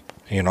with them,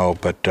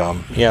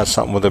 But,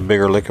 something with a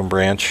bigger licking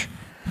branch,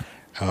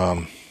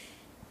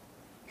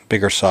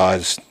 bigger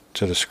size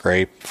to the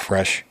scrape,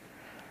 fresh.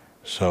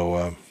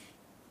 So,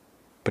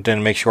 but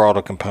then make sure all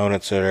the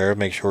components are there,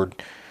 make sure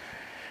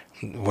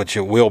which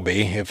it will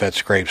be if that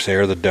scrape's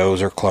there, the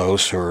does are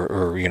close,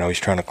 or he's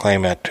trying to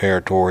claim that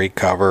territory,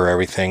 cover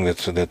everything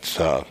that's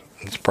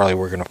probably where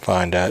we're going to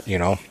find that,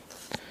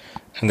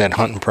 And then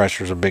hunting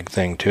pressure is a big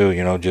thing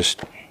too,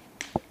 just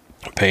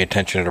pay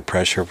attention to the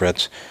pressure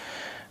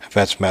if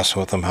that's messing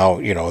with them, how,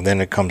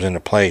 then it comes into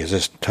play. Is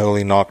this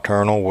totally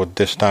nocturnal? With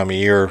this time of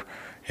year,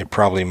 it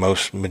probably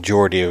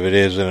majority of it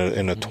is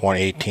in a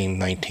 20, 18,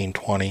 19,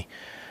 20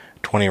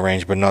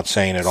 range, but not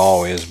saying it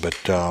all is, but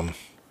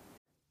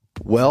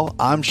Well,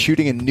 I'm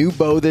shooting a new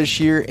bow this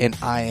year, and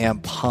I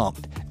am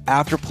pumped.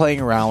 After playing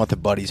around with a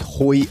buddy's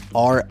Hoyt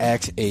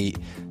RX8,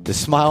 the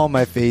smile on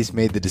my face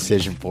made the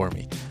decision for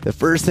me. The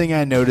first thing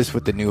I noticed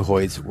with the new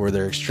Hoyts were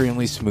their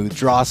extremely smooth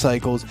draw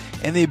cycles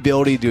and the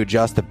ability to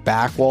adjust the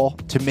back wall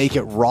to make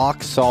it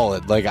rock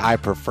solid like I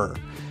prefer.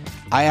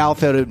 I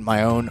outfitted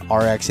my own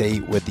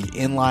RX8 with the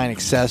inline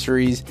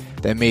accessories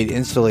that made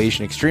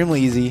installation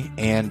extremely easy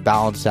and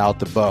balanced out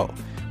the bow.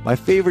 My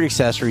favorite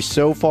accessory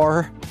so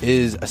far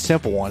is a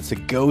simple one. It's the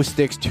Go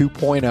Sticks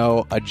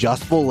 2.0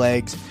 adjustable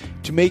legs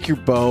to make your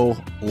bow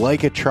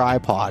like a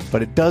tripod,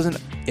 but it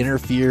doesn't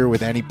interfere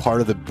with any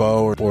part of the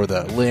bow or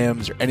the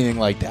limbs or anything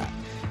like that.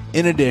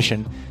 In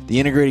addition,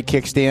 the integrated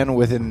kickstand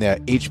within the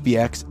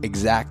HBX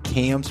Exact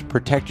cams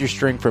protect your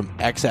string from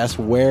excess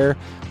wear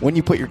when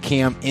you put your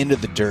cam into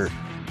the dirt.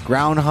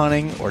 Ground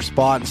hunting or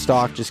spot and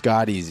stalk just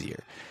got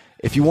easier.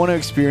 If you want to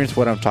experience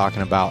what I'm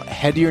talking about,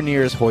 head to your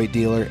nearest Hoyt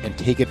dealer and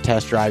take a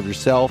test drive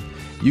yourself.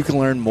 You can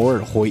learn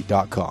more at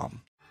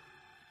Hoyt.com.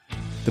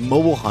 The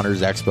Mobile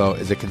Hunters Expo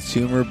is a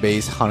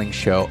consumer-based hunting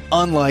show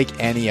unlike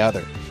any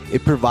other.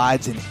 It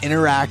provides an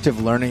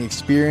interactive learning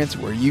experience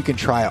where you can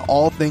try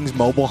all things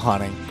mobile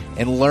hunting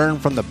and learn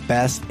from the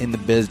best in the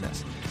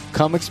business.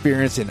 Come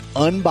experience an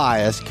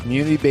unbiased,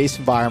 community-based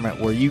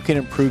environment where you can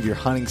improve your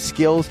hunting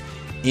skills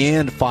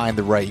and find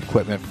the right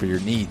equipment for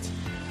your needs.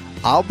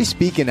 I'll be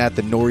speaking at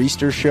the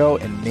Nor'easter Show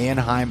in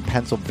Manheim,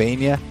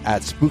 Pennsylvania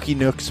at Spooky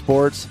Nook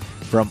Sports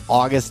from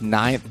August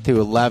 9th to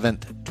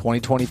 11th,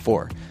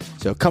 2024.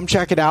 So come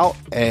check it out,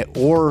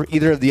 or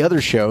either of the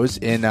other shows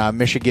in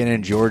Michigan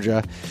and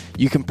Georgia.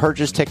 You can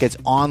purchase tickets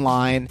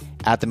online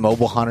at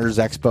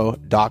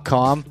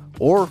themobilehuntersexpo.com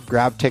or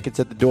grab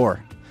tickets at the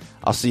door.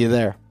 I'll see you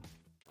there.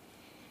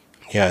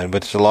 Yeah,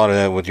 but it's a lot of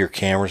that with your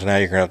cameras now.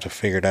 You're going to have to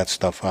figure that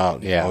stuff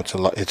out. Yeah. It's a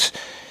lot.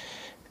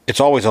 It's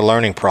always a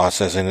learning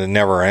process, and it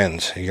never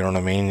ends. You know what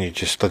I mean? You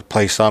just, the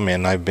place I'm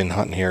in, I've been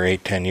hunting here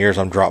 8-10 years.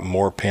 I'm dropping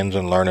more pins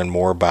and learning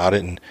more about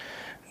it and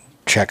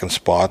checking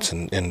spots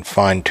and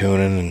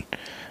fine-tuning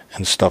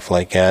and stuff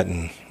like that.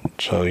 And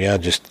so, yeah,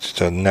 just it's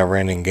a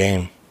never-ending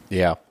game.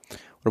 Yeah.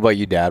 What about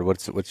you, Dad?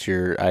 What's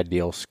your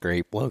ideal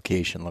scrape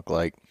location look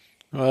like?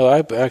 Well,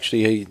 I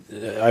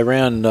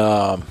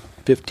ran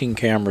 15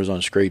 cameras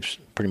on scrapes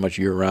pretty much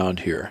year-round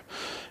here.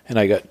 And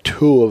I got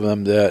 2 of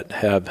them that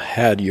have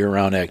had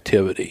year-round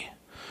activity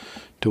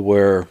to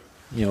where,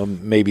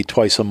 maybe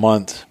twice a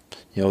month,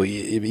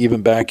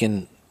 even back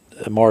in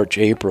March,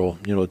 April,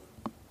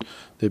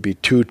 there'd be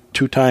two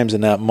times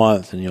in that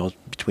month, and,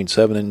 between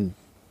 7 and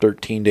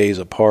 13 days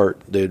apart,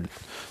 they'd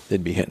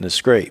be hitting the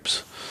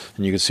scrapes.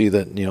 And you could see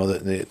that,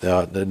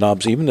 the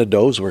knobs, even the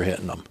does were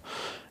hitting them.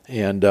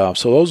 And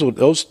so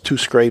those 2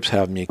 scrapes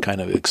have me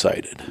kind of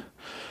excited.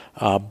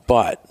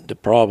 But the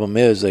problem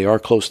is they are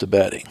close to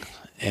bedding.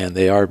 And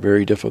they are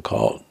very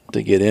difficult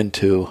to get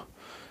into,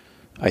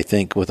 I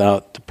think,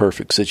 without the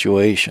perfect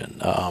situation.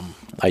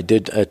 I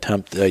did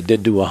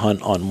do a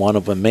hunt on one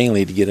of them,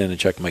 mainly to get in and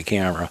check my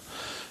camera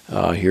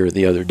here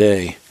the other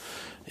day.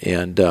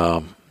 And,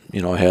 I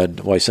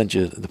sent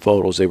you the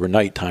photos. They were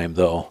nighttime,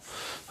 though.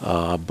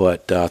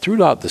 But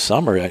throughout the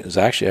summer, I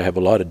have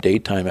a lot of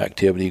daytime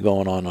activity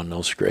going on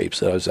those scrapes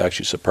that I was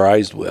actually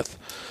surprised with.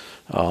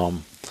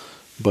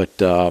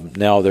 But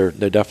now they're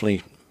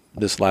definitely...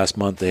 This last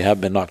month they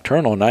have been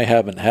nocturnal, and I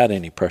haven't had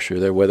any pressure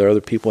there. Whether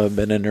other people have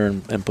been in there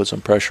and put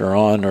some pressure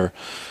on, or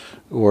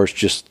it's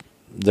just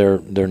their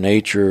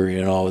nature,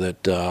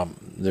 that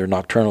they're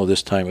nocturnal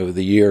this time of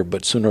the year.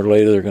 But sooner or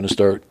later they're going to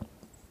start,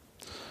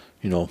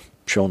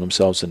 showing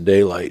themselves in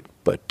daylight.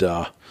 But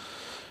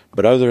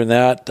other than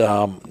that,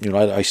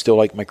 I still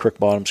like my creek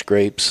bottom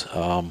scrapes.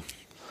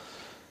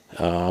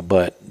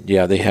 But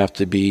yeah, they have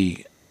to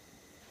be.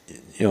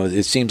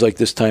 It seems like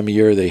this time of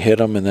year they hit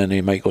them and then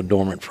they might go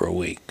dormant for a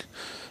week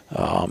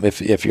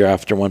if you're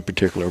after one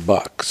particular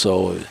buck.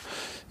 So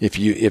if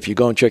you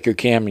go and check your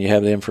cam and you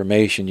have the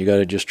information, you got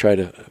to just try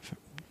to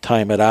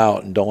time it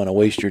out and don't want to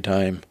waste your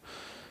time,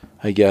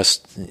 I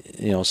guess,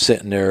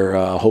 sitting there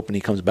hoping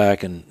he comes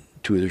back in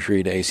 2 or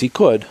 3 days. He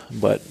could,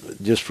 but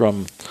just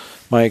from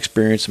my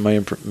experience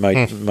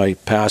and my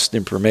past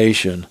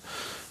information,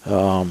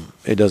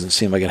 It doesn't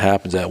seem like it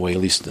happens that way, at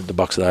least the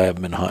bucks that I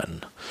have been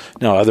hunting.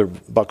 Now, other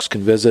bucks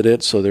can visit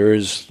it, so there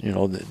is,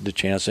 the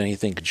chance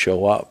anything could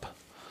show up.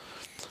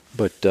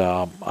 But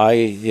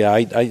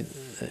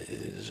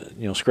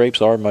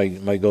scrapes are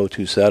my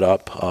go-to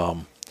setup.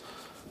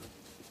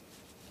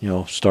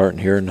 Starting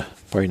here in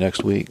probably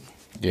next week.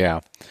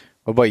 Yeah.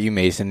 What about you,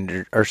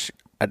 Mason?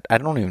 I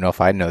don't even know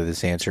if I know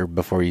this answer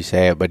before you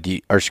say it, but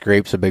are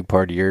scrapes a big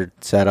part of your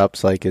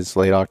setups? Like it's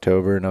late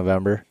October,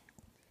 November.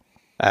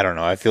 I don't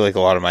know. I feel like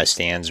a lot of my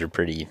stands are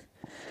pretty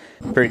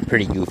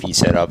goofy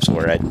setups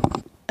where I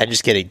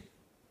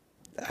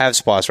have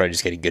spots where I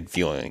just get a good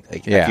feeling.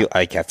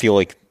 I feel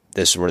like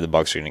this is where the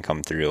bucks are going to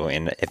come through,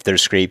 and if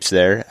there's scrapes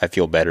there, I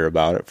feel better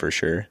about it for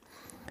sure.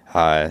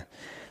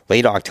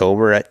 Late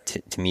October,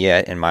 to me,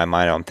 in my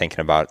mind, I'm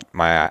thinking about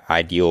my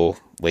ideal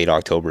late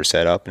October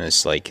setup, and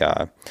it's like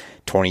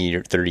 20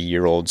 or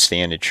 30-year-old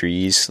stand of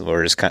trees,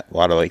 or it's a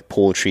lot of like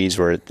pole trees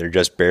where they're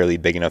just barely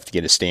big enough to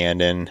get a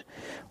stand in.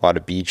 A lot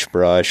of beech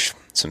brush,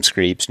 some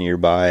scrapes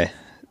nearby.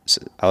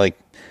 So I like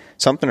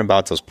something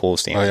about those pole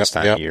stands this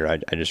time of year.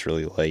 I just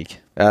really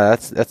like.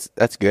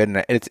 That's good,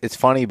 and it's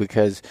funny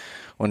because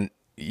when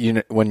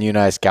you and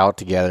I scout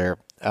together,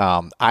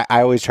 I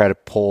always try to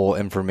pull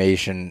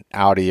information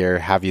out of you,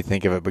 have you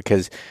think of it,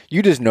 because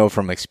you just know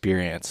from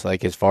experience,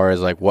 like as far as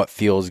like what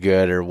feels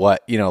good or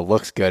what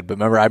looks good. But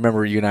I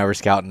remember you and I were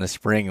scouting in the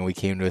spring, and we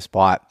came to a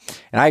spot,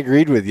 and I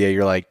agreed with you.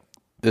 You're like,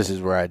 this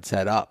is where I'd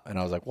set up, and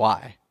I was like,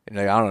 why? And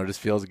like, I don't know, it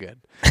just feels good.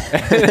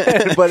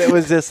 But it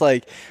was just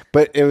like,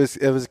 it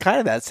was kind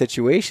of that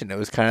situation. It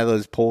was kind of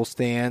those pole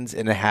stands,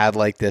 and it had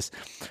like this,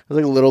 it was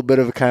like a little bit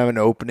of a kind of an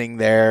opening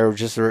there,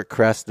 just where it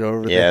crested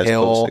over the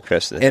hill.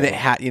 And it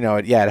had,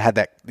 it had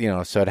that,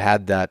 so it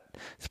had that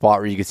spot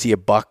where you could see a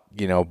buck,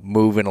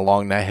 moving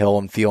along that hill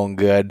and feeling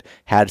good,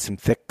 had some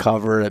thick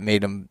cover that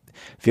made him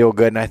feel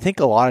good. And I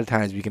think a lot of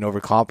times we can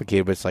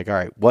overcomplicate it, but it's like, all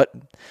right, what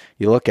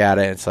you look at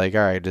it, and it's like,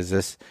 all right, does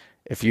this,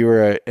 if you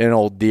were an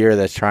old deer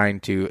that's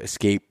trying to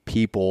escape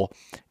people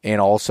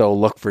and also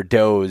look for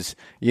does,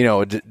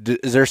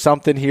 is there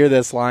something here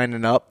that's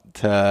lining up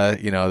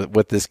to,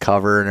 with this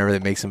cover and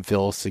everything that makes them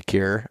feel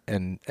secure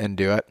and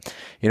do it?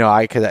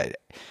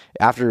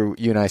 After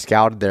you and I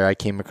scouted there, I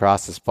came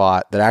across a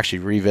spot that I actually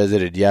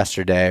revisited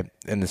yesterday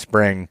in the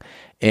spring,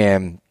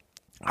 and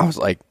I was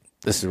like,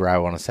 this is where I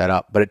want to set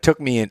up. But it took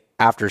me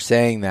after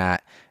saying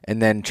that and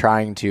then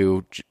trying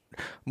to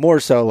more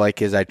so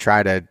like as I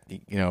try to,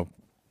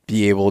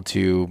 be able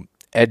to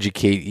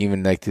educate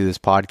even like through this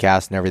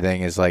podcast and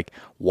everything is like,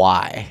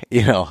 why,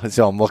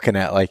 so I'm looking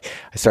at like,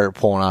 I started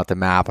pulling out the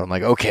map and I'm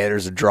like, okay,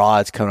 there's a draw.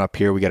 It's coming up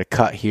here. We got a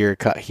cut here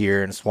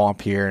and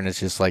swamp here. And it's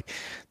just like,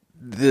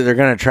 they're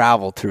going to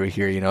travel through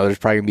here. There's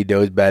probably gonna be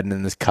does bedding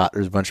in this cut.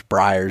 There's a bunch of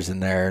briars in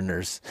there and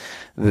there's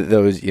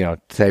those,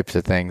 types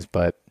of things.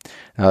 But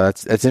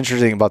that's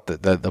interesting about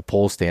the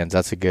pole stands.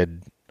 That's a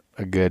good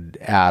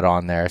add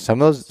on there.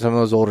 Some of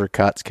those older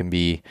cuts can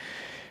be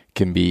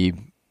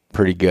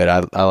pretty good.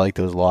 I like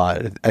those a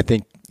lot. I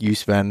think you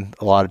spend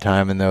a lot of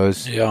time in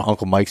those. Yeah.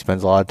 Uncle Mike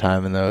spends a lot of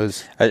time in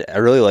those. I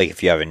really like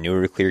if you have a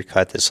newer clear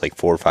cut that's like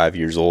 4 or 5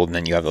 years old, and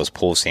then you have those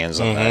pole stands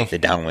on the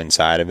downwind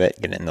side of it.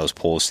 Getting in those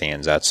pole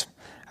stands,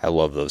 I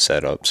love those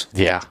setups.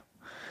 Yeah,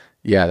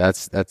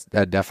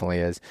 that definitely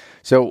is.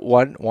 So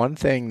one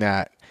thing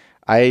that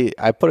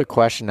I put a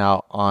question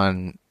out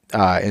on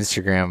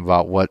Instagram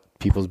about what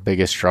people's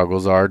biggest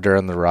struggles are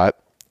during the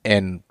rut,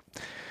 and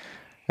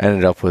I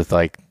ended up with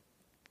like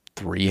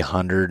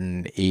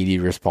 380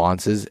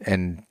 responses,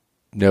 and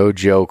no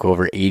joke,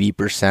 over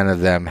 80%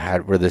 of them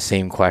were the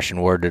same question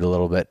worded a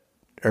little bit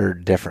or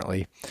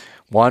differently.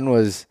 One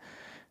was,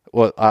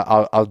 well,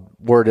 I'll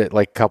word it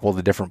like a couple of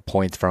the different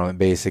points from it.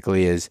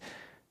 Basically, is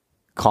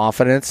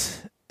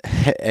confidence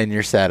in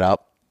your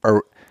setup,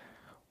 or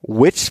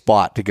which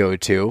spot to go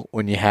to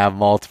when you have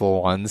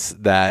multiple ones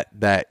that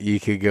you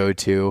could go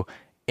to,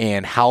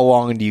 and how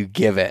long do you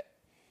give it?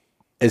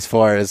 As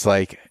far as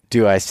like,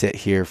 do I sit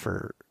here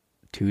for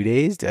 2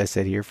 days? Do I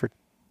sit here for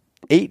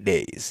 8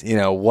 days?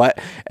 What?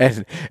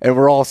 And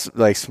we're all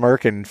like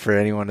smirking for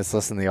anyone that's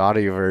listening to the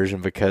audio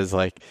version, because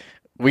like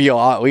we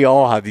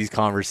all have these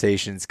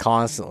conversations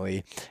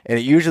constantly, and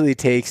it usually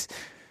takes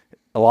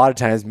a lot of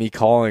times me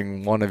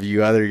calling one of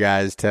you other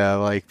guys to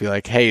like be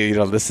like, hey,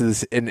 this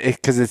is, and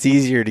because it's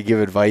easier to give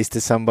advice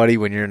to somebody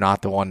when you're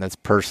not the one that's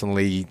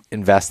personally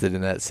invested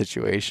in that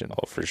situation.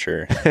 Oh, for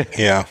sure.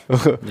 Yeah.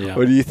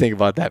 What do you think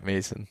about that,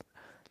 Mason?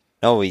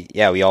 No, we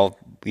all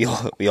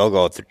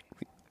go through.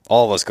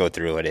 All of us go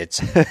through it.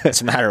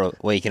 It's a matter of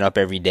waking up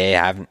every day,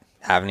 having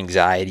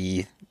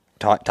anxiety,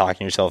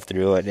 talking yourself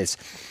through it. It's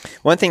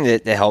one thing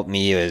that helped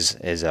me is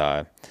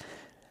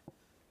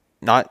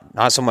not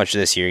so much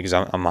this year, because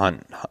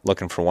I'm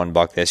looking for one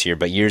buck this year,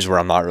 but years where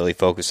I'm not really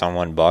focused on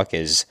one buck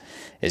is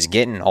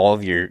getting all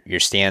of your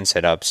stand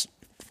setups.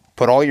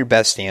 Put all your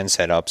best stand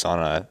setups on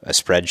a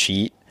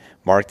spreadsheet,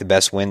 mark the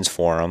best winds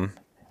for them,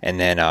 and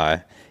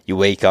then you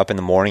wake up in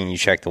the morning and you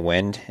check the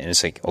wind, and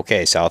it's like,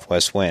 okay,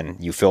 southwest wind.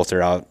 You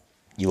filter out,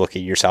 you look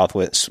at your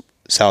southwest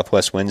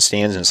wind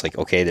stands, and it's like,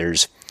 okay,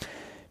 there's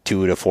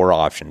 2 to 4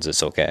 options,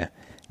 it's okay.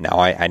 Now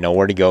I know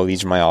where to go.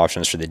 These are my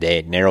options for the day.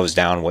 It narrows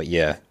down what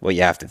you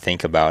have to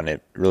think about, and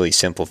it really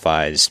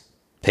simplifies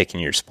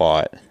picking your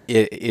spot.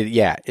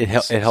 It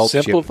helps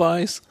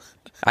Simplifies?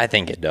 I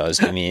think it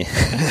does. I mean,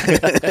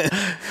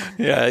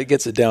 Yeah, it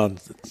gets it down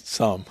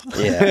some.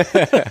 yeah.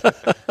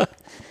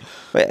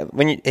 But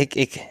when it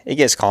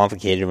gets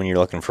complicated when you're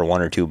looking for $1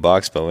 or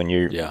 $2, but when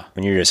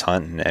you're just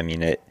hunting, I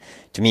mean,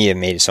 to me it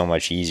made it so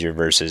much easier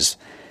versus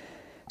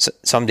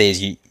some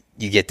days you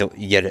get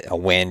a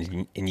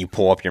wind and you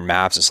pull up your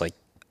maps. It's like,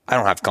 I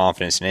don't have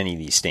confidence in any of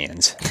these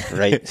stands,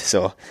 right?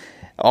 So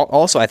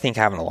also I think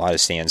having a lot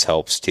of stands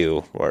helps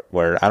too,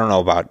 where I don't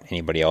know about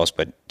anybody else,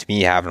 but to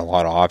me having a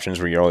lot of options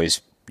where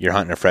you're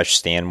hunting a fresh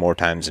stand more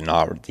times than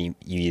not. You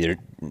either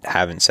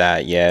haven't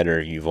sat yet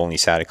or you've only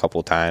sat a couple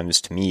of times.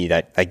 To me,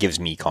 that gives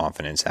me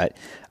confidence.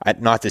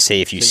 Not to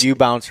say if you... So you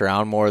bounce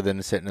around more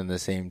than sitting in the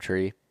same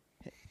tree?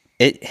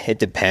 It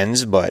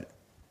depends, but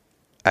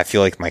I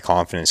feel like my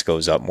confidence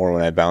goes up more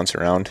when I bounce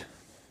around.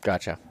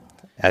 Gotcha.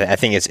 I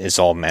think it's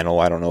all mental.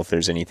 I don't know if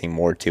there's anything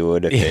more to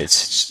it, if it's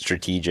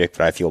strategic,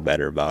 but I feel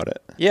better about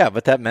it. Yeah,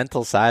 but that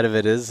mental side of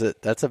it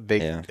that's a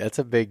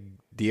big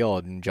deal,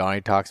 and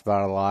Johnny talks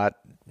about it a lot.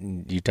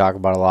 You talk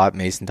about it a lot.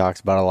 Mason talks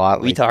about it a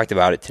lot. We talked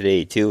about it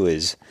today too.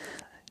 Is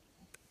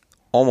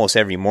almost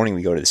every morning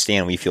we go to the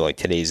stand, we feel like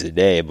today's the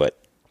day, but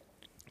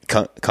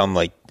come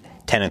like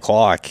 10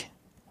 o'clock,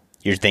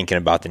 you're thinking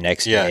about the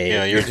next day.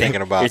 Yeah, you're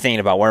thinking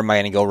about where am I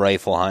going to go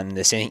rifle hunting?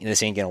 This ain't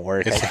going to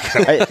work.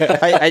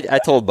 I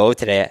told Bo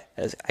today,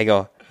 I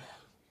go,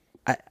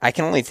 I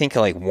can only think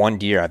of like one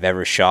deer I've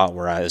ever shot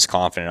where I was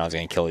confident I was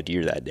going to kill a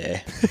deer that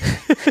day.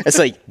 It's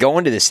like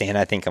going to the stand,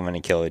 I think I'm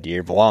going to kill a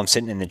deer, but while I'm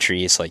sitting in the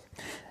tree, it's like,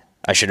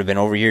 I should have been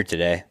over here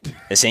today.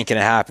 This ain't going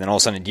to happen. And all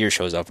of a sudden a deer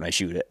shows up and I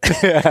shoot it.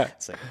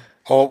 It's like,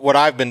 what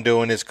I've been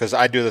doing is, because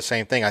I do the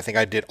same thing, I think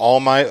I did all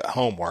my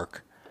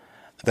homework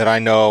that I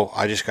know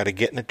I just got to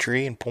get in the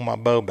tree and pull my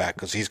bow back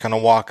because he's going to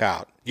walk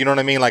out. You know what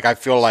I mean? Like, I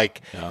feel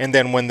like, and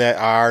then when the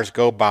hours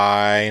go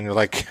by and you're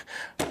like,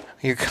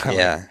 you're kind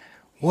of like,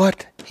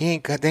 what? He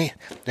ain't got,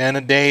 then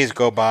the days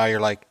go by, you're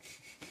like,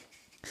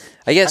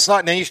 I guess.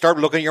 And then you start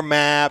looking at your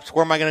maps.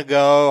 Where am I going to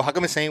go? How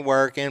come this ain't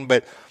working?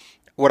 But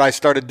what I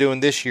started doing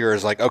this year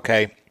is like,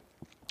 okay,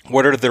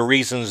 what are the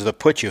reasons that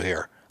put you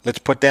here? Let's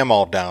put them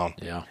all down.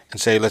 Yeah.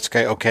 And say,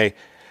 okay,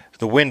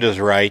 the wind is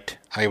right.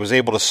 I was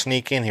able to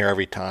sneak in here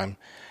every time.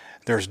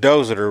 There's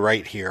does that are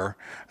right here.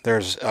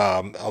 There's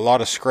a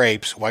lot of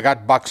scrapes. Well, I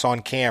got bucks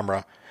on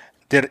camera.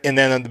 And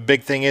then the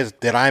big thing is,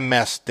 did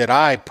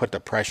I put the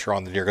pressure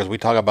on the deer? Because we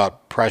talk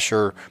about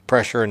pressure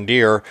and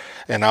deer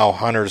and how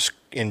hunters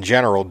in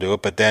general do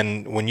it. But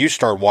then when you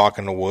start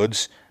walking the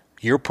woods,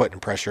 you're putting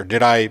pressure.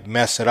 Did I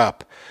mess it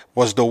up?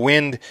 Was the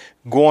wind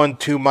going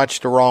too much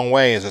the wrong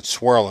way? Is it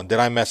swirling? Did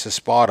I mess the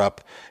spot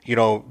up?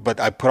 But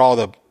I put all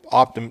the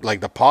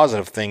the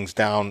positive things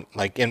down,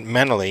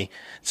 mentally,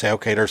 say,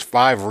 okay, there's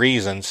 5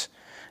 reasons.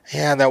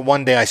 Yeah, that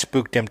one day I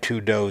spooked them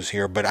 2 does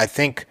here, but I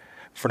think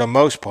for the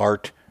most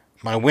part,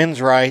 my wind's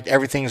right,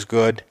 everything's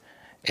good,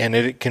 and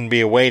it can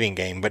be a waiting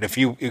game. But if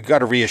you got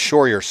to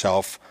reassure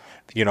yourself,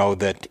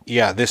 that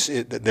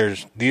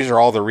these are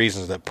all the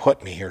reasons that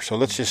put me here. So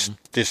let's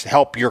just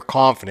help your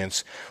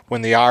confidence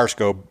when the hours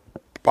go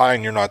by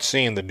and you're not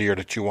seeing the deer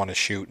that you want to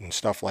shoot and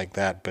stuff like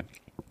that.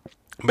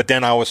 But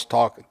then I was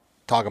talking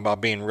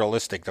about being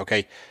realistic.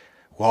 Okay,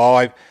 well,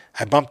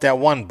 I bumped that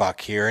one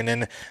buck here, and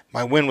then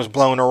my wind was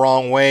blowing the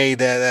wrong way.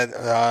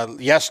 That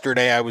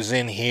yesterday I was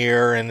in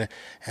here,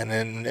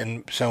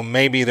 and so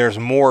maybe there's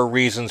more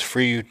reasons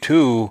for you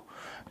to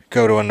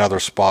go to another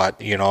spot,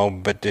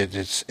 But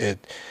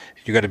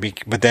you got to be.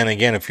 But then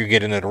again, if you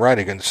get into the right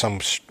again, some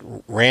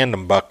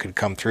random buck could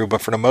come through. But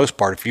for the most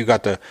part, if you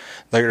got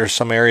there's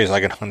some areas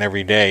I can hunt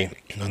every day,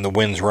 and the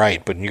wind's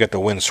right, but you got the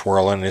wind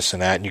swirling this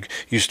and that, and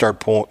you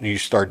start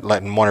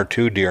letting 1 or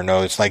 2 deer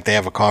know. It's like they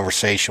have a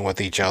conversation with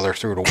each other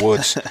through the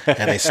woods,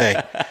 and they say,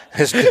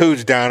 "This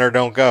dude's down there,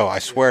 don't go." I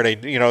swear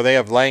they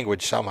have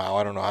language somehow.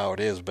 I don't know how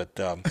it is, but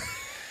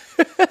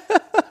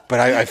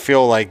I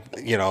feel like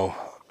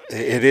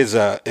it is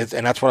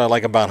and that's what I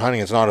like about hunting.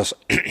 It's not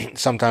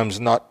sometimes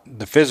not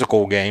the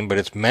physical game, but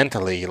it's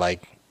mentally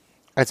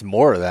It's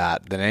more of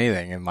that than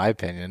anything, in my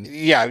opinion.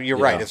 Yeah, you're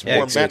right. It's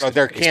more mental.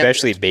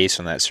 Especially based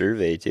on that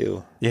survey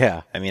too.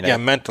 Yeah, I mean,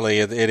 mentally,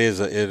 it's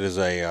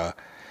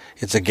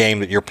a game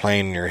that you're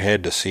playing in your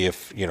head to see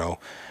if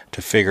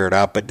to figure it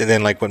out. But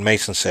then, like what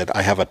Mason said,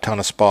 I have a ton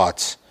of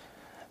spots,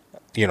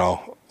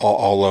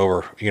 all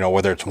over.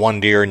 Whether it's one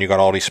deer and you got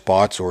all these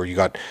spots, or you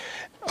got,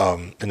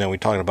 and then we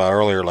talked about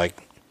earlier,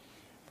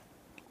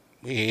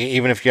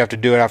 even if you have to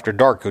do it after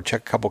dark, go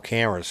check a couple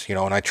cameras,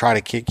 and I try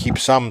to keep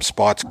some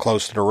spots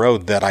close to the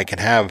road that I can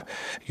have,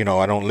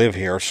 I don't live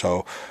here,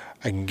 so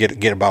I can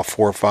get about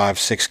 4, 5,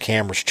 6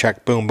 cameras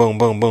checked, boom, boom,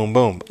 boom, boom,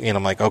 boom, and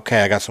I'm like,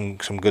 okay, I got some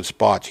good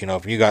spots,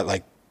 if you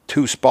got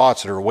 2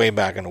 spots that are way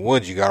back in the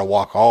woods, you got to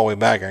walk all the way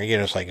back there,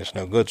 it's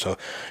no good, so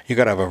you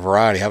got to have a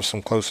variety, have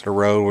some close to the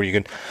road where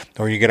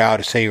or you get out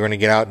and say you're going to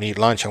get out and eat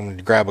lunch, I'm going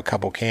to grab a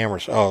couple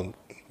cameras. Oh,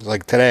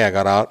 like today I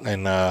got out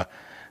and,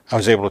 I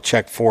was able to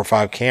check 4 or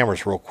 5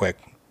 cameras real quick.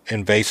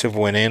 Invasive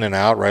went in and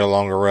out right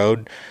along the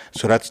road.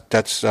 So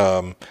that's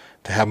to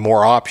have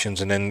more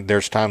options. And then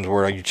there's times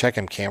where you check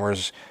in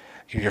cameras,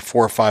 you're $4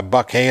 or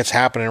 $5. Hey, it's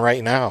happening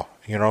right now,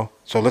 you know.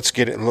 So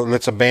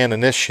let's abandon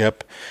this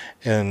ship,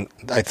 and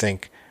I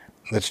think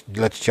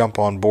let's jump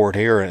on board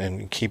here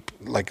and keep,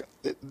 like,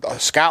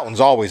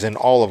 scouting's always in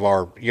all of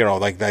our, you know,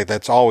 like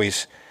that's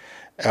always.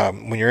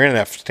 When you're in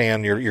that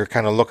stand, you're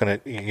kind of looking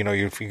at, you know,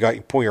 you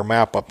pull your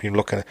map up, you're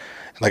looking at,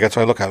 like, that's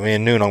why I look at me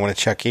at noon, I'm going to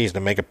check east to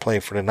make a play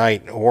for the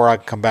night, or I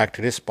can come back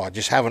to this spot.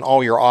 Just having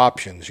all your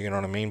options, you know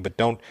what I mean? But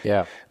don't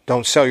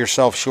sell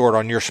yourself short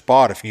on your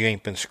spot if you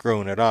ain't been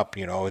screwing it up,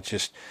 you know. It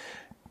just.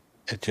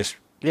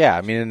 Yeah,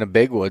 I mean, in the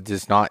big woods,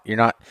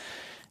 the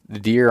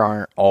deer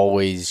aren't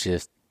always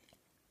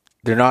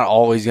they're not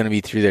always going to be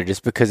through there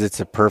just because it's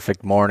a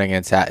perfect morning.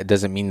 It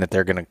doesn't mean that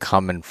they're going to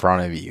come in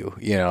front of you.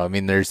 You know, I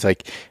mean, there's,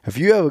 like, if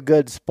you have a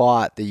good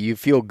spot that you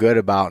feel good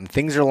about and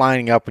things are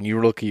lining up and you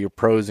look at your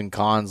pros and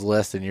cons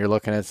list and you're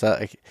looking at stuff,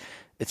 like,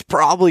 it's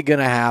probably going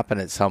to happen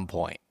at some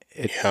point.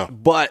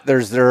 But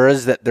there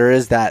is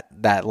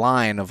that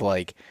line of,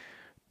 like,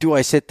 do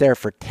I sit there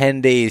for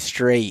 10 days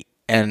straight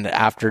and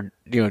after,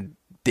 you know,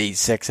 day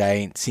 6 I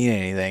ain't seen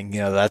anything?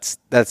 You know, that's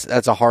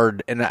a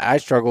hard, and I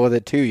struggle with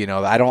it too. You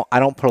know, I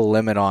don't put a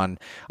limit on.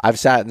 I've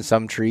sat in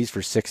some trees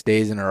for 6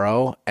 days in a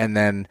row, and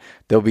then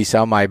there'll be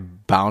some I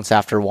bounce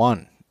after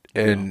one,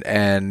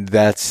 and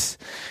that's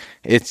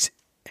it's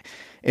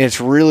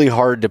really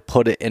hard to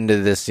put it into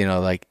this, you know,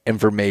 like,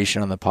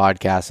 information on the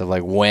podcast of,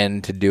 like,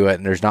 when to do it,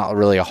 and there's not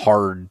really a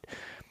hard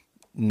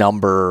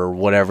number or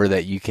whatever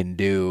that you can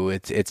do.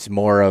 It's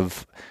more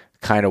of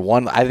kind of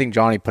one. I think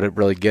Johnny put it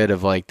really good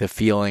of, like, the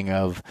feeling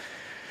of,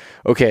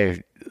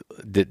 okay,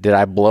 did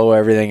I blow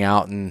everything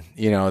out in,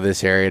 you know,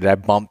 this area? Did I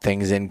bump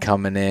things in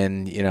coming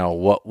in? You know,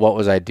 what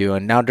was I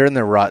doing? Now during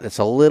the rut, it's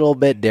a little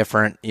bit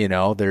different. You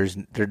know, there's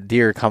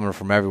deer coming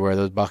from everywhere.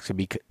 Those bucks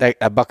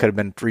that buck could have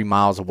been 3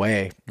 miles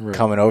away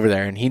coming over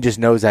there, and he just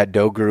knows that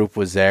doe group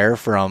was there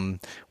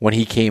from when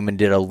he came and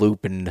did a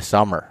loop in the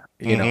summer.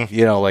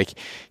 You know, like,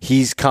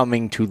 he's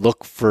coming to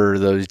look for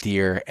those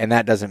deer, and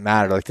that doesn't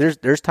matter. Like,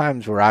 there's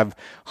times where I've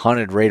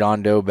hunted right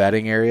on doe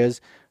bedding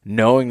areas,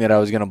 knowing that I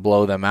was going to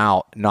blow them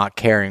out, not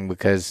caring,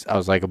 because I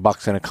was like, a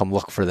buck's going to come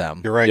look for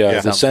them. You're right.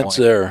 Yeah, the scent's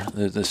there.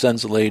 The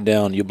scent's laid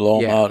down. You blow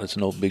them out, it's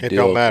no big deal. It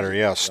don't matter,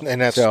 yeah. And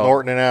that's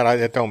snorting and that,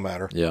 it don't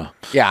matter. Yeah.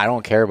 Yeah, I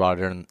don't care about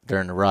it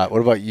during the rut. What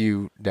about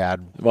you,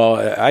 Dad? Well,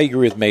 I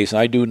agree with Mason.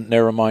 I do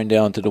narrow mine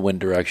down to the wind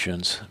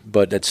directions,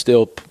 but it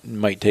still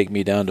might take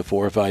me down to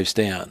 4 or 5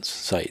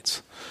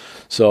 sites.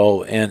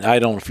 So, and I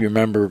don't know if you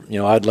remember, you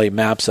know, I'd lay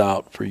maps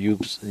out for you,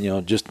 you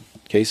know, just in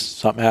case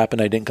something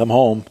happened, I didn't come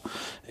home.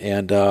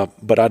 And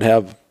but I'd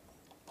have,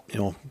 you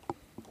know,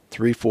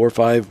 3, 4,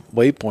 5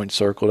 waypoints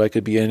circled. I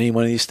could be in any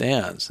one of these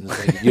stands. And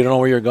it's like, you don't know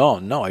where you're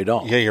going. No, I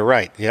don't. Yeah, you're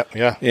right. Yep,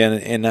 yeah.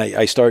 And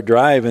I start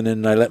driving,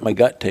 and I let my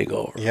gut take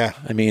over. Yeah.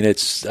 I mean,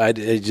 it's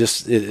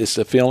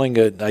a feeling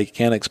that I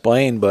can't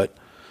explain, but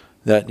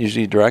that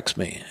usually directs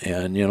me.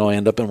 And, you know, I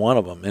end up in one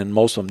of them. And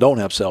most of them don't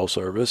have cell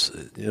service,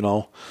 you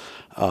know.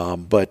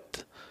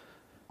 But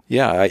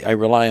yeah, I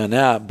rely on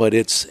that, but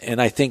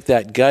and I think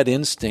that gut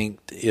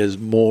instinct is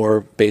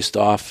more based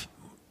off,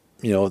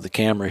 you know, the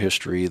camera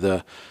history,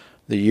 the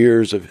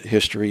years of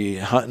history,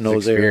 hunting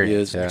those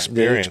areas. Yeah.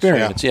 The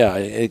experience, yeah.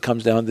 It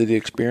comes down to the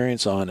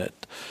experience on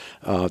it.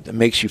 It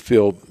makes you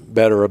feel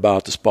better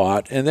about the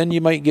spot. And then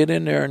you might get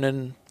in there and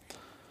then,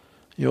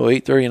 you know,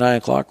 8:30, 9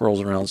 o'clock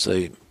rolls around and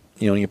say,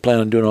 you know, you plan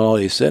on doing all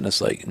these sit, and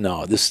it's like,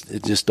 no,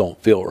 it just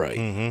don't feel right.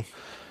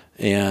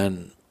 Mm-hmm.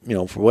 And, you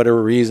know, for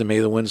whatever reason, maybe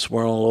the wind's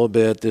swirling a little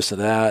bit, this or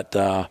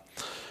that,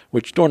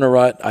 which during the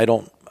rut,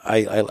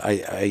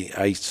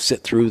 I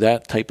sit through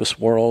that type of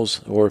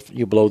swirls, or if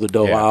you blow the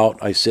doe out,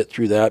 I sit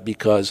through that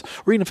because,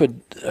 or even if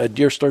a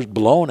deer starts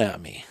blowing at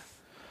me,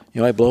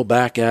 you know, I blow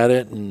back at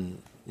it, and,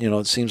 you know,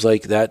 it seems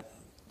like that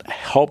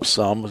helps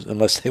some,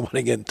 unless they want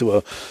to get into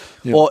a,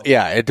 you know, well,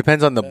 yeah, it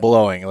depends on the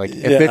blowing. Like,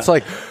 if it's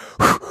like,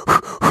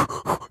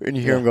 and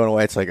you hear them going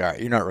away, it's like, all right,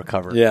 you're not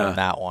recovering from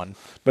that one.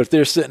 But if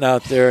they're sitting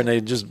out there and they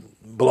just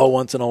blow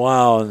once in a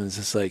while, and it's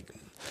just like,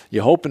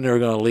 you're hoping they're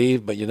going to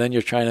leave, but then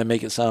you're trying to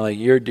make it sound like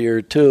you're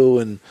deer too,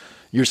 and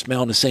you're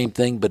smelling the same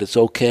thing, but it's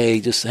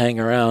okay, just hang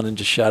around and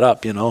just shut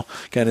up, you know,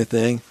 kind of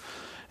thing.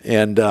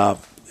 And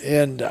I've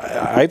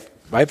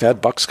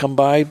had bucks come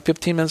by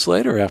 15 minutes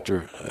later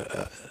after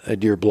a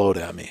deer blowed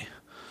at me.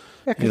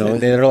 Yeah, you know,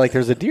 they're like,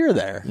 there's a deer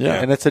there,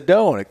 and it's a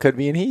doe, and it could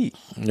be in heat.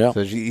 Yeah,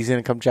 so he's going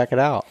to come check it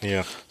out.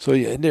 Yeah. So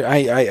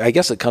I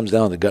guess it comes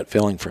down to gut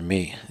feeling for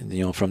me,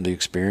 you know, from the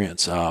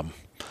experience.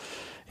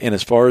 And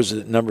as far as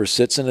the number of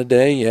sits in a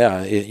day,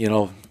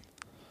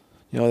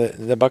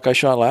 the buck I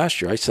shot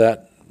last year, I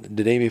sat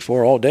the day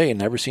before all day and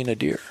never seen a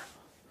deer.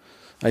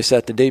 I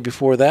sat the day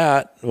before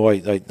that. Well,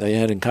 I had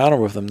an encounter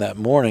with them that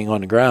morning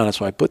on the ground. That's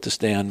why I put the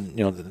stand,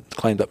 you know,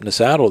 climbed up in the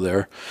saddle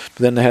there.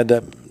 But then they had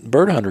that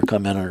bird hunter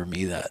come in under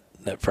me that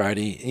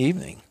Friday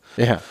evening.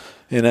 Yeah.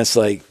 And that's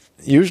like,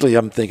 usually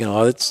I'm thinking,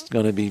 oh, it's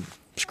going to be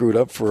screwed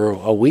up for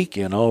a week,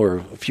 or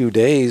a few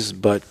days.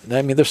 But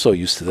I mean, they're so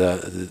used to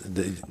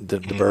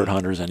the bird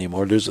hunters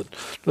anymore. There's a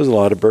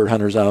lot of bird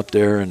hunters out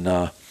there, and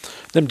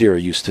them deer are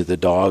used to the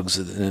dogs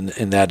and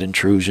that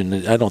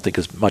intrusion. I don't think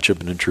it's much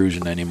of an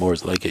intrusion anymore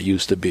as like it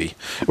used to be,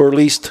 or at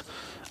least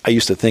I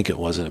used to think it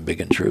wasn't a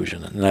big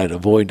intrusion, and I'd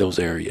avoid those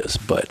areas.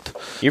 But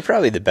you're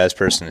probably the best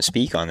person to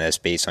speak on this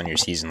based on your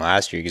season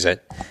last year, because I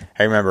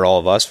remember all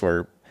of us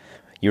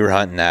you were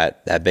hunting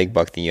that big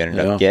buck that you ended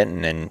up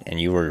getting, and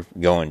you were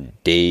going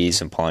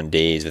days upon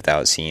days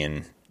without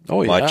seeing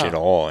much at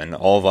all, and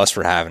all of us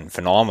were having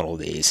phenomenal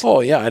days.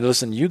 Oh yeah, I'd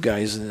listen to you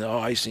guys, and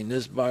I seen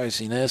this buck, I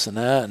seen this and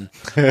that, and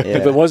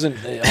if it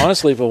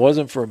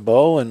wasn't for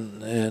Bo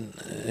and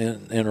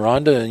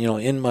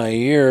Rhonda, in my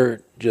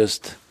ear,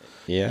 just.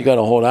 Yeah. You got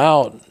to hold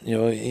out.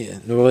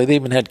 They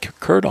even had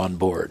Kurt on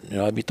board.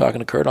 I'd be talking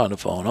to Kurt on the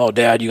phone. Oh,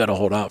 Dad, you got to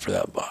hold out for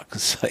that buck.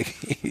 It's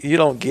like, you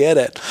don't get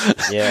it.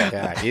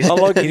 Yeah. He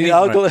wouldn't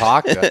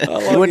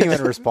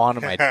even respond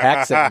to my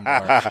texts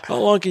anymore. How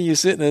long can you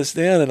sit in a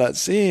stand and not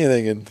see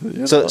anything?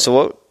 And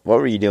So what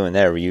were you doing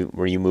there?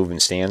 Were you moving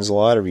stands a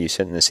lot, or were you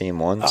sitting in the same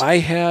ones? I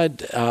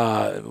had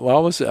I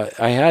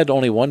had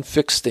only one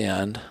fixed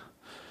stand.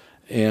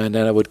 And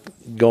then I would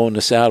go in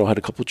the saddle. I had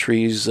a couple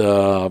trees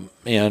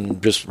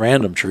and just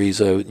random trees,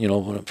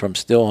 from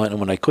still hunting,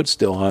 when I could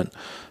still hunt,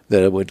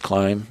 that I would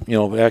climb.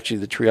 Actually,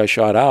 the tree I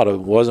shot out, it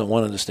wasn't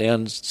one of the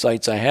stand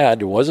sites I had.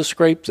 There was a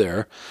scrape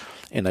there,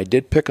 and I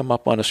did pick them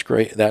up on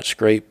that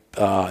scrape.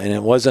 And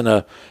it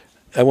wasn't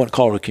I wouldn't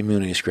call it a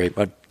community scrape.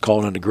 I'd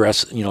call it an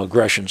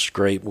aggression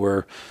scrape,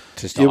 where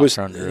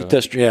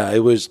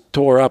it was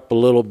tore up a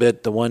little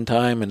bit the one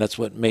time, and that's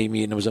what made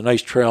me. And there was a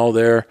nice trail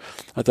there.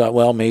 I thought,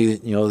 well, maybe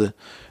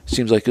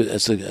seems like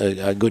it's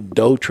a good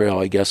doe trail,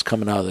 I guess,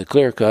 coming out of the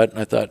clear cut. And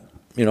I thought,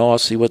 I'll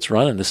see what's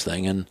running this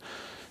thing, and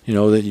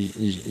that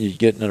you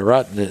get in a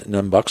rut, and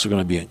them bucks are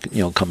going to be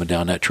coming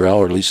down that trail,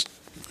 or at least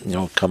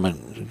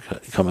coming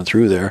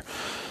through there.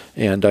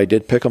 And I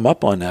did pick them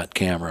up on that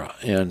camera.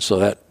 And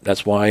so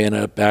that's why I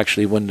ended up,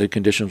 actually, when the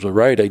conditions were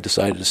right, I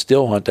decided to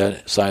still hunt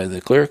that side of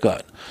the clear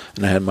cut.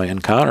 And I had my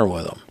encounter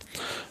with them.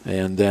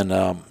 And then,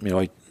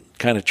 I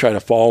kind of try to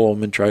follow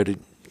them and try to,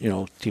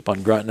 keep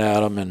on grunting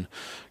at him, and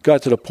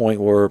got to the point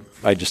where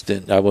I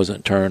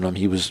wasn't turning him.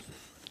 He was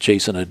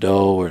chasing a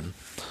doe, and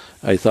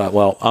I thought,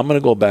 well, I'm going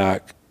to go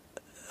back.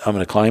 I'm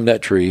going to climb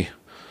that tree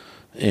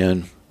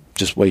and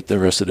just wait the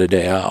rest of the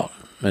day out.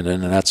 And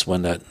then that's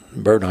when that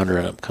bird hunter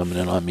ended up coming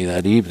in on me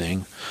that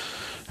evening.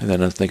 And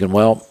then I'm thinking,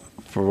 well,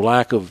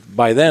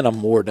 by then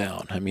I'm wore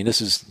down. I mean,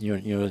 this is,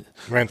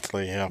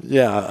 mentally, yeah.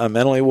 Yeah, I'm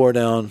mentally wore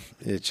down.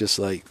 It's just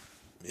like,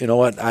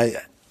 what,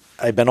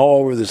 I've been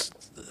all over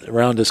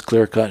around this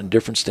clear cut in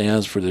different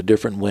stands for the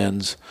different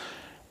winds.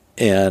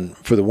 And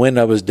for the wind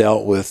I was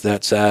dealt with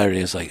that Saturday,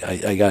 it's like,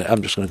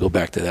 I'm just going to go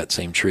back to that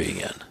same tree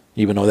again,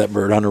 even though that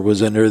bird hunter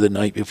was in there the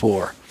night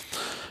before.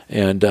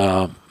 And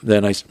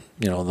then I,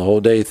 the whole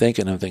day I'm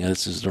thinking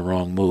this is the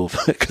wrong move,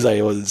 because I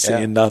wasn't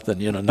seeing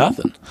nothing.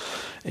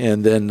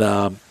 And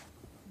then,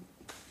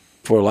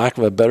 for lack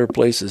of a better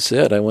place to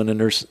sit, I went in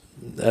there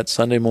that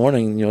Sunday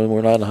morning.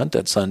 We're not on a hunt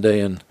that Sunday,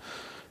 and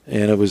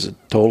it was a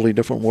totally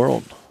different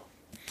world.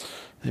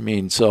 I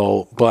mean,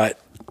 but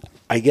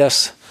I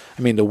guess,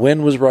 the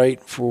wind was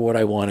right for what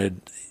I wanted.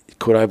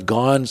 Could I have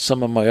gone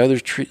some of my other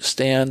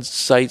stand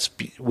sites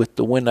with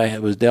the wind I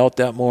was dealt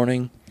that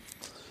morning?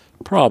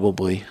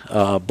 Probably,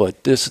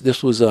 but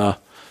this was it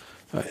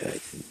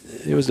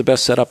was the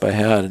best setup I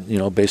had,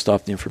 based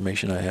off the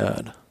information I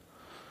had.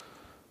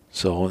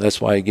 So that's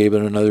why I gave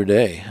it another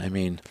day.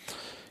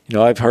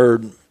 I've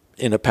heard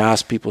in the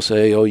past people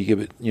say, "Oh, you give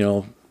it,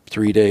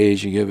 3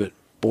 days, you give it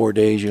 4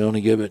 days, you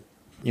only give it,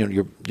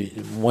 your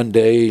 1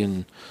 day,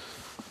 and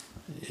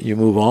you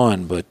move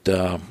on." But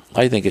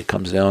I think it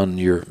comes down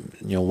to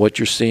what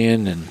you're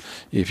seeing, and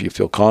if you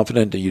feel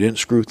confident that you didn't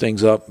screw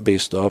things up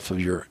based off of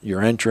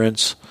your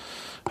entrance.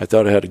 I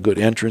thought I had a good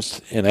entrance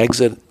and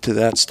exit to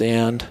that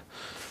stand.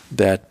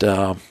 That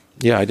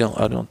I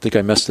don't think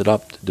I messed it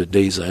up the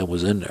days I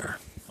was in there.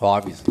 Well,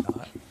 obviously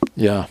not.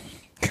 Yeah.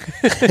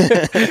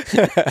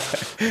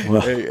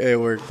 Well, it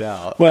worked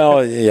out.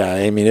 Well, yeah.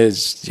 It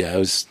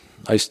was.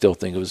 I still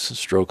think it was a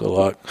stroke of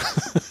luck.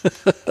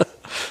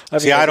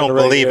 I don't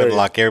believe in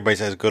luck. Everybody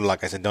says good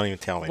luck. I said, don't even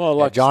tell me.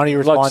 Well, Johnny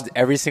responds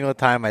every single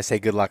time I say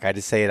good luck. I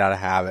just say it out of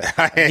habit.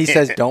 He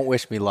says, don't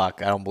wish me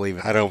luck. I don't believe in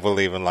luck. I don't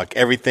believe in luck.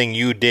 Everything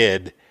you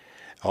did,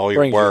 all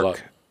your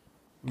work,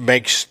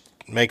 makes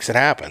it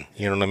happen.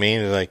 You know what I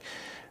mean? It's like,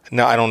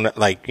 no, I don't,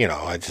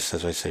 I just,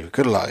 as I say,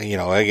 good luck.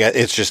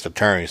 It's just a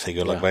term. You say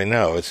good luck, but I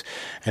know it's,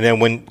 and then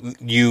when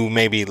you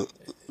maybe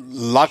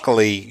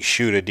luckily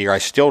shoot a deer, I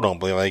still don't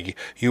believe, like,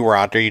 you were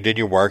out there, you did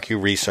your work, you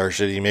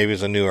researched it, maybe it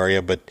was a new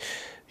area, but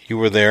you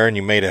were there and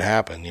you made it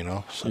happen,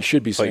 So you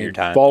should be saying,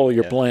 follow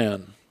your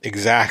plan.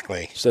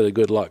 Exactly. Instead of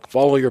good luck.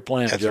 Follow your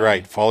plan. That's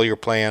right. Follow your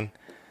plan.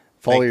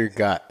 Follow your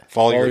gut.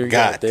 Follow your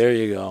gut. There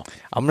you go.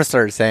 I'm going to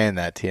start saying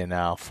that to you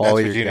now. Follow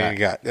your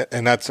gut.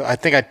 And I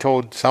think I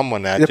told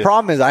someone that. The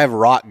problem is I have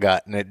rot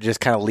gut, and it just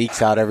kind of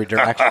leaks out every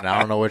direction. I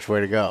don't know which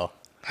way to go.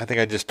 I think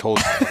I just told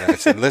you that. I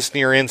said, listen to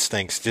your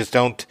instincts. Just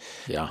don't.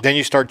 Yeah. Then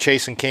you start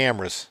chasing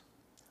cameras.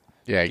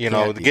 Yeah, You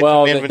know, get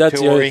Well, some that's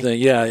the other inventory.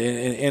 thing. Yeah,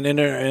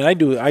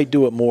 and I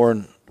do it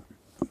more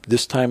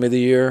this time of the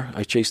year.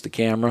 I chase the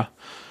camera,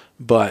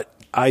 but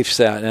I've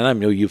sat, and I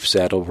know you've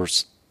sat over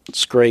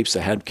scrapes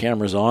that had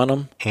cameras on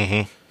them,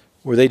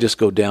 where they just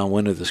go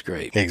downwind of the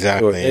scrape.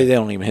 Exactly, Or they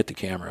don't even hit the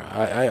camera.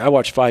 I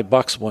watched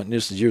 $5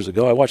 this is years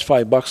ago. I watched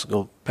 $5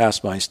 go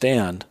past my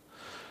stand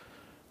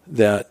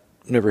that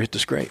never hit the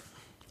scrape.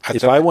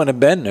 If I wouldn't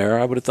have been there,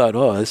 I would have thought,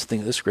 "Oh, this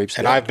scrape's."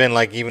 And dead. I've been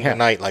like, even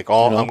tonight, like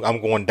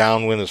I'm going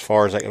downwind as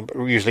far as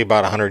usually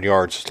about 100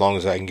 yards, as long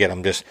as I can get.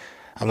 I'm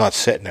not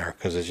sitting there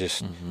because it's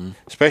just,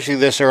 especially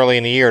this early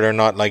in the year, they're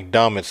not like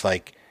dumb. It's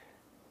like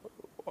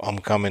I'm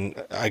coming.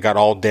 I got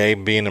all day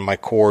being in my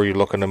core. You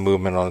look at the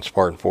movement on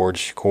Spartan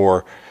Forge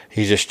core.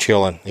 He's just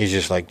chilling. He's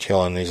just like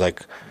chilling. He's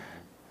like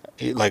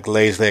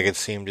lazily. I could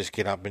see him just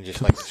get up and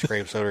just like the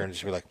scrapes over and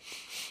just be like,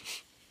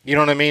 you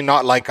know what I mean?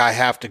 Not like I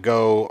have to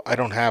go. I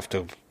don't have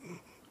to.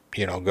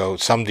 Go.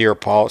 Some deer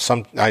paw.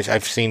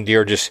 I've seen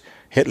deer just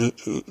hit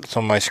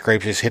some of my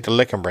scrapes. Just hit the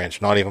licking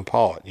branch, not even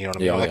paw it. You know what I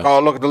mean? Yeah, Like, yeah.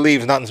 oh, look at the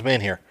leaves. Nothing's been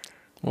here.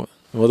 Well,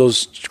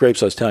 those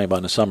scrapes I was telling you about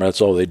in the summer,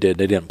 that's all they did.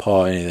 They didn't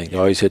paw anything. They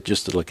always hit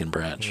just the licking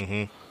branch.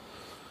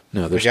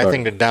 No, they're I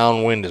think the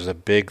downwind is a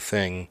big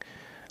thing.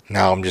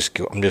 Now I'm just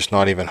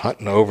not even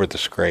hunting over the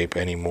scrape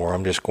anymore.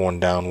 I'm just going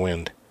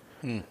downwind.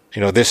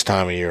 This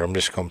time of year, I'm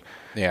just going.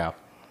 Yeah.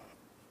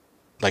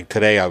 Like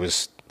today,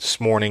 this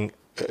morning.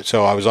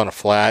 So I was on a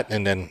flat,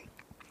 and then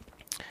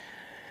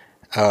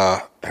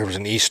there was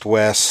an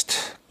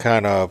east-west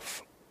kind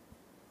of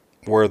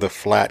where the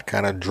flat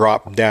kind of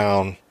dropped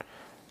down,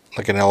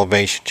 like an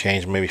elevation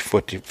change, maybe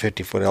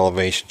 50-foot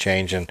elevation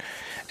change, and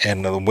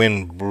the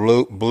wind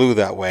blew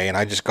that way, and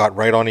I just got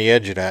right on the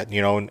edge of that.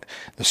 And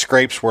the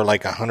scrapes were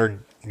like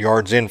 100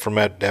 yards in from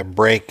that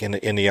break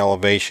in the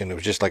elevation. It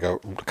was just like a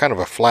kind of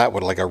a flat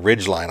with like a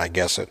ridge line, I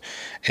guess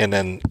and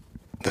then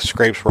the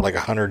scrapes were like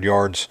 100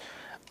 yards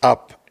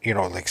up.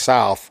 Like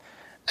south,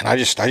 and I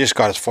just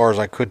got as far as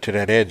I could to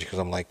that edge because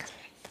I'm like,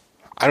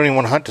 I don't even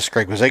want to hunt the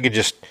scrape because they could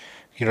just,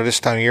 this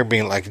time of year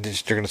being like,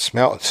 they're going to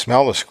smell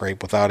the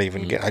scrape without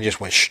even getting. I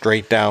just went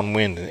straight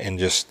downwind and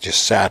just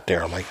sat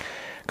there. I'm like,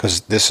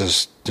 because this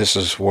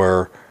is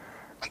where,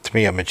 to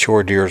me, a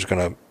mature deer is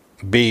going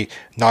to be,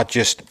 not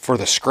just for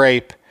the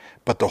scrape,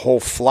 but the whole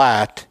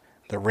flat,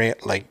 and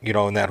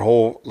that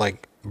whole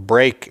like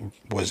break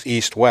was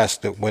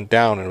east-west that went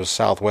down and it was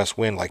southwest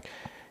wind. Like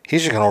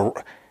he's just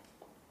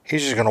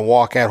going to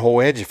walk that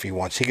whole edge if he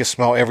wants. He can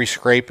smell every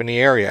scrape in the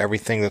area,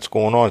 everything that's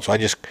going on. So I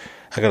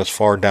got as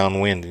far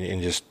downwind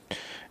and just,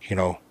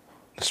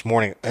 this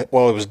morning.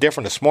 Well, it was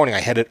different this morning. I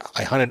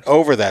hunted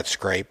over that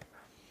scrape,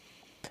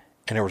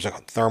 and there was a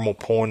thermal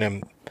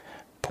pulling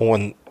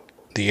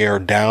the air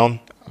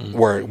down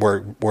where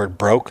it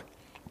broke.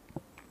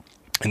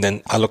 And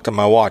then I looked at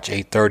my watch,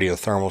 8:30.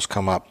 The thermals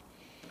come up,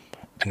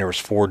 and there was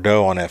 4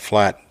 doe on that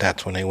flat.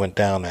 That's when they went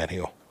down that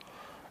hill.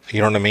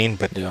 You know what I mean?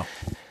 But Yeah.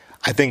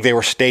 I think they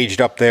were staged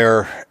up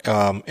there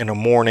in the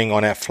morning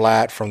on that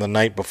flat from the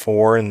night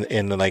before,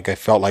 and like I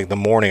felt like the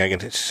morning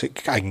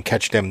I can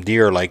catch them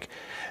deer like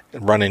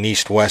running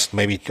east-west,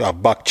 maybe a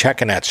buck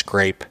checking that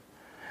scrape.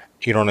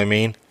 You know what I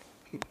mean?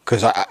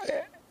 Because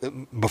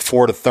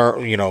before the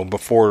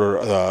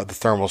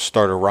thermals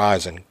started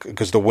rising,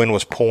 because the wind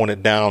was pulling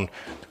it down,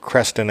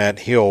 cresting that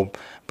hill.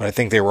 But I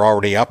think they were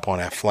already up on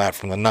that flat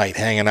from the night,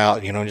 hanging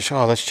out. Just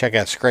let's check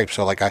that scrape.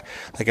 So like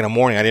in the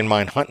morning, I didn't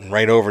mind hunting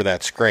right over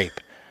that scrape.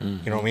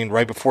 You know what I mean?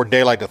 Right before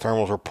daylight, the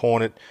thermals were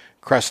pulling it,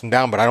 cresting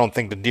down, but I don't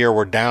think the deer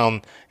were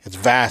down. It's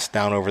vast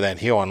down over that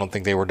hill. I don't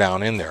think they were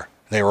down in there.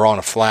 They were on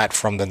a flat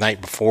from the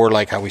night before,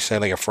 like how we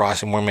said, like a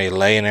frosty morning, maybe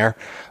lay in there.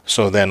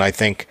 So then I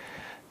think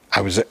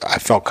I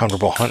felt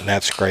comfortable hunting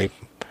that scrape,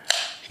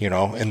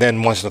 And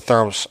then once the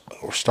thermals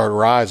started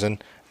rising,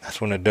 that's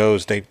when the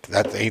does, at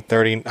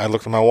 8:30, I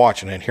looked at my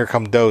watch, and then here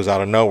come does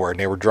out of nowhere, and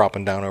they were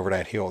dropping down over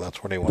that hill.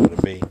 That's where they wanted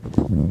to be.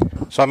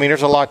 So,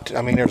 there's a lot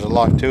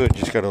to it.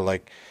 Just got to,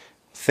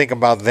 think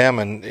about them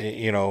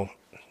and,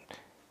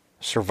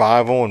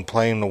 survival and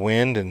playing the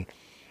wind.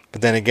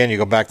 But then again, you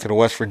go back to the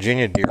West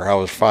Virginia deer. I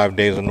was 5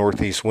 days of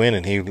northeast wind,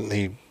 and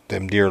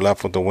them deer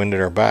left with the wind at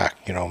their back,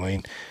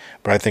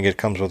 But I think it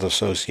comes with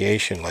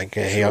association. Like,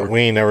 hey,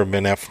 we ain't never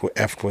been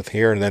effed with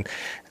here. And then,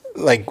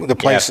 like, the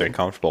place... Yeah, if they're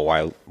comfortable,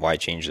 why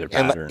change their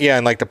pattern?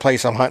 And like the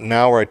place I'm hunting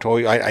now, where I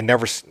told you, I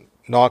never,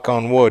 knock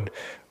on wood,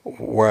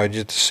 where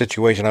the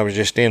situation I was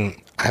just in,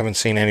 I haven't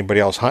seen anybody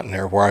else hunting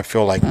there, where I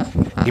feel like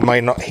he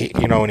might not,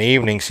 in the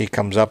evenings he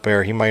comes up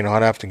there, he might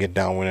not have to get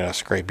downwind in a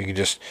scrape.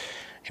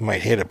 He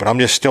might hit it. But I'm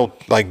just still,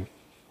 like,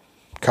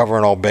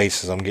 covering all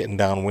bases. I'm getting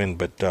downwind.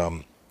 But,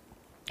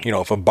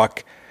 if a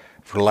buck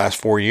for the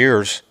last 4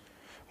 years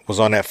was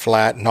on that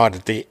flat, not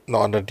at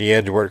the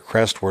edge where it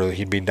crest, where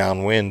he'd be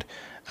downwind,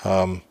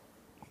 but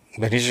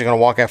he's just going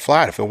to walk that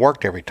flat if it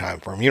worked every time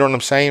for him. You know what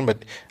I'm saying?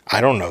 But I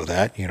don't know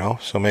that,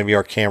 So maybe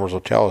our cameras will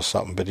tell us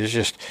something. But it's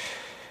just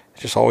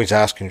always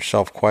asking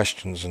yourself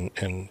questions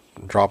and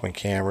dropping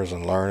cameras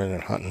and learning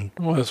and hunting.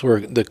 Well, that's where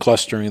the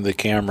clustering of the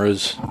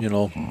cameras,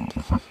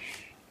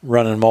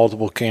 running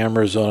multiple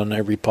cameras on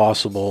every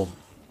possible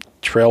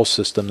trail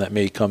system that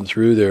may come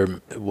through there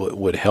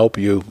would help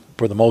you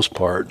for the most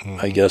part.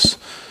 I guess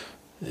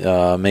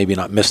maybe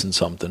not missing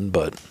something,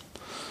 but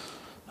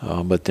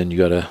then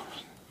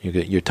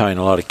you're tying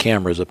a lot of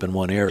cameras up in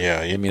one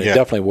area. Yeah, it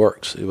definitely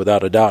works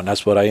without a doubt, and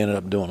that's what I ended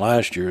up doing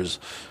last year. Is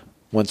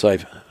once I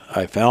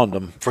found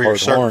them for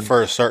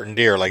a certain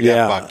deer like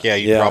that buck. Yeah,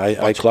 you drop a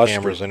bunch of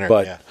cameras in there.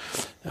 But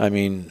I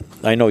mean,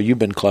 I know you've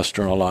been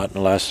clustering a lot in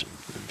the last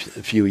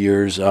few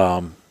years,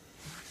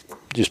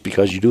 just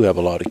because you do have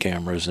a lot of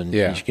cameras, and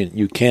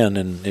you can,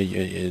 and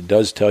it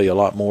does tell you a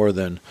lot more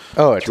than.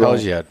 Oh, it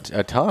tells you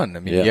a ton. I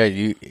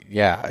mean,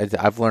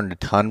 I've learned a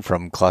ton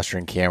from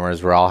clustering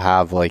cameras. Where I'll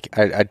have I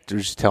was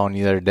just telling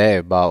you the other day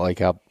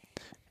about up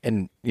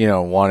in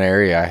one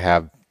area I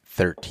have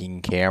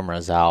 13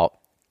 cameras out,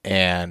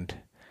 and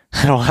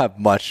I don't have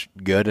much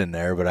good in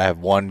there, but I have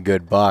one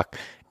good buck,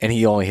 and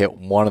he only hit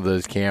one of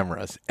those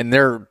cameras, and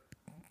they're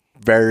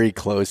very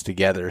close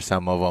together,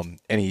 some of them,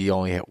 and he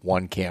only hit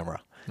one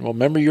camera. Well,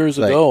 remember years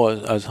ago,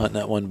 I was hunting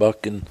that one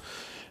buck, and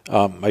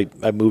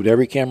I moved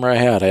every camera I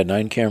had. I had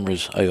 9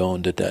 cameras I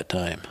owned at that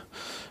time.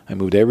 I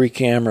moved every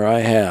camera I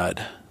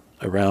had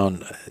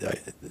around.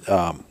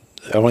 I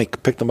only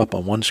picked them up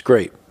on one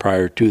scrape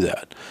prior to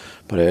that,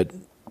 but I had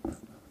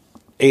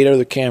 8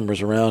 other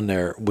cameras around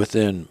there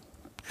within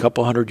a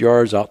couple hundred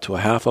yards out to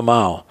a half a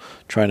mile,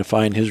 trying to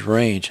find his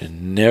range,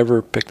 and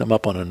never picked them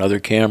up on another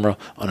camera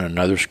on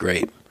another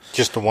scrape.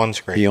 Just the one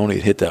scrape. He only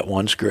hit that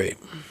one scrape.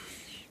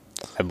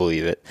 I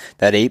believe it.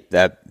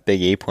 That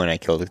big 8-point I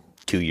killed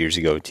 2 years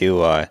ago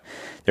too.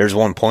 There's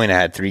one point I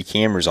had 3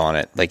 cameras on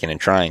it, like in a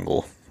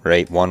triangle,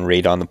 right? One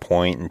right on the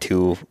point and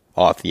 2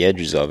 off the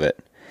edges of it.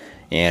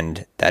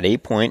 And that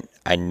 8-point,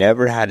 I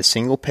never had a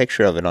single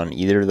picture of it on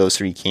either of those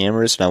 3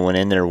 cameras. And I went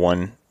in there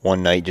one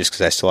night just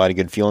because I still had a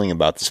good feeling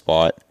about the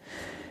spot.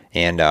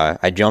 And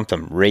I jumped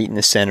them right in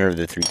the center of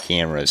the 3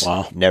 cameras.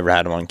 Wow. Never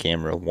had them on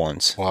camera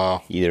once.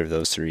 Wow. Either of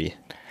those 3.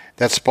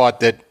 That spot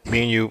that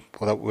me and you,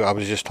 I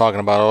was just talking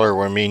about earlier,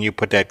 where me and you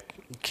put that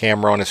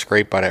camera on a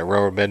scrape by that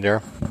railroad bed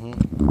there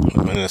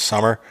in the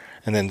summer,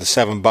 and then the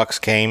 7 bucks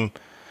came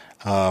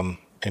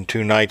in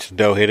 2 nights. The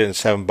doe hit it, and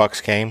 7 bucks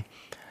came.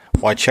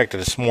 Well, I checked it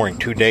this morning.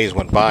 2 days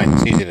went by,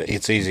 and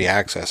it's easy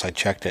access. I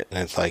checked it,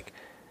 and it's like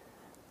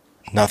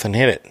nothing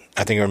hit it.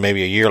 I think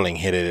maybe a yearling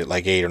hit it at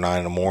like 8 or 9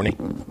 in the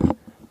morning.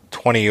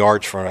 20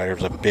 yards from it, there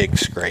was a big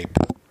scrape.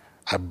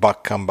 A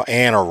buck come by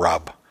and a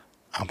rub.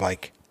 I'm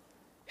like.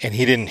 And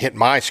he didn't hit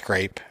my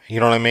scrape. You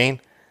know what I mean?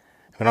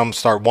 And I'm going to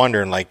start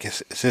wondering,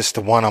 is this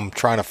the one I'm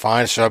trying to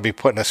find? Should I be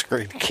putting a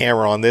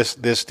camera on this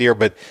deer?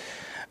 But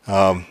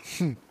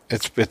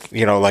it's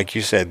like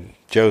you said,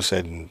 Joe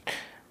said,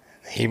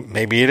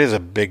 maybe it is a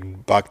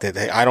big buck that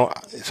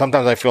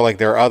sometimes I feel like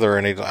they're other,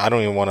 and I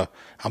don't even want to.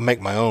 I'll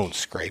make my own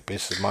scrape.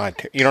 This is mine.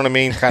 You know what I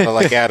mean? Kind of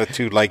like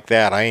attitude like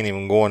that. I ain't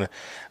even going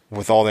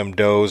with all them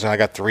does. And I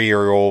got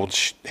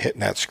 3-year-olds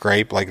hitting that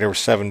scrape. Like there were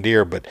 7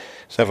 deer, but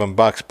 7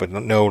 bucks, but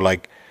no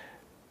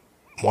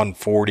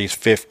 140s,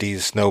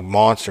 50s, no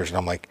monsters. And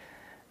I'm like,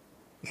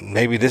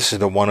 maybe this is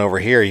the one over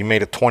here. You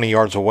made it 20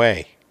 yards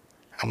away.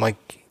 I'm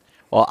like,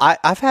 well,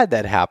 I've had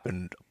that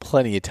happen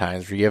plenty of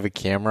times where you have a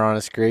camera on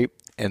a scrape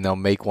and they'll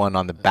make one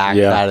on the back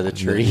side of the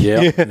tree.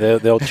 Yeah,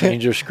 they'll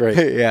change their scrape.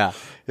 Yeah.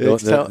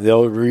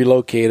 They'll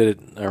relocate it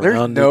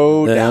around. There's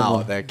no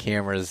doubt that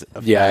cameras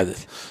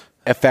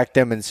affect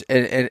them,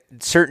 and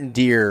certain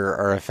deer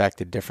are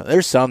affected differently.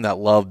 There's some that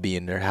love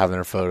being there, having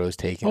their photos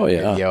taken,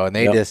 video, and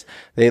they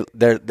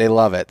they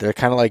love it. They're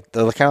kind of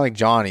like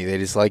Johnny. They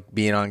just like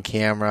being on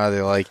camera.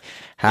 They like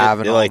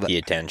having the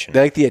attention.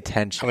 They like the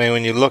attention. I mean,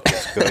 when you look,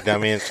 it's good. I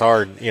mean, it's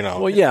hard,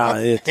 Well,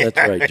 yeah, that's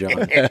right,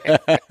 John.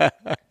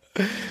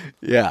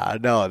 Yeah,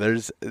 no,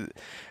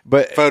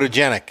 but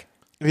photogenic.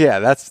 Yeah,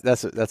 that's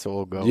what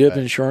we'll go. Do you have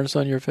insurance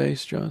on your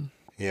face, John?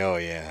 Oh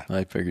yeah,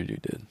 I figured you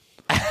did.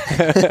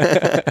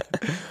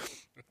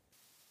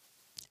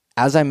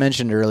 As I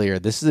mentioned earlier,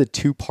 this is a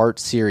 2-part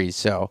series,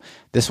 so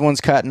this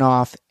one's cutting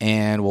off,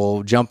 and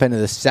we'll jump into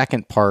the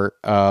second part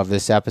of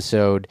this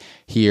episode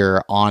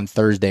here on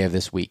Thursday of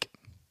this week.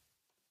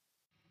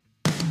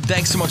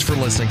 Thanks so much for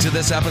listening to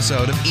this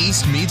episode of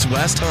East Meets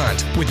West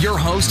Hunt with your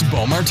host,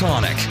 Bo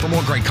Martonic. For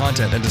more great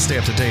content and to stay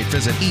up to date,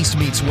 visit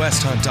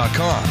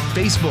eastmeetswesthunt.com,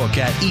 Facebook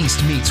at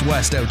East Meets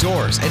West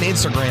Outdoors, and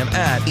Instagram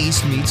at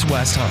East Meets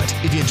West Hunt.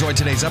 If you enjoyed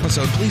today's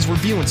episode, please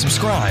review and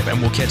subscribe,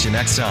 and we'll catch you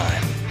next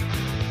time.